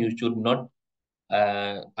below one, you should not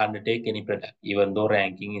undertake any product, even though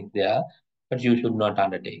ranking is there, but you should not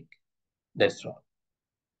undertake. That's wrong.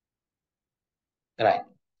 Right.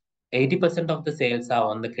 80% of the sales are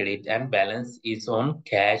on the credit and balance is on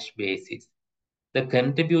cash basis. The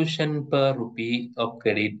contribution per rupee of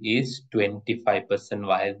credit is 25%,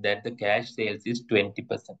 while that the cash sales is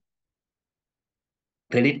 20%.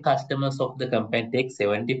 Credit customers of the company take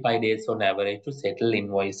 75 days on average to settle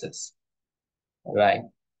invoices. Right.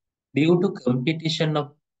 Due to competition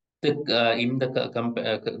of the in the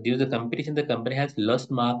due to the competition, the company has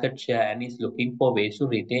lost market share and is looking for ways to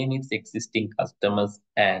retain its existing customers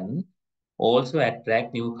and also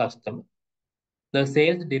attract new customers. The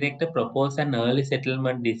sales director proposed an early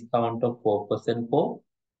settlement discount of 4% for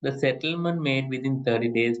the settlement made within 30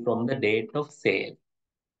 days from the date of sale.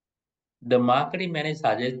 The marketing manager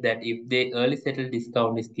suggests that if the early settle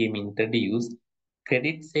discount scheme introduced,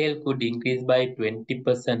 credit sale could increase by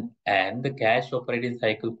 20% and the cash operating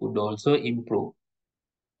cycle could also improve.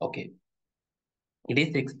 Okay. It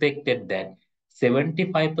is expected that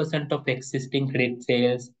 75% of existing credit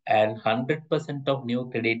sales and 100% of new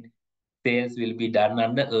credit sales will be done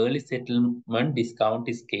under early settlement discount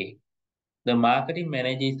scheme. The marketing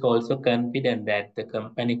manager is also confident that the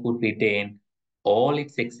company could retain all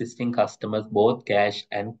its existing customers, both cash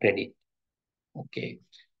and credit. Okay.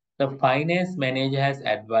 The finance manager has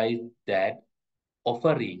advised that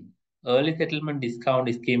offering early settlement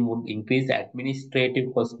discount scheme would increase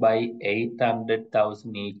administrative costs by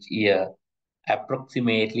 800,000 each year.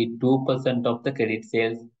 Approximately 2% of the credit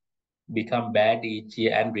sales become bad each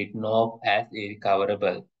year and written off as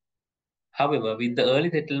irrecoverable. However, with the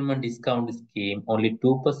early settlement discount scheme, only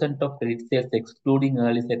 2% of credit sales, excluding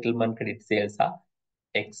early settlement credit sales, are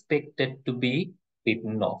expected to be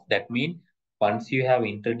written off. That means once you have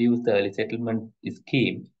introduced the early settlement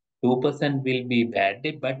scheme, 2% will be bad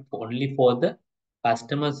debt, but only for the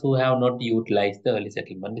customers who have not utilized the early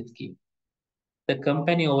settlement scheme. The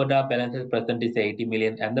company overdraft balance at present is 80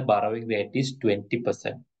 million and the borrowing rate is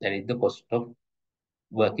 20%. That is the cost of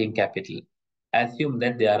working capital. Assume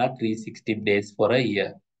that there are 360 days for a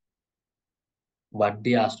year. What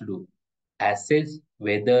they asked to do? Assess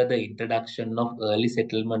whether the introduction of early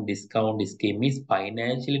settlement discount scheme is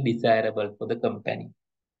financially desirable for the company.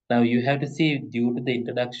 Now you have to see due to the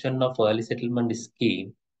introduction of early settlement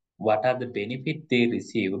scheme, what are the benefits they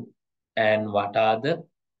received and what are the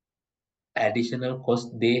additional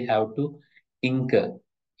costs they have to incur.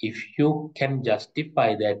 If you can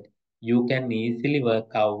justify that, you can easily work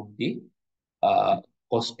out the uh,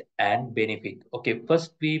 cost and benefit. Okay,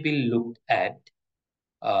 first we will look at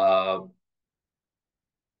uh,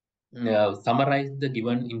 summarize the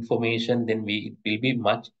given information, then it will be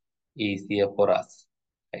much easier for us.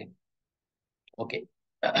 Right? Okay.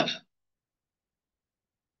 I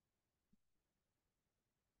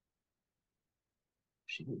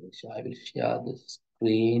will share the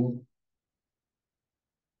screen.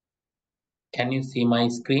 Can you see my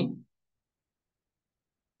screen?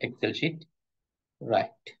 Excel sheet.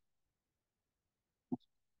 Right.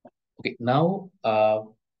 Okay. Now,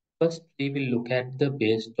 first we will look at the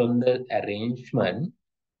based on the arrangement.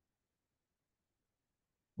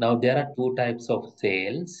 Now there are two types of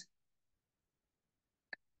sales: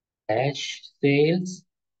 cash sales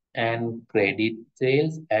and credit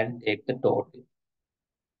sales, and take the total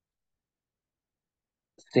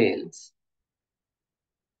sales.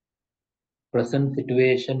 Present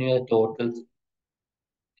situation, your total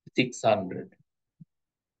 600.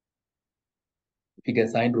 Figure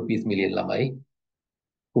sign rupees million lamai.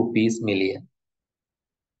 Rupees million.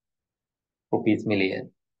 Rupees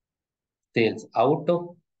million. Sales. Out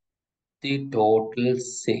of the total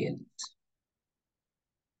sales,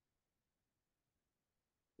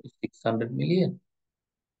 600 million.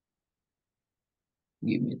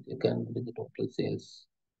 Give me a second with the total sales.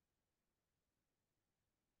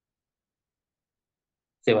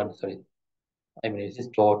 I mean, this is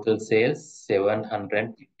total sales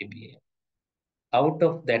 750 million. Out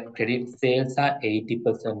of that, credit sales are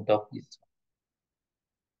 80% of this.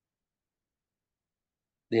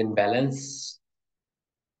 Then balance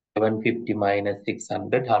 750 minus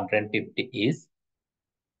 600, 150 is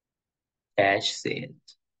cash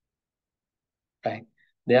sales. Right.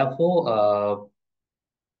 Therefore,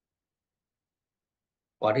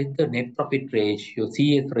 what is the net profit ratio,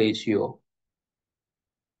 CS ratio,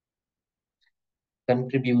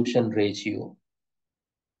 contribution ratio?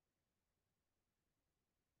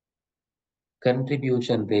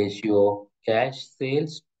 Contribution ratio, cash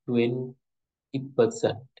sales 20%.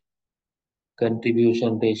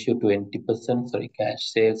 Contribution ratio 20%, sorry,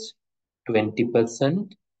 cash sales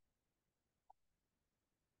 20%,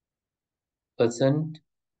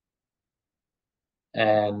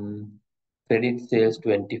 and credit sales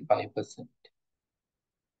 25%.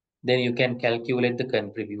 Then you can calculate the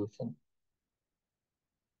contribution.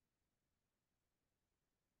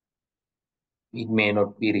 It may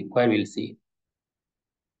not be required, we'll see.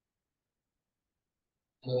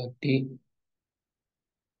 30,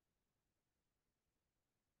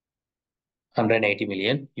 180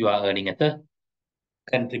 million you are earning at the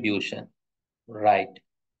contribution. Right.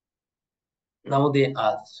 Now they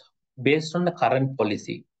ask, based on the current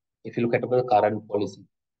policy, if you look at the current policy,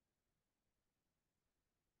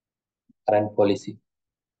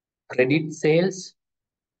 credit sales,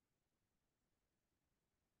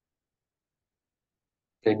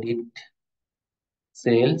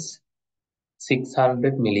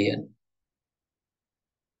 600 million.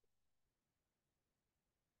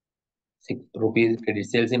 Rupees credit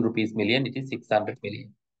sales in rupees million, it is 600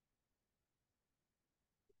 million.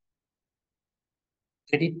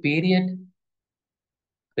 Credit period.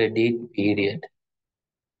 The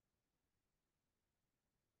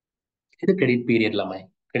credit period lamai.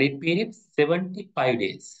 Credit period 75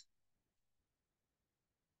 days.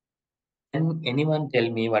 Can anyone tell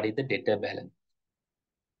me what is the debtor balance?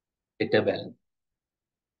 Debtor balance.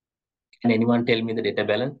 Can anyone tell me the debtor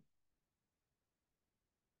balance?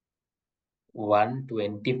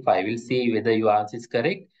 125. We'll see whether your answer is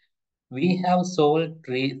correct. We have sold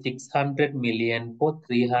 600 million for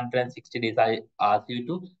 360 days. I ask you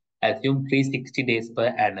to assume 360 days per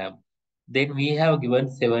annum. Then we have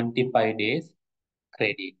given 75 days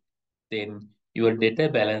credit. Then your debtor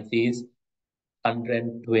balance is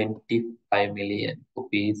 125 million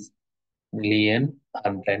rupees.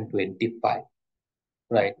 125.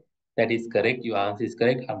 Right. That is correct. Your answer is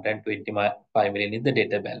correct. 125 million is the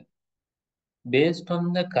debtor balance. Based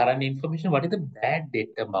on the current information, what is the bad debt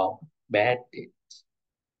amount? Bad debt.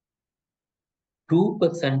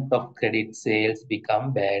 2% of credit sales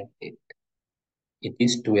become bad debt. It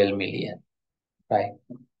is 12 million. Right.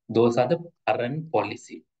 Those are the current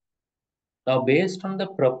policy. Now, based on the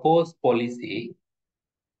proposed policy,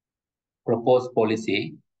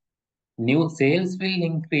 new sales will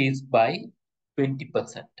increase by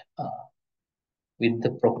 20% with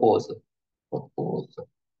the proposal.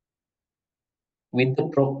 With the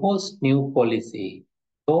proposed new policy,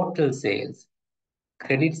 total sales,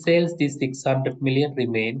 credit sales, this 600 million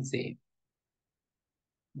remain same.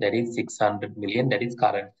 That is 600 million, that is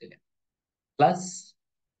current sale. Plus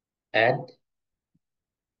add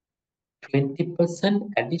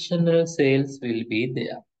 20% additional sales will be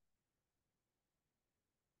there.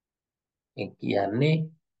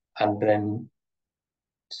 20%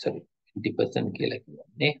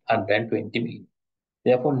 120 million.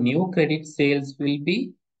 Therefore, new credit sales will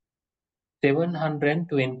be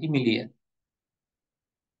 720 million.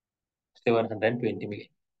 720 million.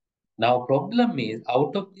 Now, problem is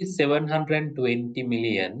out of this 720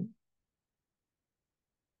 million,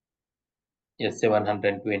 yes,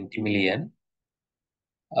 720 million,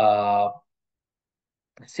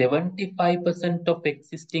 75% of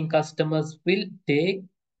existing customers will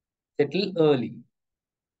settle early.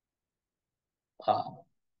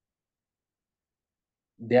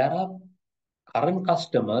 There are current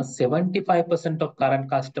customers, 75% of current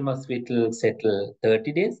customers will settle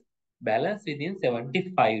 30 days, balance within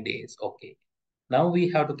 75 days. Okay. Now we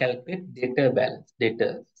have to calculate debtor balance,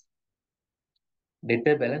 debtors.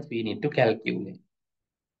 Debtor balance we need to calculate.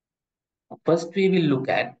 First, we will look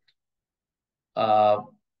at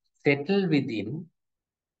settle within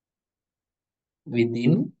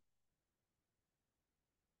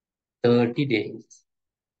 30 days.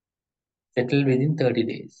 Settle within 30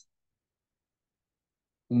 days.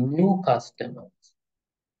 New customers.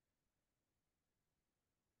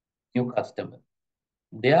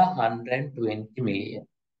 They are 120 million.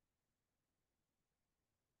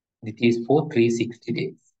 This is for 360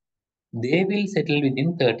 days. They will settle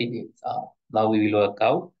within 30 days. Now we will work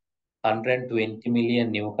out 120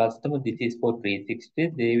 million new customers. This is for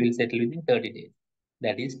 360. They will settle within 30 days.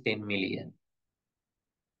 That is 10 million.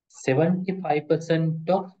 75%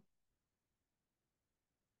 of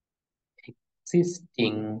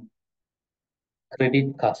existing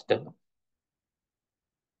credit customer.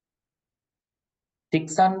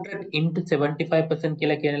 600 into 75%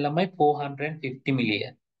 කියලා කියන ළමයි 450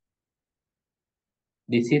 million.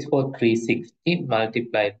 This is for 360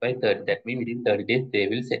 multiplied by 30. That means within 30 days they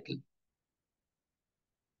will settle.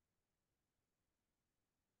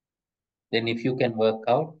 Then if you can work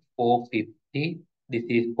out 450, this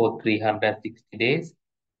is for 360 days.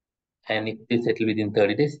 And if they settle within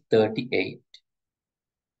 30 days, 38.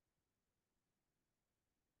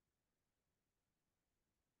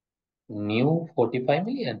 New 45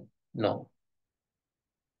 million? No.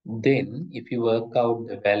 Then if you work out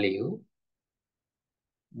the value,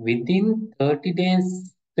 within 30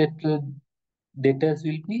 days settled debtors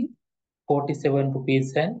will be 47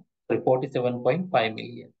 rupees and 47.5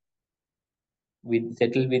 million. With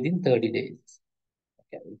settled within 30 days.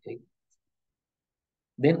 Okay, I will take.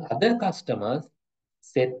 Then other customers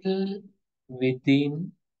settle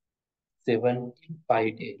within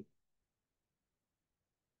 75 days.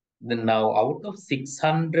 Then now out of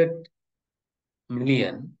 600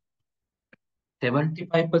 million,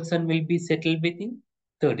 75% will be settled within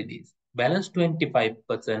 30 days. Balance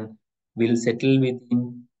 25% will settle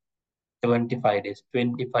within 75 days.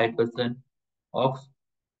 25% of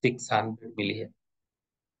 600 million.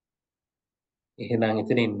 එහෙනම්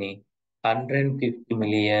එතන ඉන්නේ 150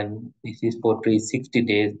 million. This is for 360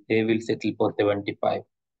 days. They will settle for 75.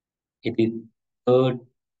 It is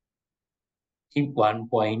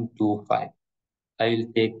 31.25. I will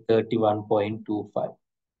take 31.25.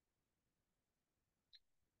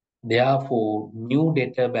 Therefore, new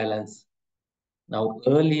debtor balance. Now,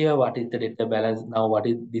 earlier, what is the debtor balance? Now,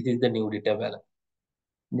 this is the new debtor balance.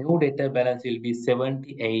 New debtor balance will be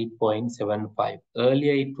 78.75.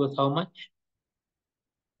 Earlier, it was how much?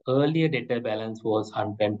 Earlier debtor balance was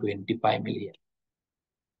 125 million.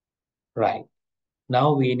 Right.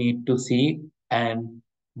 Now we need to see and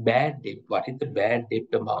bad debt. What is the bad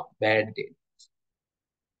debt amount? Bad debt.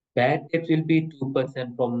 Bad debt will be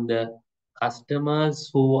 2% from the customers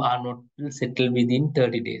who are not settled within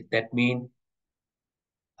 30 days. That means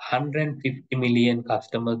 150 million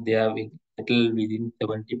customers there will settle within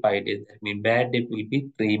 75 days. That means bad debt will be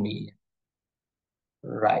 3 million.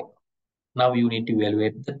 Right. Now you need to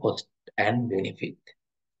evaluate the cost and benefit.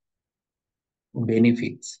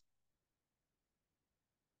 Benefits.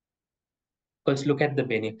 First look at the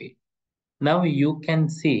benefit. Now you can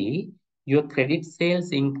see your credit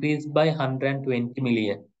sales increased by 120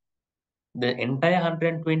 million. The entire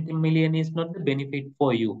 120 million is not the benefit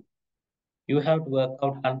for you. You have to work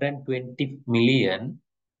out 120 million.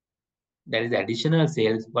 That is additional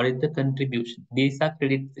sales. What is the contribution? These are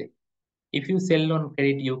credit sales. If you sell on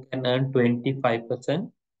credit, you can earn 25%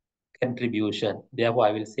 contribution. Therefore,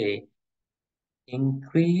 I will say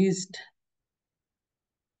increased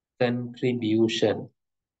contribution.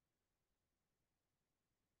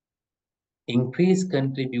 Increased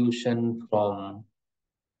contribution from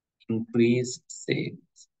increased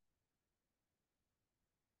sales.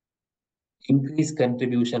 Increased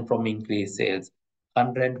contribution from increased sales.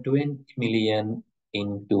 120 million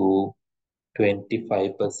into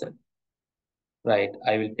 25%. Right,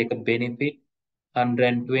 I will take a benefit.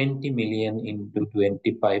 120 million into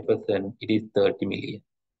 25%, it is 30 million.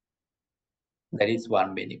 That is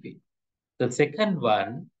one benefit. The second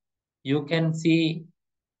one, you can see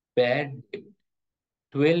bad debt,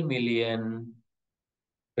 12 million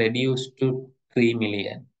reduced to 3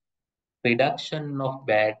 million. Reduction of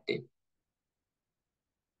bad debt.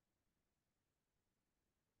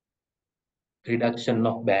 Reduction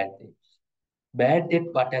of bad debt. Bad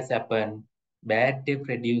debt, what has happened? Bad debt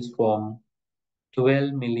reduced from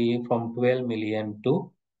 12 million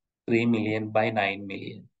to 3 million by 9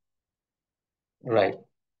 million. Right.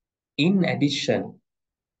 In addition,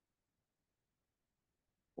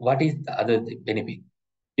 what is the other benefit?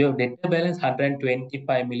 Your debtor balance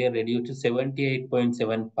 125 million reduced to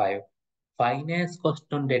 78.75. finance cost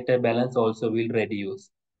on debtor balance also will reduce.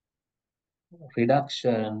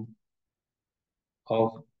 Reduction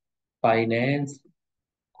of finance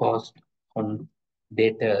cost on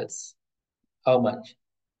debtors. How much?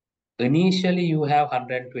 Initially, you have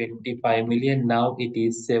 125 million. Now it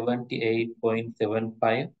is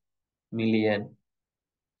 78.75 million.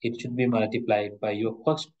 It should be multiplied by your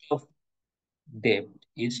cost of debt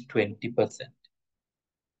is 20%.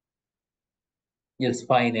 Yes,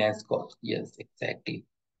 finance cost. Yes, exactly.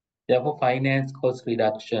 Therefore, finance cost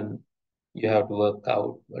reduction, you have to work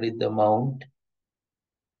out what is the amount.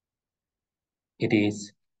 It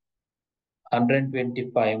is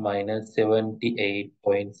 125 minus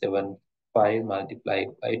 78.75 multiplied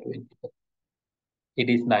by 20%. It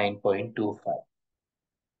is 9.25.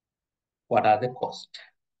 What are the costs?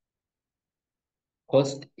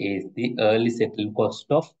 Cost is the early settlement cost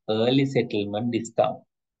of early settlement discount.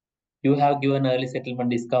 You have given early settlement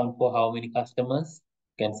discount for how many customers?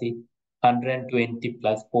 You can see 120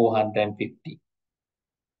 plus 450.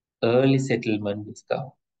 Early settlement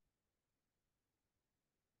discount.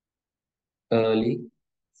 Early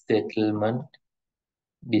settlement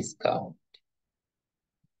discount.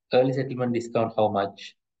 Early settlement discount how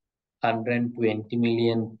much? 120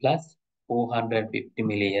 million plus 450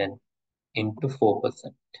 million into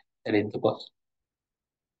 4%. That is the cost.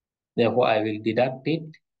 Therefore, I will deduct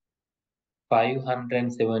it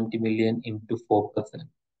 570 million into 4%.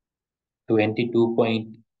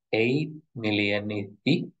 22.8 million is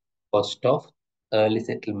the cost of early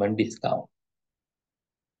settlement discount.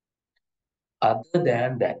 Other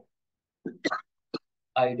than that,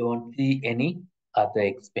 I don't see any other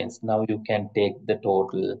expense. Now you can take the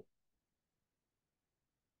total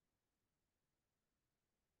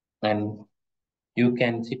and you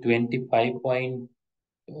can see 25 point,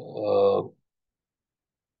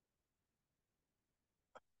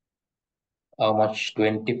 how much?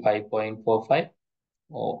 25.45.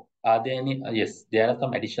 Oh, are there any? Yes, there are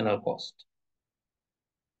some additional cost.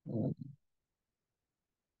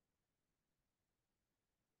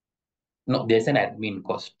 No, there's an admin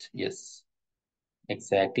cost. Yes,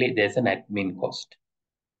 exactly. There's an admin cost.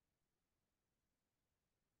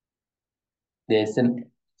 There's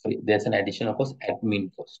an there's an additional cost,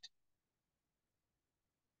 admin cost.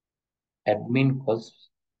 Admin cost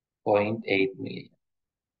 0.8 million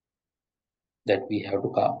that we have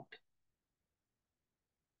to count.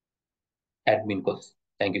 Admin cost.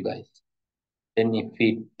 Thank you guys. Then if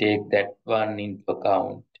we take that one into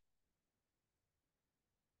account,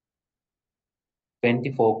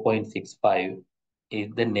 24.65 is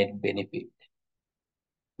the net benefit.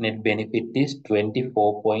 Net benefit is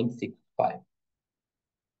 24.65.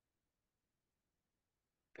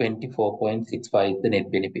 24.65 is the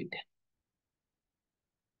net benefit.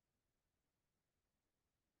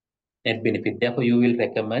 Net benefit. Therefore, you will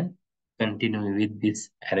recommend continue with this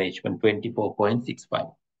arrangement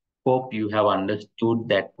 24.65. Hope you have understood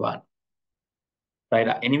that one. Right.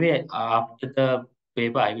 Anyway, after the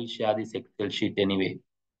paper, I will share this Excel sheet anyway.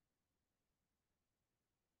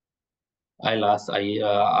 I ask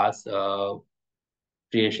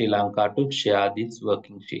Priya Sri Lanka to share this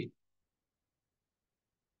working sheet.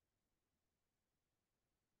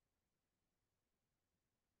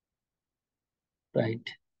 Right.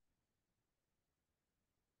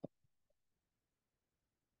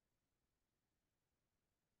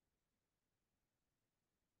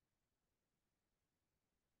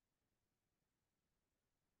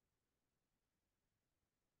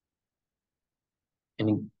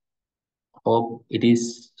 And hope it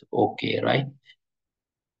is okay, right?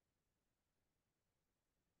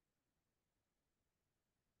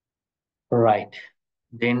 Right.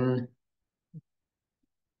 Then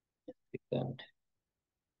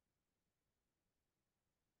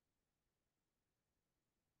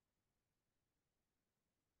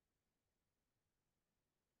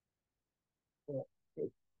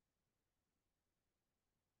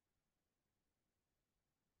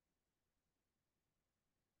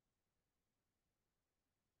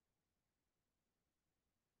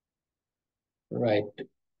right. —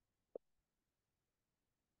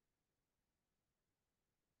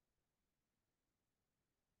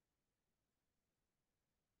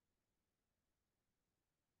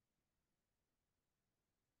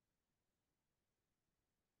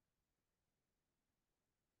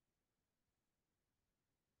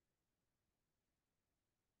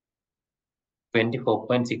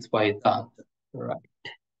 24.65 is the answer. Right.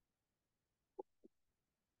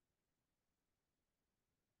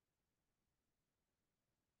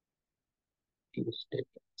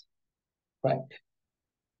 Right.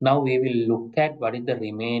 Now we will look at what is the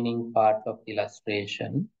remaining part of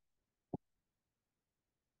illustration.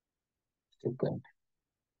 second.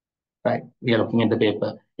 Right, we are looking at the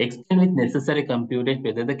paper. Explain with necessary computation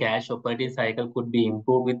whether the cash operating cycle could be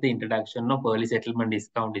improved with the introduction of early settlement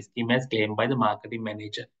discount scheme as claimed by the marketing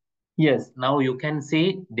manager. Yes, now you can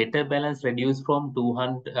see debtor balance reduced from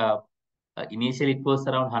 200. Initially, it was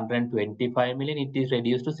around 125 million. It is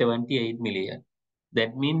reduced to 78 million.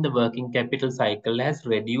 That means the working capital cycle has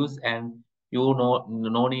reduced, and you know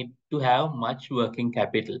no need to have much working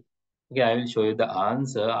capital. Okay, I will show you the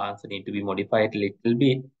answer. Answer need to be modified a little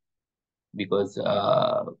bit because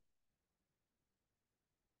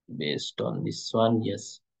based on this one,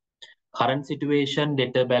 yes. Current situation,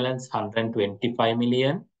 debtor balance 125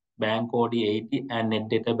 million, bank OD 80, and net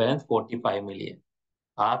debtor balance 45 million.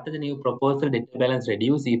 After the new proposal, debtor balance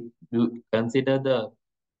reduce. If you consider the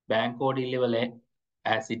bank OD level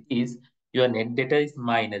as it is, your net debtor is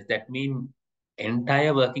minus. That means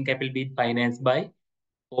entire working capital being financed by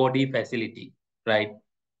OD facility, right?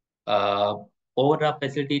 Overdraft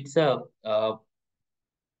facility, it's a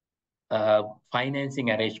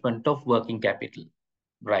financing arrangement of working capital,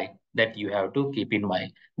 right? That you have to keep in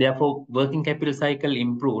mind. Therefore, working capital cycle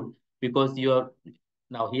improved because you're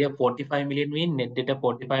now here 45 million mean net debtor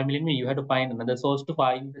 45 million mean you have to find another source to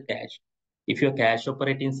find the cash. If your cash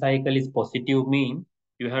operating cycle is positive mean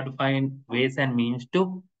you have to find ways and means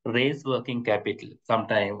to raise working capital.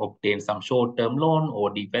 Sometimes obtain some short-term loan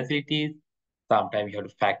or the facilities. Sometimes you have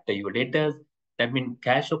to factor your debtors. That means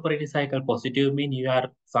cash operating cycle positive mean you are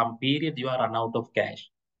some period you are run out of cash.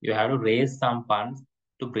 You have to raise some funds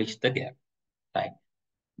to bridge the gap, right?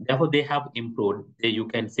 Therefore, they have improved. You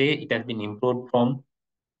can say it has been improved from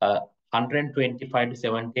 125 to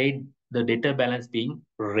 78, the debtor balance being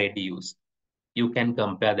reduced. You can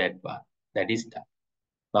compare that one. That is done.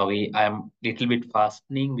 Now I am little bit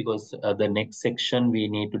fastening because the next section we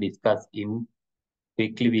need to discuss in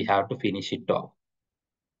quickly. We have to finish it off.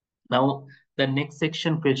 Now the next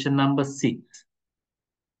section, question number 6.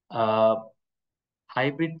 Uh,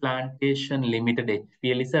 Hybrid Plantation Limited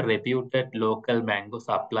HPL is a reputed local mango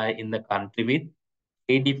supply in the country with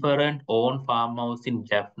 3 different own farmhouse in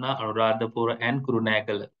Jaffna, Anuradhapura, and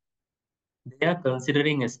Kurunegala. They are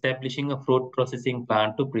considering establishing a fruit processing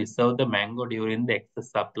plant to preserve the mango during the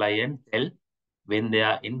excess supply and sell when they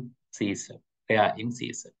are in season.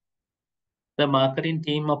 The marketing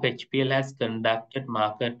team of HPL has conducted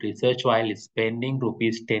market research while spending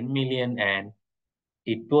rupees 10 million, and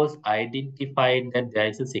it was identified that there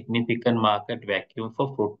is a significant market vacuum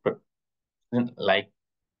for fruit production, like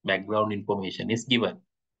background information is given.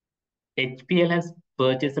 HPL has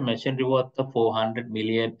purchased a machinery worth of 400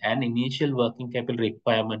 million and initial working capital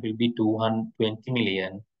requirement will be 220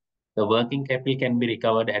 million. The working capital can be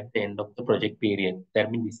recovered at the end of the project period.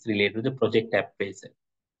 That means it's related to the project appraisal.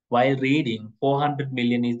 While reading, 400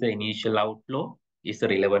 million is the initial outflow, is the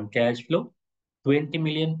relevant cash flow. 20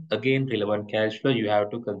 million, again relevant cash flow. You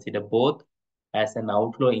have to consider both as an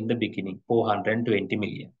outflow in the beginning, 420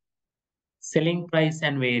 million. Selling price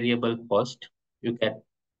and variable cost. You can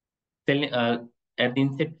at the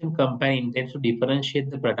inception, company intends to differentiate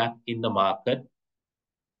the product in the market.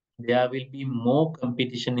 There will be more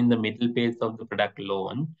competition in the middle phase of the product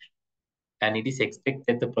launch, and it is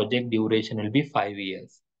expected the project duration will be 5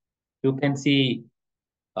 years. You can see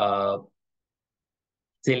selling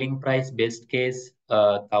price best case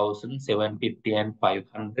 1,750 and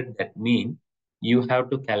 500. That means you have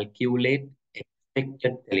to calculate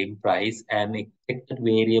expected selling price and expected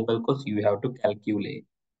variable cost you have to calculate.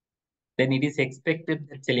 Then it is expected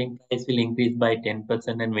that selling price will increase by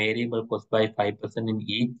 10% and variable cost by 5% in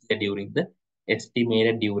each year during the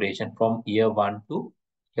estimated duration from year 1 to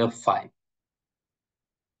year 5.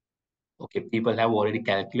 Okay, people have already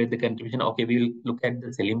calculated the contribution. Okay, we will look at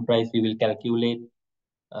the selling price. We will calculate.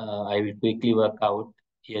 I will quickly work out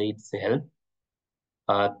here itself.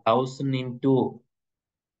 1,000 into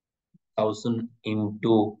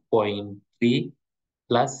 0.3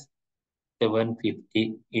 plus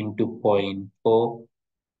 750 into 0.4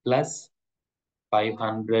 plus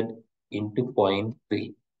 500 into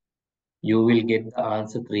 0.3. You will get the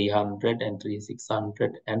answer 300 and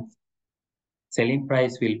 600 and selling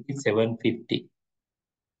price will be 750.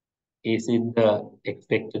 Is it the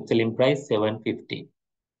expected selling price? 750.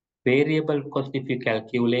 Variable cost, if you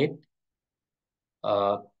calculate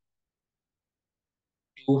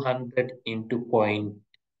 200 into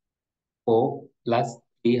 0.4 plus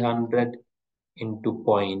 300 into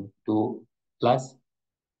 0.2 plus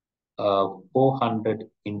 400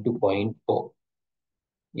 into 0.4.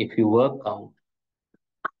 If you work out,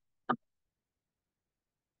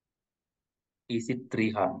 is it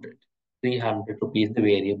 300? 300 rupees the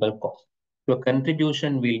variable cost. Your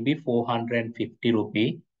contribution will be 450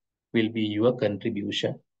 rupee will be your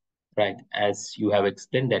contribution, right? As you have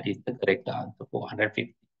explained, that is the correct answer.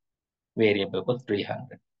 450. Variable was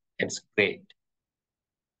 300. That's great,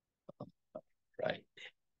 right?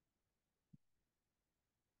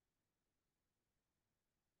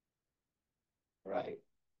 Right.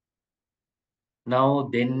 Now,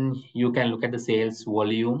 then you can look at the sales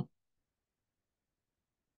volume.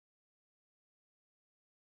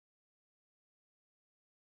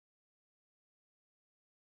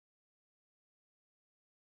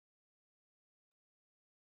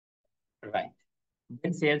 Right.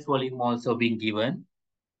 Then sales volume also being given.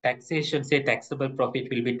 Taxation, say taxable profit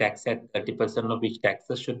will be taxed at 30% of which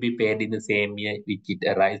taxes should be paid in the same year which it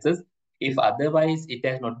arises. If otherwise it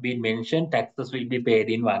has not been mentioned, taxes will be paid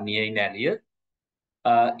in 1 year in arrears.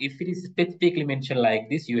 If it is specifically mentioned like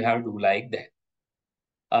this, you have to do like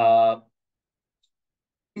that.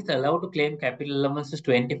 Is allowed to claim capital allowances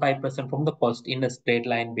 25% from the cost in a straight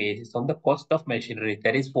line basis on the cost of machinery.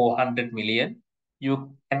 That is 400 million.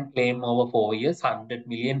 You can claim over 4 years, 100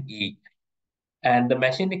 million each. And the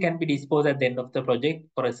machinery can be disposed at the end of the project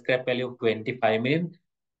for a scrap value of 25 million.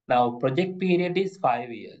 Now, project period is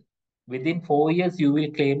 5 years. Within 4 years, you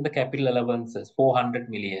will claim the capital allowances, 400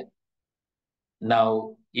 million.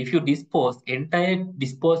 Now, if you dispose, entire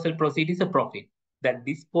disposal proceed is a profit. That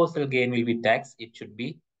disposal gain will be taxed. It should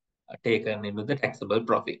be taken into the taxable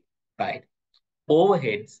profit, right?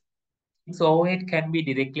 Overheads. Its overhead can be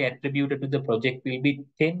directly attributed to the project will be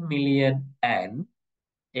 10 million and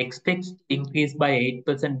expects to increase by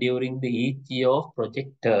 8% during the each year of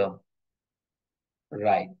project term,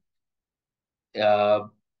 right? Uh,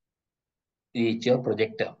 each year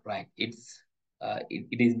project term, right? It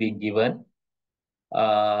is being given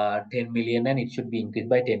 10 million and it should be increased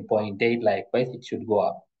by 10.8. Likewise, it should go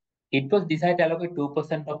up. It was decided to allocate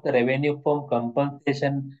 2% of the revenue from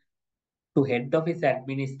compensation to head office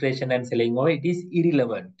administration and selling oil. It is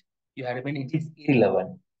irrelevant. You have to mean it is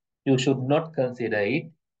irrelevant. You should not consider it.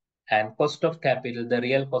 And cost of capital, the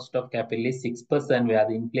real cost of capital is 6%, where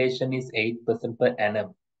the inflation is 8% per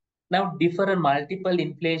annum. Now, different multiple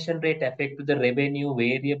inflation rate affect the revenue,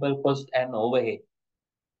 variable cost, and overhead.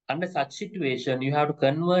 Under such situation, you have to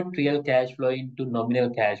convert real cash flow into nominal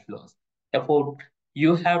cash flows. Therefore,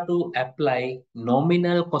 you have to apply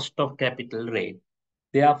nominal cost of capital rate.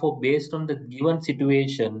 Therefore, based on the given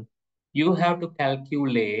situation, you have to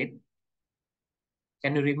calculate.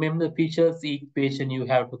 Can you remember the Fisher's equation you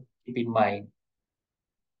have to keep in mind?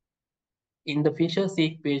 In the Fisher's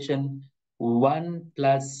equation, 1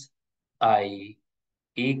 plus I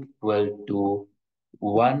equal to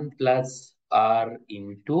 1 plus R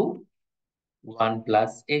into 1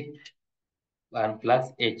 plus H. 1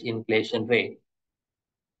 plus H inflation rate.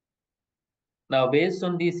 Now, based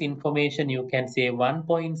on this information, you can say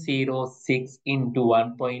 1.06 into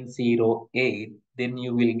 1.08, then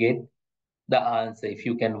you will get the answer. If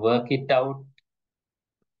you can work it out,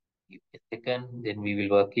 give me a second, then we will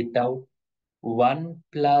work it out. 1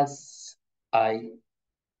 plus I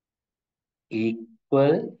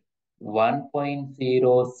equal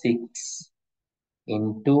 1.06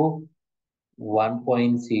 into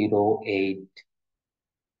 1.08.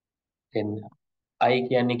 Then I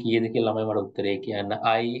කියන්නේ කීයද කියලා ළමයි මට උත්තරේ කියන්න.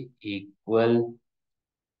 I equal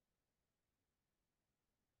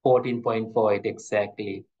 14.48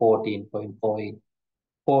 exactly. 14.48.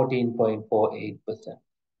 14.48%.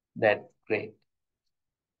 That's great.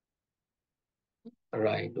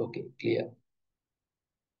 Right. Okay. Clear.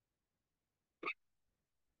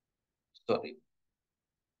 Sorry.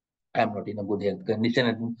 I'm not in a good health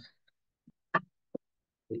condition.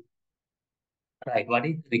 Right. What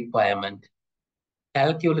is requirement?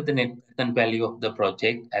 Calculate the net present value of the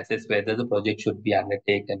project. Assess whether the project should be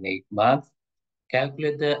undertaken 8 marks.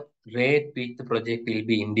 Calculate the rate which the project will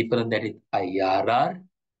be indifferent, that is IRR.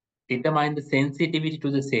 Determine the sensitivity to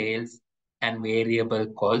the sales and variable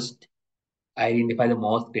cost. Identify the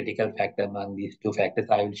most critical factor among these two factors.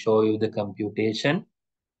 I will show you the computation.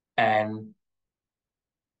 And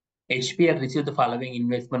HPL received the following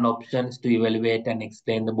investment options to evaluate and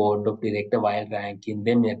explain the board of director while ranking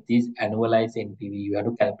them at this annualized NPV. You have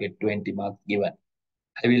to calculate 20 marks given.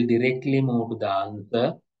 I will directly move to the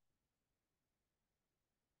answer.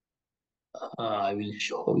 I will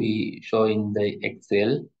show in the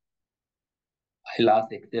Excel. I'll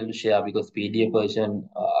ask Excel to share because PDF version,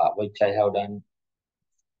 which I have done,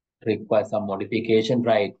 requires some modification,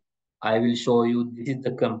 right? I will show you. This is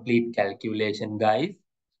the complete calculation, guys.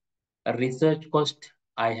 A research cost,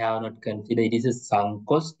 I have not considered. It is a sunk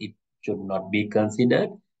cost. It should not be considered.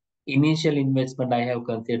 Initial investment, I have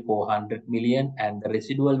considered 400 million, and the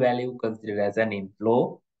residual value considered as an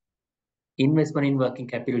inflow. Investment in working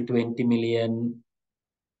capital 20 million.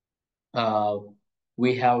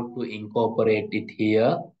 We have to incorporate it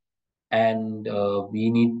here, and we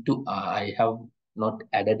need to. I have not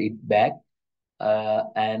added it back,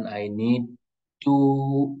 and I need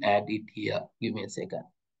to add it here. Give me a second.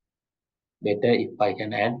 Better if I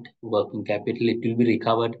can add working capital, it will be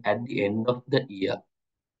recovered at the end of the year,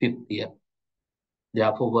 5th year.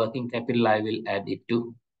 Therefore, working capital, I will add it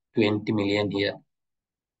to 20 million here.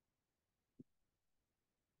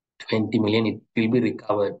 20 million, it will be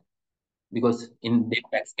recovered because in the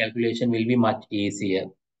tax calculation will be much easier.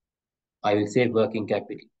 I will say working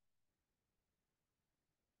capital.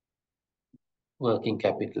 Working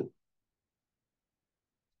capital.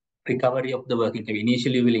 Recovery of the working capital.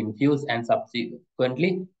 Initially, you will infuse and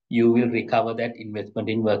subsequently, you will recover that investment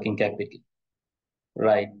in working capital.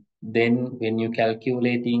 Right. Then when you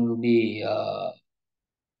calculating the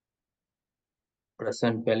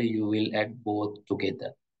present value, you will add both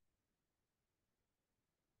together.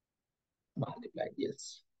 Multiply,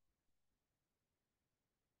 yes.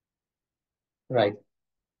 Right.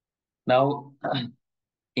 Now,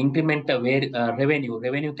 incremental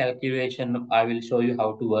revenue calculation. I will show you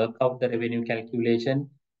how to work out the revenue calculation.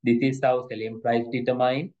 This is how selling price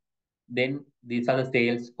determined. Then these are the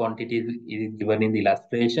sales quantities is given in the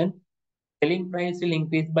illustration. Selling price will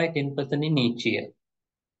increase by 10% in each year.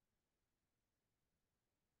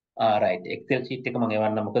 Right. Excel sheet එක මම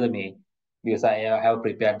එවන්න මොකද මේ because I have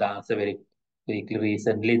prepared the answer very quickly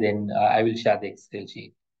recently. Then I will share the Excel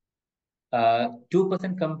sheet.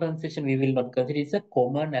 2% compensation we will not consider. It's a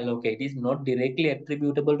common allocate. It is not directly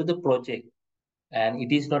attributable to the project, and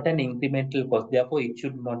it is not an incremental cost. Therefore, it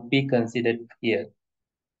should not be considered here.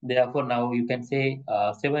 Therefore, now you can say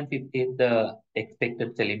 750 is the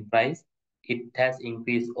expected selling price. It has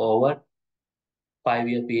increased over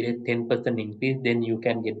 5-year period, 10% increase, then you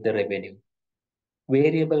can get the revenue.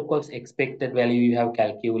 Variable cost expected value you have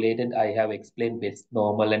calculated. I have explained best,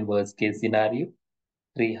 normal, and worst case scenario.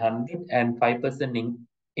 300 and 5%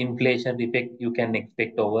 inflation effect you can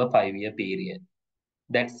expect over 5-year period.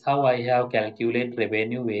 That's how I have calculated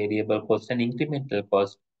revenue, variable cost, and incremental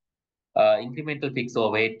cost. Incremental fixed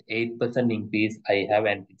overhead, 8% increase I have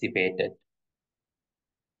anticipated.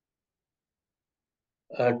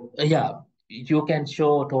 Yeah, you can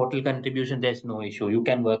show total contribution. There's no issue. You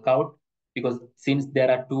can work out because since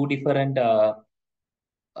there are two different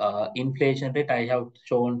inflation rate, I have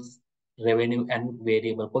shown revenue and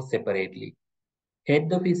variable cost separately.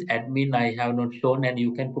 Head office admin I have not shown, and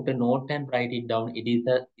you can put a note and write it down. It is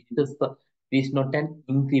not an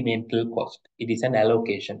incremental cost. It is an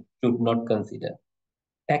allocation. Should not consider.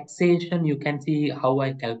 Taxation, you can see how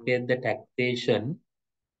I calculate the taxation.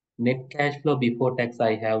 Net cash flow before tax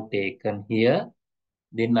I have taken here.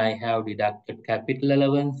 Then I have deducted capital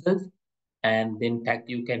allowances, and then tax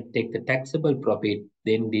you can take the taxable profit,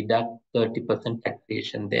 then deduct 30%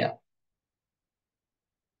 taxation there.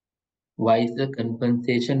 Why is the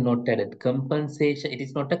compensation not added? Compensation, it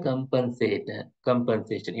is not a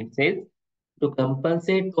compensation. It says to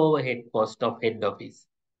compensate overhead cost of head office.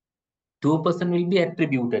 2% will be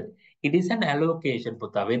attributed. It is an allocation,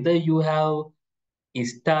 Putta. Whether you have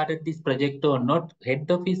started this project or not,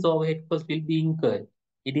 head office overhead cost will be incurred.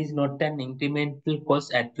 It is not an incremental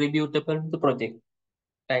cost attributable to the project.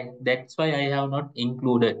 Right? That's why I have not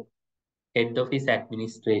included head office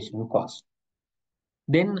administration cost.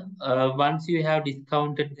 Then once you have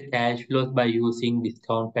discounted the cash flows by using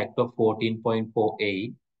discount factor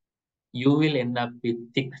 14.48, you will end up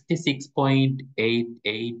with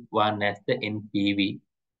 66.881 as the NPV.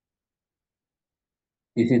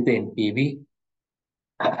 This is the NPV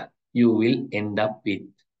you will end up with,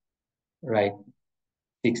 right?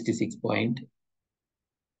 66 point,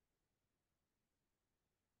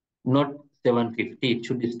 not 750. It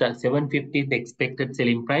should start 750 is the expected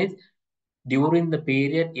selling price. During the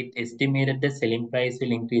period, it estimated the selling price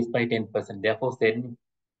will increase by 10%. Therefore,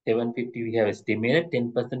 750 we have estimated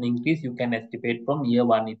 10% increase. You can estimate from year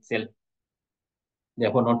one itself.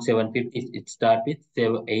 Therefore, not 750. It starts with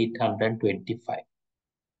 825.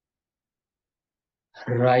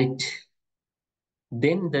 Right.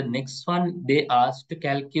 Then the next one, they asked to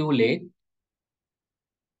calculate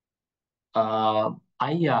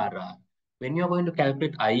IRR. When you're going to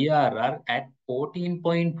calculate IRR at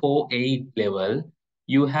 14.48 level,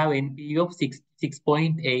 you have NPV of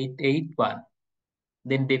 66.881.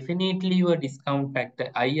 Then definitely your discount factor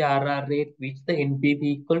IRR rate, which the NPV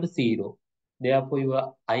equal to 0. Therefore,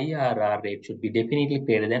 your IRR rate should be definitely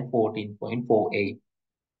greater than 14.48.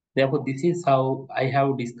 Therefore, this is how I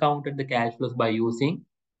have discounted the cash flows by using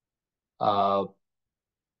 30%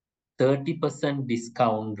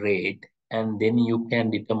 discount rate and then you can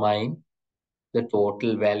determine the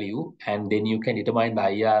total value, and then you can determine the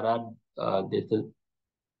IRR. This is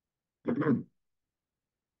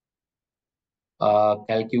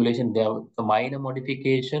calculation. There was a minor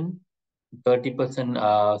modification, 30%.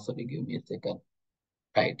 Sorry, give me a second.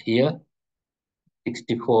 Right here,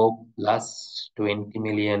 64 plus 20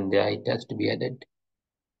 million. There it has to be added.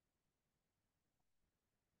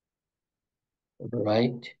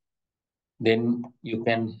 Right. Then you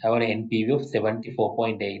can have an NPV of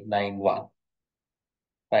 74.891.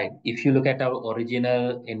 Right. If you look at our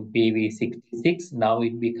original NPV 66, now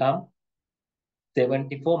it becomes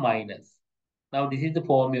 74 minus. Now this is the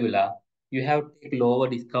formula. You have to take lower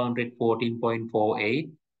discount rate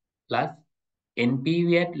 14.48 plus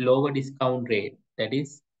NPV at lower discount rate. That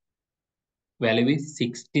is value is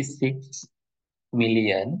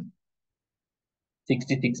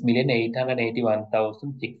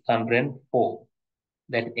 66,881,604.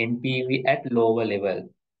 That NPV at lower level.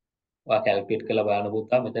 Calculate කළ බලන්න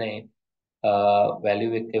පුතා මෙතන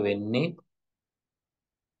value එක වෙන්නේ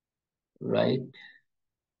right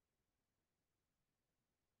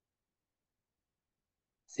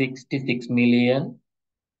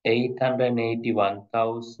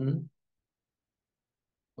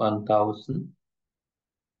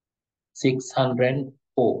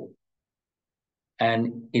 66,881,604, and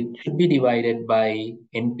it should be divided by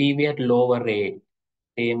NPV at lower rate,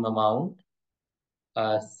 same amount,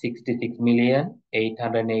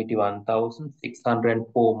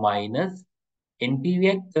 66,881,604 minus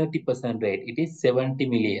NPV at 30% rate, it is 70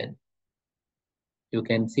 million. You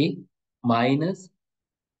can see minus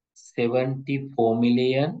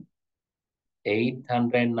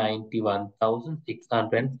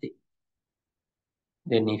 74,891,606.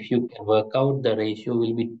 Then if you can work out, the ratio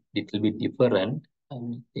will be little bit different. I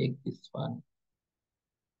will take this one.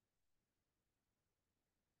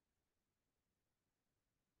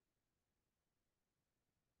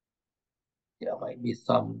 There might be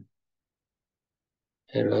some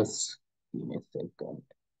errors. Give me a second.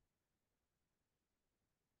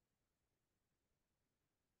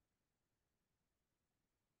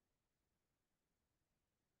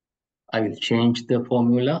 I will change the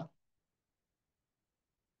formula.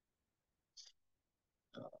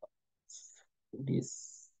 It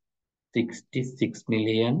is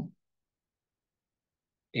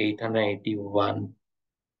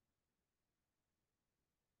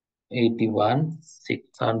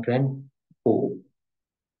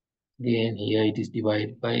Then here it is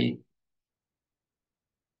divided by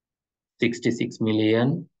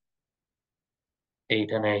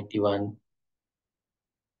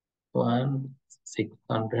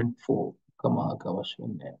 66,881,604.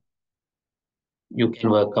 You can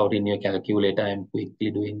work out in your calculator. I am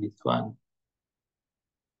quickly doing this one.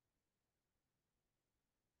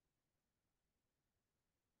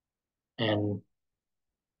 And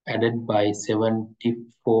added by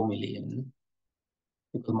 74 million.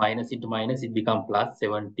 Because minus into minus, it becomes plus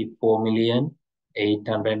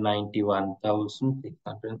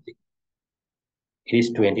 74,891,606. It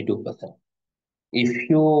is 22%. If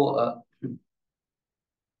you,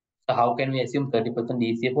 so how can we assume 30%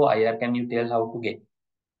 DCFO? IR, can you tell how to get?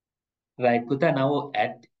 Right, Kuta, now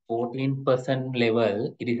at 14%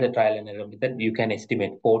 level, it is a trial and error method. You can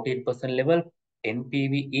estimate 14% level,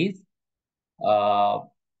 NPV is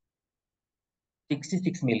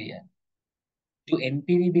 66 million. To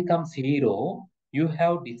NPV becomes 0, you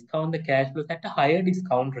have discount the cash flows at a higher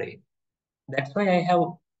discount rate. That's why I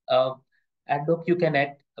have ad hoc you can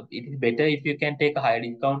add. It is better if you can take a higher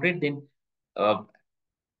discount rate, then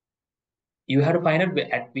you have to find out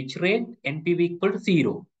at which rate NPV equal to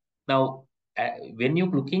 0. Now, when you're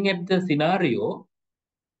looking at the scenario,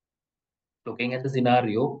 give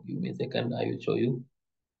me a second, I will show you.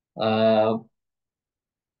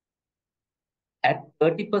 At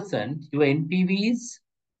 30%, your NPV is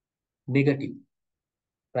negative,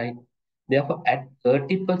 right? Therefore, at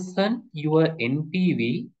 30%, your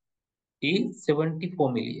NPV is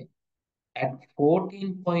 74 million. At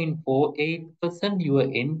 14.48%, your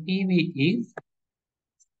NPV is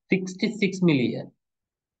 66 million.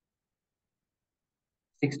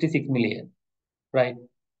 66 million, right?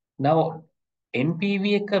 Now,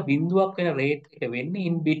 NPV එක බිඳුවක් වෙන rate එක වෙන්නේ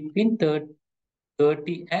in between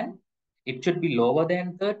 30 and it should be lower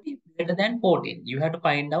than 30, greater than 14. You have to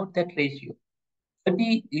find out that ratio.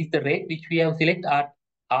 30 is the rate which we have select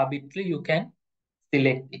arbitrarily. You can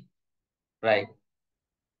select it, right?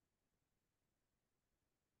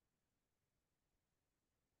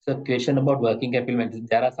 So question about working capital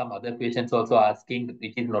management. There are some other questions also asking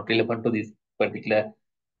which is not relevant to this particular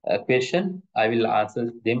question. I will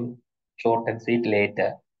answer them short and sweet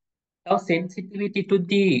later. Now, sensitivity to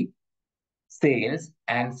the sales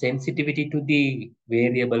and sensitivity to the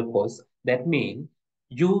variable cost. That means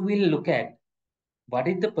you will look at what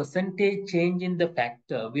is the percentage change in the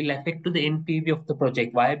factor will affect to the NPV of the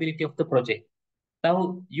project, viability of the project.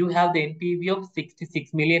 Now you have the NPV of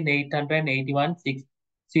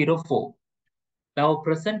 66,881,604.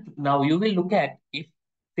 Now you will look at if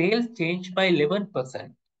sales change by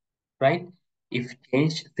 11%, right? If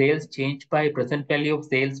sales change by present value of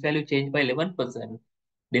sales value change by 11%,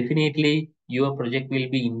 definitely your project will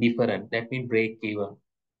be indifferent. That means break even.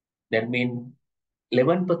 That means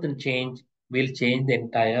 11% change will change the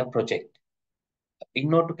entire project.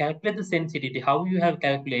 In order to calculate the sensitivity, how you have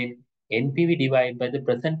calculated NPV divided by the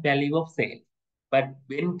present value of sale. But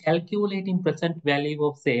when calculating present value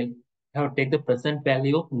of sale, you have to take the present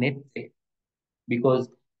value of net sale because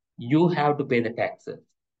you have to pay the taxes.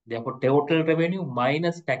 Therefore, total revenue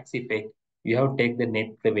minus tax effect, you have to take the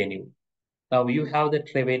net revenue. Now you have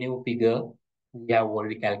that revenue figure we have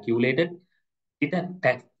already calculated with a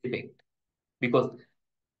tax effect because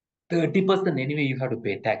 30% anyway you have to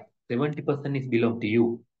pay tax. 70% is belong to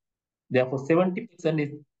you. Therefore, 70%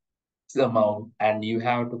 is the amount, and you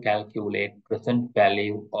have to calculate present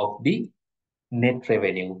value of the net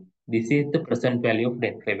revenue. This is the present value of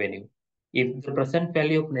net revenue. If the present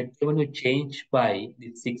value of net revenue change by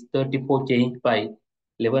the 634 change by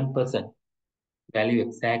 11%, value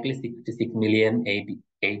exactly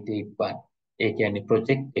 66,881. ඒ කියන්නේ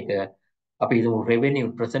project එක අපි හිතමු revenue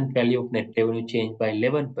present value of net revenue change by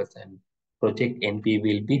 11%, project NP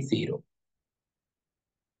will be 0.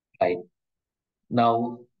 Right. Now,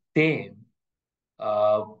 same,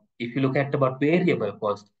 if you look at about variable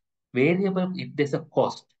cost, variable, if there's a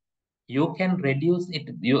cost, you can reduce it.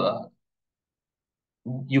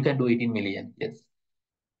 You can do it in million. Yes.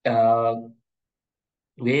 Uh,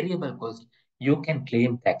 Variable cost, you can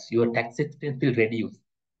claim tax. Your tax expense will reduce.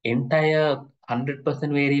 Entire 100%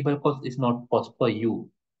 variable cost is not cost for you.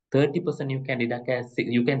 30% you can deduct as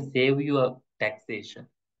you can save your taxation.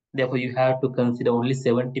 Therefore, you have to consider only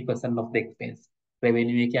 70% of the expense.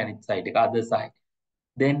 Revenue side, the other side.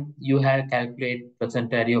 Then you have calculate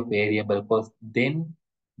percentage of variable cost. Then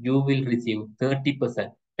you will receive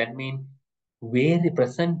 30%. That means where the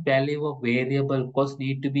present value of variable cost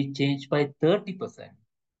need to be changed by 30%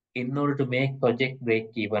 in order to make project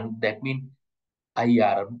break even. That means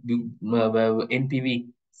IR,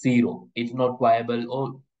 NPV 0. It's not viable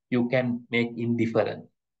or you can make indifferent.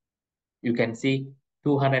 You can see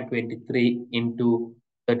 223 into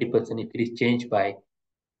 30% if it is changed by,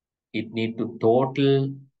 it need to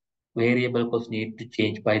total variable cost need to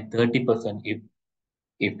change by 30%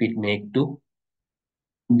 if it make to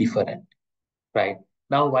different, right?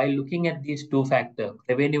 Now, while looking at these two factors,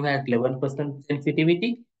 revenue has 11%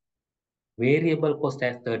 sensitivity, variable cost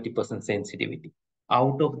has 30% sensitivity.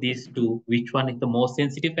 Out of these two, which one is the most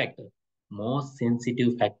sensitive factor? Most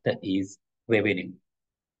sensitive factor is revenue.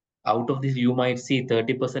 Out of this, you might see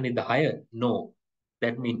 30% is the higher. No,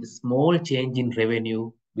 that means small change in revenue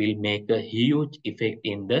will make a huge effect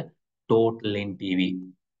in the total NPV.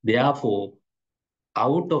 Therefore,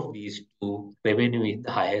 out of these two, revenue is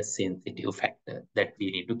the highest sensitive factor that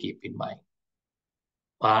we need to keep in mind.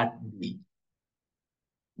 Part B.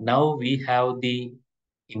 Now we have the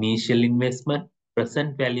initial investment,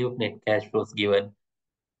 present value of net cash flows given.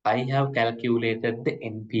 I have calculated the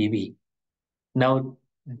NPV. Now,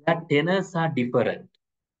 the tenors are different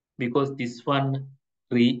because this one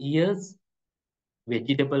 3 years,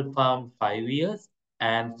 vegetable farm 5 years,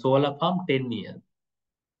 and solar farm 10 years.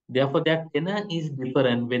 Therefore, that tenor is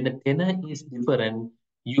different. When the tenor is different,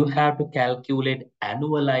 you have to calculate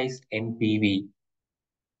annualized NPV.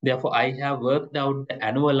 Therefore, I have worked out the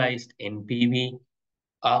annualized NPV.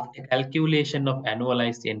 After calculation of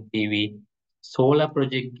annualized NPV, solar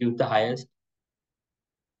project gives the highest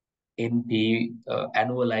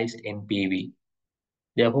annualized NPV.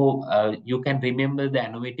 Therefore, you can remember the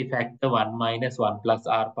annuity factor 1 minus 1 plus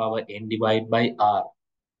R power n divided by R.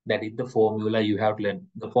 That is the formula you have learned.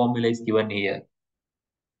 The formula is given here,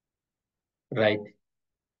 right?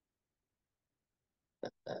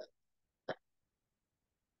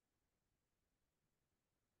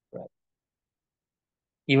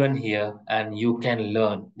 Even here, and you can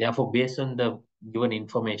learn. Therefore, based on the given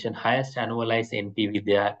information, highest annualized NPV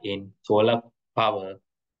there in solar power.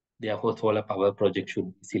 Therefore, solar power project should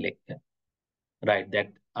be selected. Right,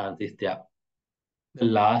 that answer is there. The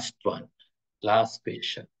last one, last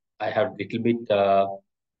question. I have little bit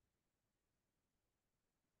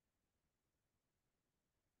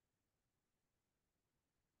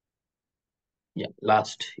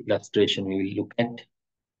last illustration we will look at.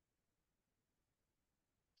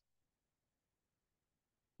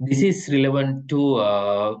 This is relevant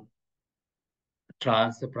to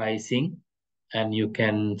transfer pricing, and you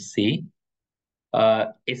can see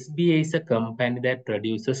SBA is a company that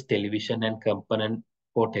produces television and component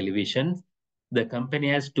for televisions. The company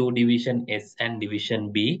has two division S and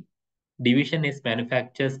division B. Division S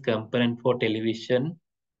manufactures component for television.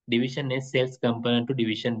 Division S sells component to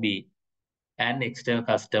division B and external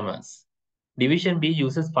customers. Division B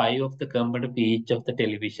uses 5 of the component of each of the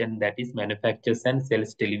television, that is manufactures and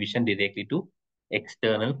sells television directly to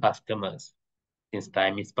external customers. Since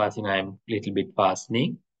time is passing, I am a little bit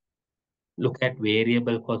fastening. Look at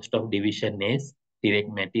variable cost of division S, direct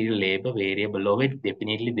material, labor, variable overhead.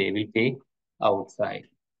 Definitely they will take outside.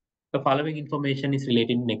 The following information is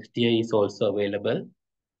related to next year is also available.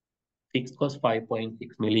 Fixed cost 5.6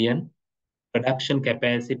 million. Production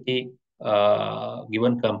capacity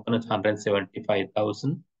given components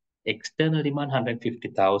 175,000. External demand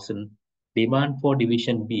 150,000. Demand for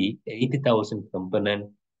division B 80,000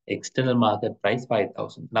 component. External market price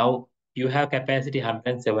 5,000. Now you have capacity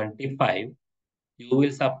 175. You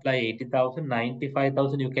will supply 80,000,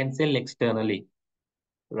 95,000 you can sell externally,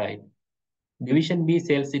 right? Division B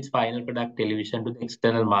sells its final product television to the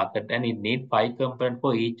external market and it needs 5 components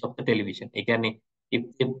for each of the television. Again, if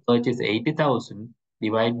they purchase 80,000,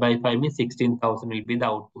 divide by 5 means 16,000 will be the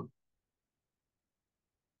output.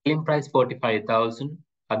 Selling price 45,000,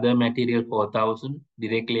 other material 4,000,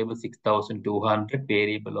 direct labor 6,200,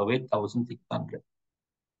 variable overhead 1,600.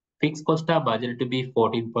 Fixed cost are budgeted to be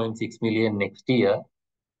 14.6 million next year.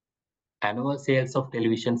 Annual sales of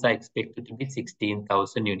televisions are expected to be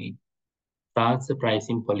 16,000 units. Transfer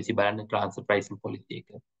pricing policy, banner transfer pricing policy.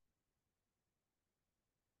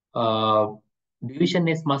 Division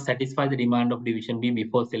S must satisfy the demand of Division B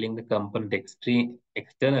before selling the component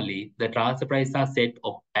externally. The transfer prices are set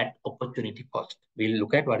at opportunity cost. We'll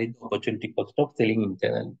look at what is the opportunity cost of selling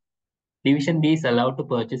internally. Division B is allowed to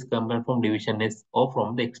purchase component from Division S or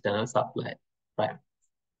from the external supplier. Right.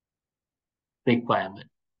 Requirement.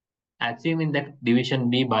 Assuming that Division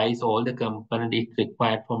B buys all the component it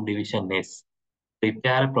required from Division S,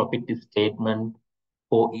 prepare a profit statement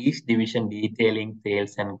for each division detailing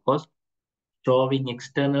sales and cost, showing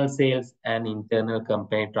external sales and internal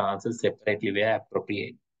company transfers separately where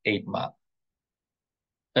appropriate. 8 mark.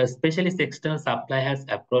 A specialist external supplier has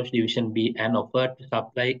approached Division B and offered to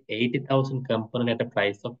supply 80,000 components at a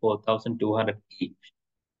price of 4,200 each.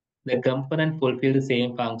 The component fulfill the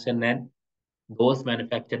same function as those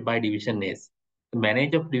manufactured by Division S. The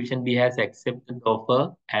manager of Division B has accepted the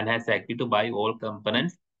offer and has agreed to buy all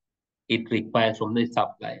components it requires from the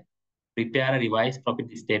supplier. Prepare a revised profit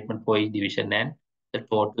statement for each division and the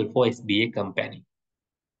total for SBA company.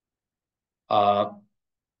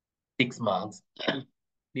 6 marks.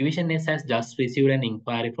 Division S has just received an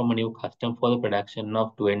inquiry from a new customer for the production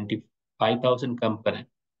of 25,000 components.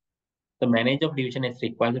 The manager of Division S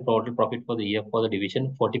requires the total profit for the year for the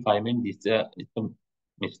division 45 million. This is a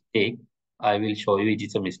mistake. I will show you it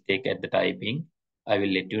is a mistake at the typing. I will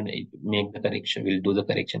let you make the correction. We'll do the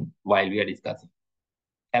correction while we are discussing.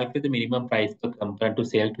 Calculate the minimum price per component to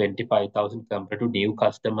sell 25,000 component to new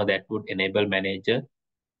customer that would enable manager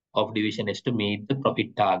of division S to meet the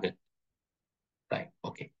profit target. Right.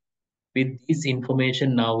 Okay. With this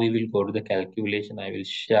information, now we will go to the calculation. I will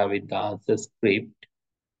share with the answer script.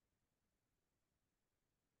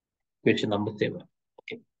 Question number 7.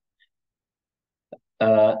 Okay.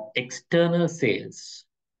 External sales.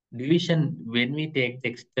 Division, when we take the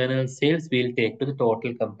external sales, we'll take to the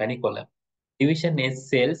total company column. Division S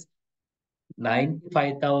sales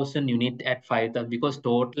 95,000 unit at 5,000 because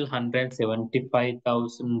total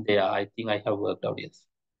 175,000 there. I think I have worked out, yes.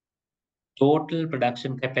 Total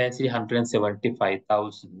production capacity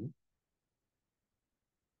 175,000.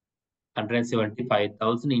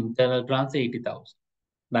 175,000 internal trans 80,000.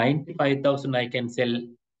 95,000 I can sell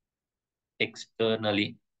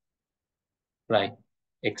externally, right?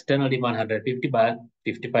 External demand 150 but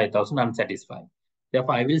 55,000 unsatisfied.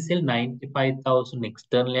 Therefore, I will sell 95,000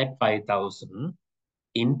 externally at 5,000.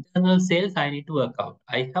 Internal sales I need to work out.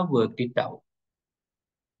 I have worked it out.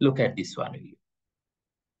 Look at this one.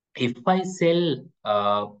 If I sell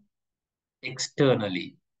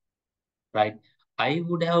externally, right, I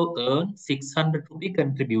would have earned 600 rupee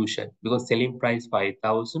contribution because selling price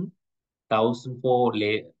 5,000, 1,000 for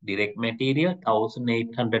direct material,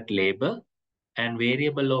 1,800 labor, and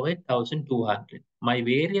variable overhead 1,200. My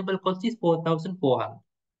variable cost is 4,400.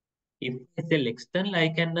 If I sell external, I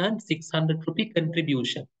can earn 600 rupee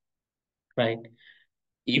contribution, right?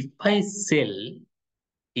 If I sell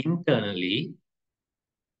internally,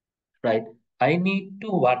 right, I need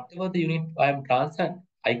to whatever the unit I am transferring,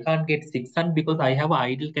 I can't get 600 because I have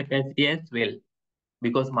idle capacity as well.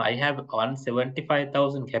 Because I have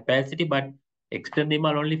 175,000 capacity, but external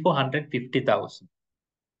demand only for 150,000.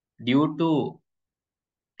 Due to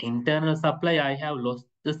internal supply, I have lost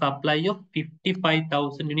the supply of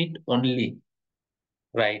 55,000 unit only,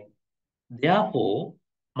 right? Therefore,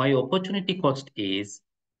 my opportunity cost is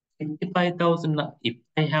 55,000. If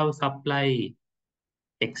I have supply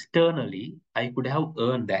externally, I could have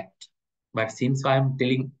earned that. But since I'm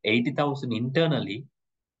telling 80,000 internally,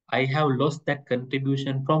 I have lost that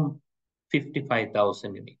contribution from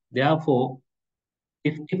 55,000 unit. Therefore,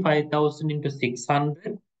 55,000 into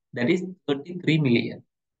 600, that is 33 million.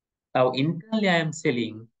 Now, internally, I am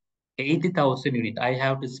selling 80,000 unit. I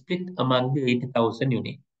have to split among the 80,000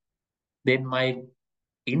 unit. Then my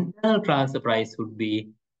internal transfer price would be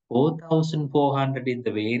 4,400 is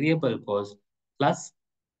the variable cost plus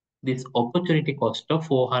this opportunity cost of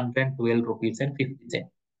 412 rupees and 50 cents.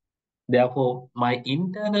 Therefore, my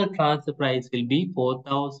internal transfer price will be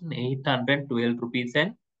 4,812 rupees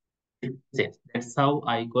and 50 cents. That's how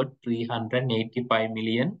I got 385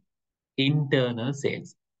 million internal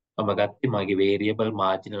sales. Amagatti mage variable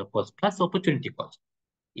marginal cost plus opportunity cost.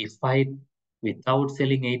 If I, without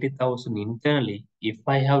selling 80,000 internally, if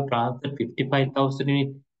I have transferred 55,000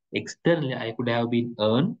 unit externally, I could have been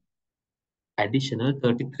earned additional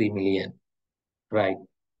 33 million, right?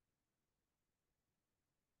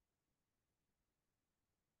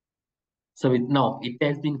 So with now, it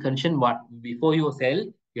has been mentioned what before you sell,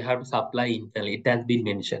 you have to supply internally. It has been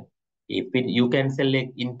mentioned. If you can sell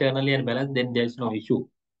like internally and balance, then there's no issue.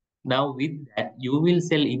 Now with that, you will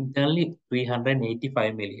sell internally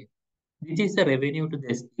 385 million. This is the revenue to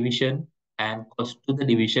this division and cost to the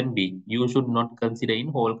division B. You should not consider in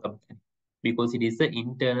whole company because it is the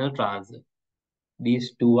internal transfer.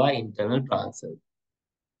 These two are internal transfer.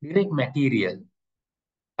 Direct material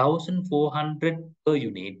 1,400 per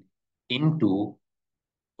unit into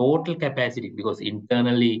total capacity because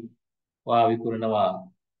internally we couldn't have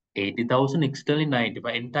 80,000 externally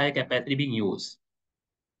 95 entire capacity being used.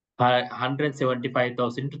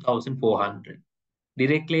 175,000 to 1,400.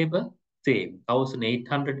 Direct labor, same,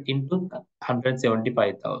 1,800 into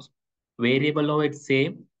 175,000. Variable overhead,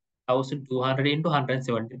 same, 1,200 into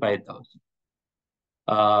 175,000.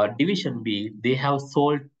 Division B, they have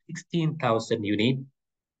sold 16,000 units.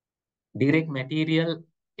 Direct material,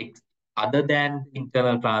 other than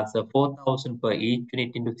internal transfer, 4,000 per each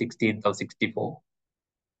unit into 16,064.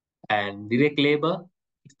 And direct labor,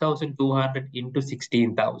 6,200 into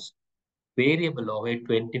 16,000. Variable overhead,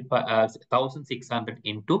 1,600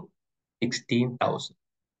 into 16,000.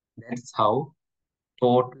 That's how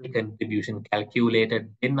total contribution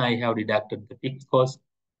calculated. Then I have deducted the fixed cost.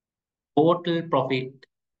 Total profit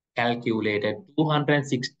calculated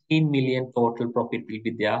 216 million total profit will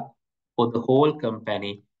be there for the whole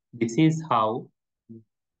company. This is how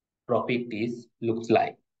profit is looks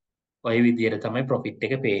like. ඔය විදියට තමයි profit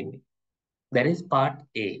එක පේන්නේ. That is part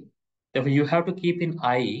A. Therefore, you have to keep in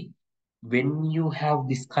eye when you have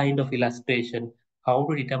this kind of illustration how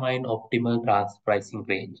to determine optimal transfer pricing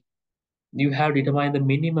range. You have determined the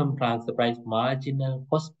minimum transfer price marginal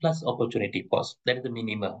cost plus opportunity cost. That is the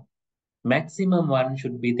minimum. Maximum one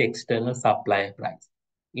should be the external supplier price.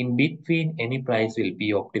 In between, any price will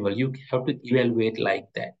be optimal. You have to evaluate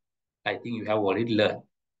like that. I think you have already learned.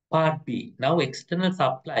 Part B. Now external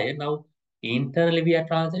supplier. Now internally we are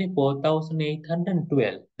transferring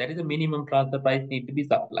 4,812. That is the minimum transfer price need to be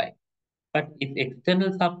supplied. But if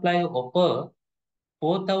external supplier offer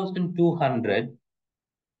 4,200,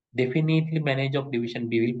 definitely manager of division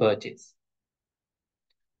B will purchase.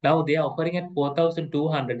 Now they are offering at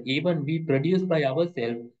 4,200. Even we produce by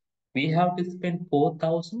ourselves, we have to spend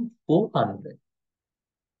 4,400.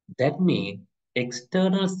 That means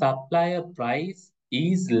external supplier price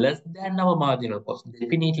is less than our marginal cost.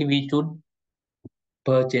 Definitely we should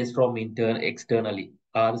purchase from externally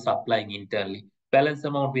or supplying internally. Balance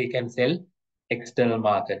amount we can sell external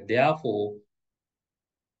market. Therefore,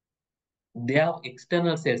 their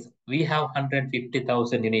external sales, we have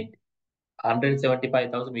 150,000 unit,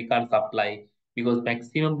 175,000 we can't supply because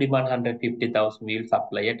maximum demand 150,000 we will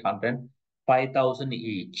supply at 105,000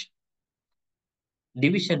 each.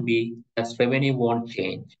 Division B, as revenue won't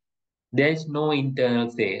change. There is no internal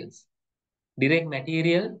sales. Direct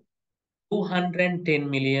material 210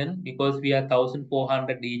 million because we are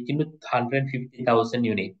 1,400 each into 150,000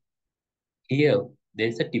 unit. Here,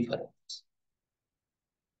 there's a difference.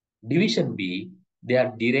 Division B, they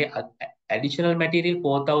are direct additional material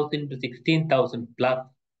 4,000 to 16,000 plus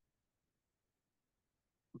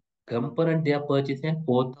component they are purchasing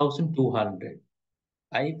 4,200.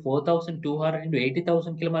 I 4,200 into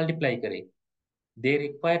 80,000 kilo multiply kare. They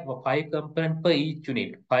require 5 component per each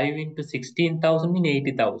unit. 5 into 16,000 mean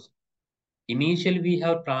 80,000. Initially, we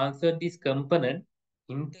have transferred this component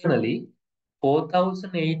internally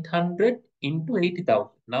 4,800 into 80,000.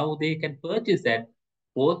 Now they can purchase at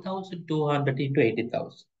 4,200 into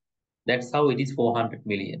 80,000. That's how it is 400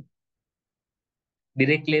 million.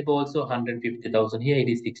 Direct labor also 150,000. Here it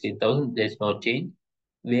is 16,000. There's no change.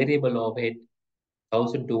 Variable overhead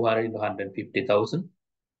 1,200 into 150,000.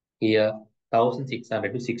 Here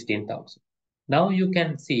 1,600 to 16,000. Now you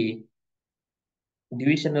can see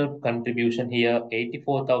divisional contribution here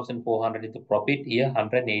 84,400 is the profit. Here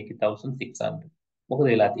 180,600. මොකද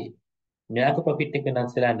වෙලා තියෙන්නේ? මෙයාක profit එක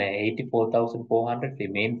වෙනස් වෙලා නැහැ. 84,400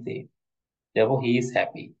 remains same. Therefore he is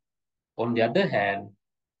happy. On the other hand,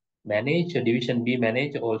 manager division B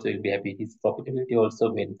manager also will be happy. His profitability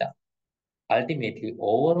also went up. Ultimately,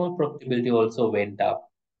 overall profitability also went up.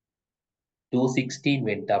 216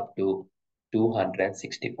 went up to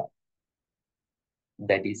 265.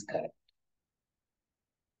 That is correct.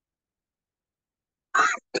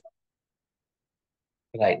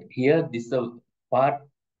 Right. Here, this is the part,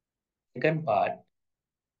 second part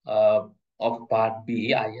uh, of part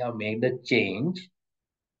B. I have made the change.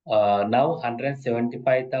 Now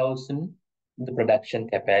 175,000 the production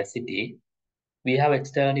capacity. We have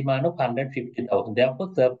external demand of 150,000. Therefore,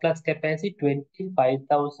 surplus capacity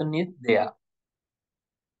 25,000 is there.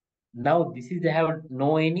 Now, this is they have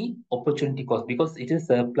no any opportunity cost because it is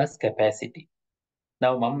surplus capacity.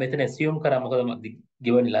 Now, mom method assume the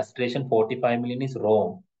given illustration 45 million is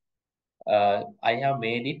wrong. I have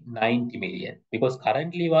made it 90 million because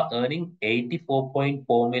currently we are earning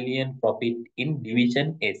 84.4 million profit in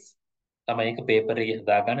division S. තමයි එක paper එකේ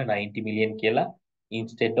හදාගන්න 90 million කියලා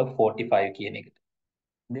instead of 45 කියන එකට.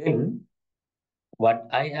 Then what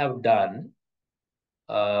I have done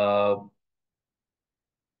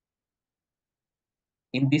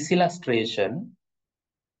in this illustration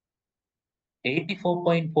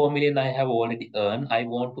 84.4 million I have already earned. I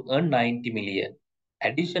want to earn 90 million.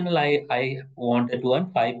 Additional, I wanted to earn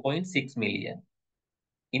 5.6 million.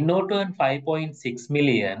 In order to earn 5.6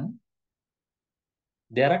 million,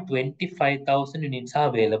 there are 25,000 units are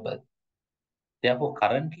available. Therefore,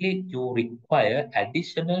 currently you require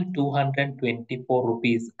additional 224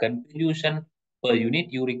 rupees contribution per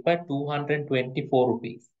unit. You require 224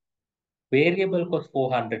 rupees. Variable cost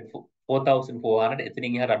 4,400.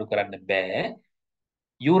 එතනින් එහාට අඩු කරන්න බෑ.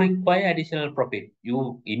 You require additional profit.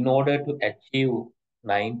 In order to achieve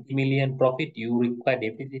 90 million profit, you require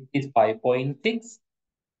deficit is 5.6.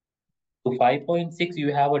 To 5.6, you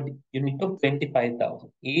have a unit of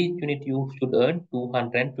 25,000. Each unit you should earn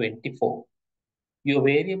 224. Your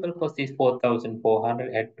variable cost is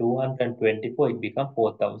 4,400. At 224, it becomes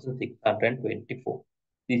 4,624.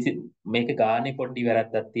 This is make a ගානේ පොඩ්ඩි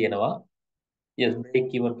වැරද්දක් තියෙනවා. Yes, break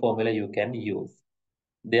even formula you can use.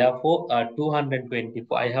 Therefore,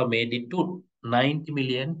 224, I have made it to 90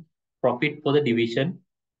 million profit for the division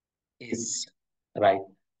is right.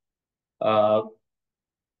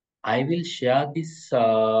 I will share this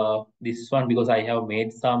one because I have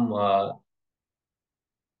made some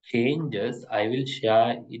changes. I will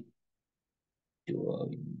share it to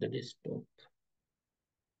the desktop.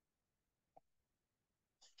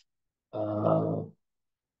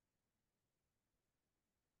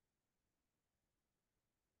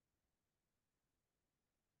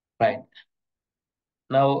 Right.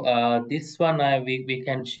 Now, this one we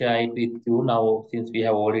can share it with you now since we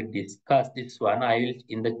have already discussed this one. I will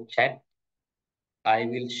in the chat. I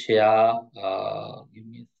will share. Give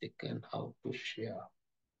me a second. How to share?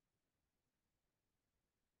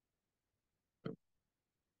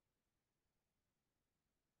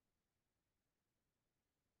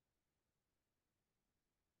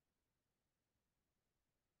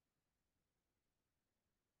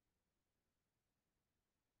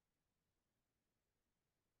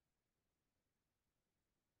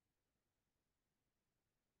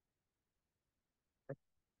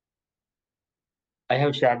 I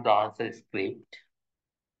have shared the answer script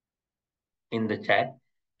in the chat,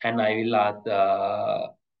 and I will ask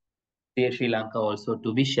Sri Lanka also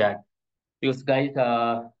to be shared. Because guys,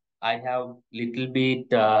 I have little bit,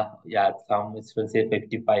 some students say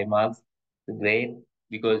 55 marks. Great,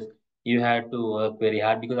 because you have to work very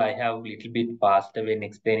hard because I have little bit faster when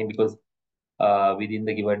explaining because within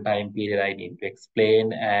the given time period I need to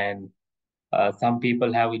explain and some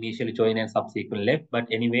people have initially joined and subsequently left. But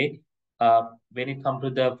anyway, when it comes to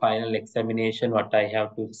the final examination, what I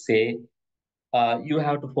have to say, you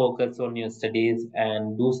have to focus on your studies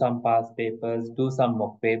and do some past papers, do some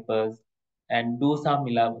mock papers, and do some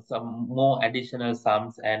more additional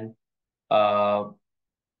sums. And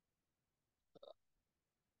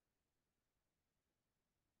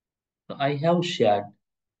I have shared.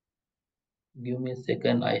 Give me a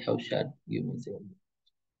second. I have shared. Give me a second.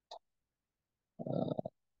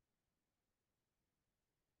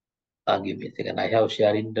 Give me a second. I have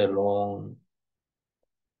shared in the wrong.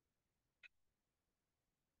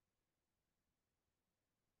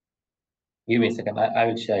 Give me a second. I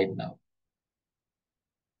will share it now.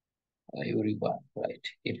 Everyone, right?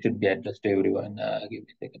 It should be addressed to everyone. Give me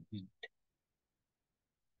a second.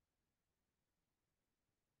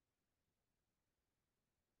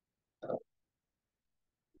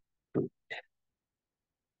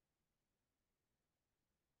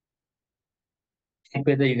 Check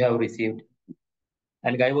whether you have received.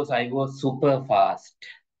 And I was super fast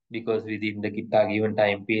because within the given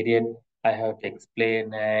time period, I have to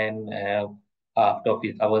explain, and after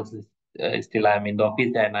office hours, still I'm in the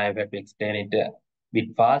office and I have to explain it a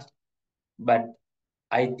bit fast. But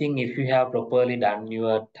I think if you have properly done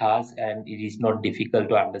your task and it is not difficult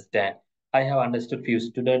to understand. I have understood few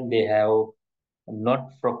students, they have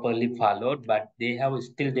not properly followed, but they have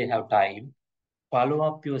time. Follow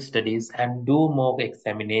up your studies and do more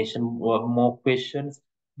examination, more questions,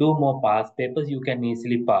 do more past papers. You can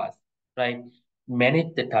easily pass, right?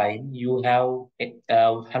 Manage the time. You have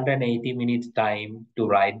 180 minutes time to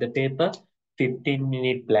write the paper,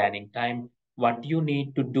 15-minute planning time. What you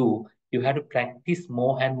need to do, you have to practice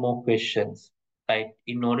more and more questions, right?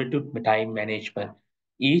 In order to time management.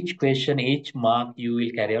 Each question, each mark, you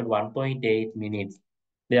will carry out 1.8 minutes.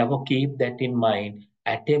 Therefore, keep that in mind.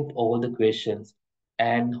 Attempt all the questions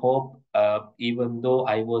and hope, even though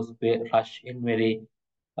I was rushed in very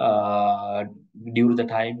uh, due to the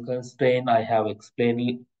time constraint, I have explained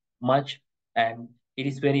it much, and it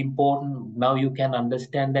is very important. Now you can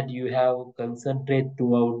understand that you have concentrated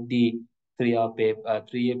throughout the 3 hour paper,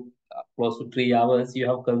 close to 3 hours. You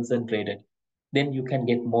have concentrated, then you can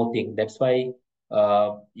get more things. That's why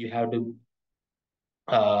you have to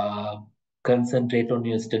uh, concentrate on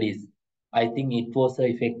your studies. I think it was a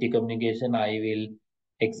effective communication. I will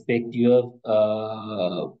expect your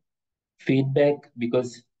feedback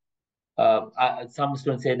because some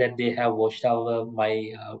students say that they have watched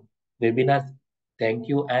my webinars. Thank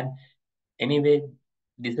you. And anyway,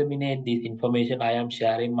 disseminate this information. I am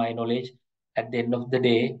sharing my knowledge. At the end of the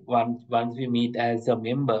day, once we meet as a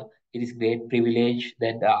member, it is great privilege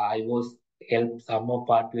that I was helped some of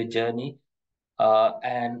part your journey,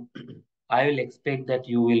 and I will expect that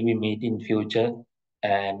you will be meet in future.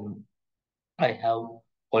 And I have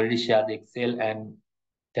already shared the Excel. And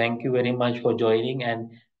thank you very much for joining.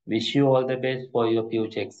 And wish you all the best for your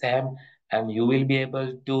future exam. And you will be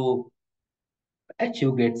able to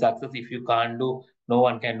achieve great success. If you can't do, no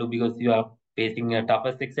one can do because you are facing a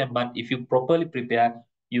toughest exam. But if you properly prepare,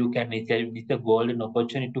 you can. It's a golden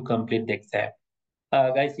opportunity to complete the exam.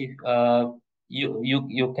 Guys, if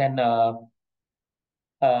you can.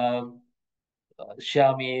 Uh,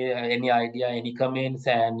 share me any idea, any comments,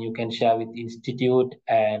 and you can share with institute,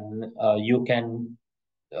 and you can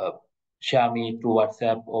uh, share me through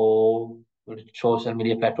WhatsApp or social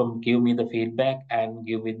media platform. Give me the feedback and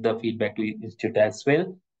give me the feedback to institute as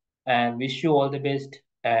well. And wish you all the best.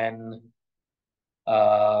 And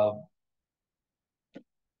uh,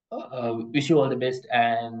 wish you all the best.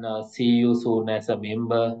 And see you soon as a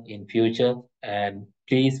member in future. And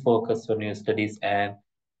please focus on your studies. And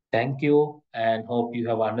thank you. And hope you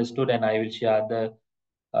have understood. And I will share the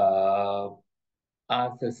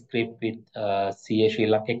answer script with CA Sri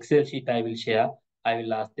Lanka Excel sheet. I will share. I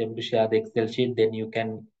will ask them to share the Excel sheet. Then you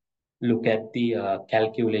can look at the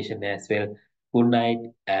calculation as well. Good night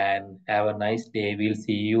and have a nice day. We'll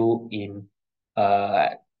see you uh,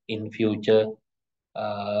 in future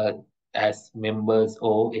uh, as members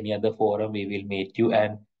or any other forum. We will meet you.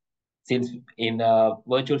 And since in a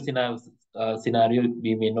virtual scenario,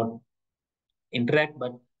 we may not interact,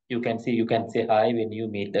 but you can say hi when you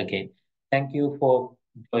meet again. Thank you for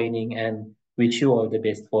joining and wish you all the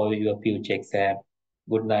best for your future exam.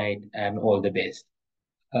 Good night and all the best.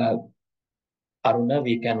 Uh, Aruna,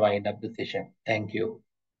 we can wind up the session. Thank you.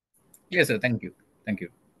 Yes, sir. Thank you. Thank you.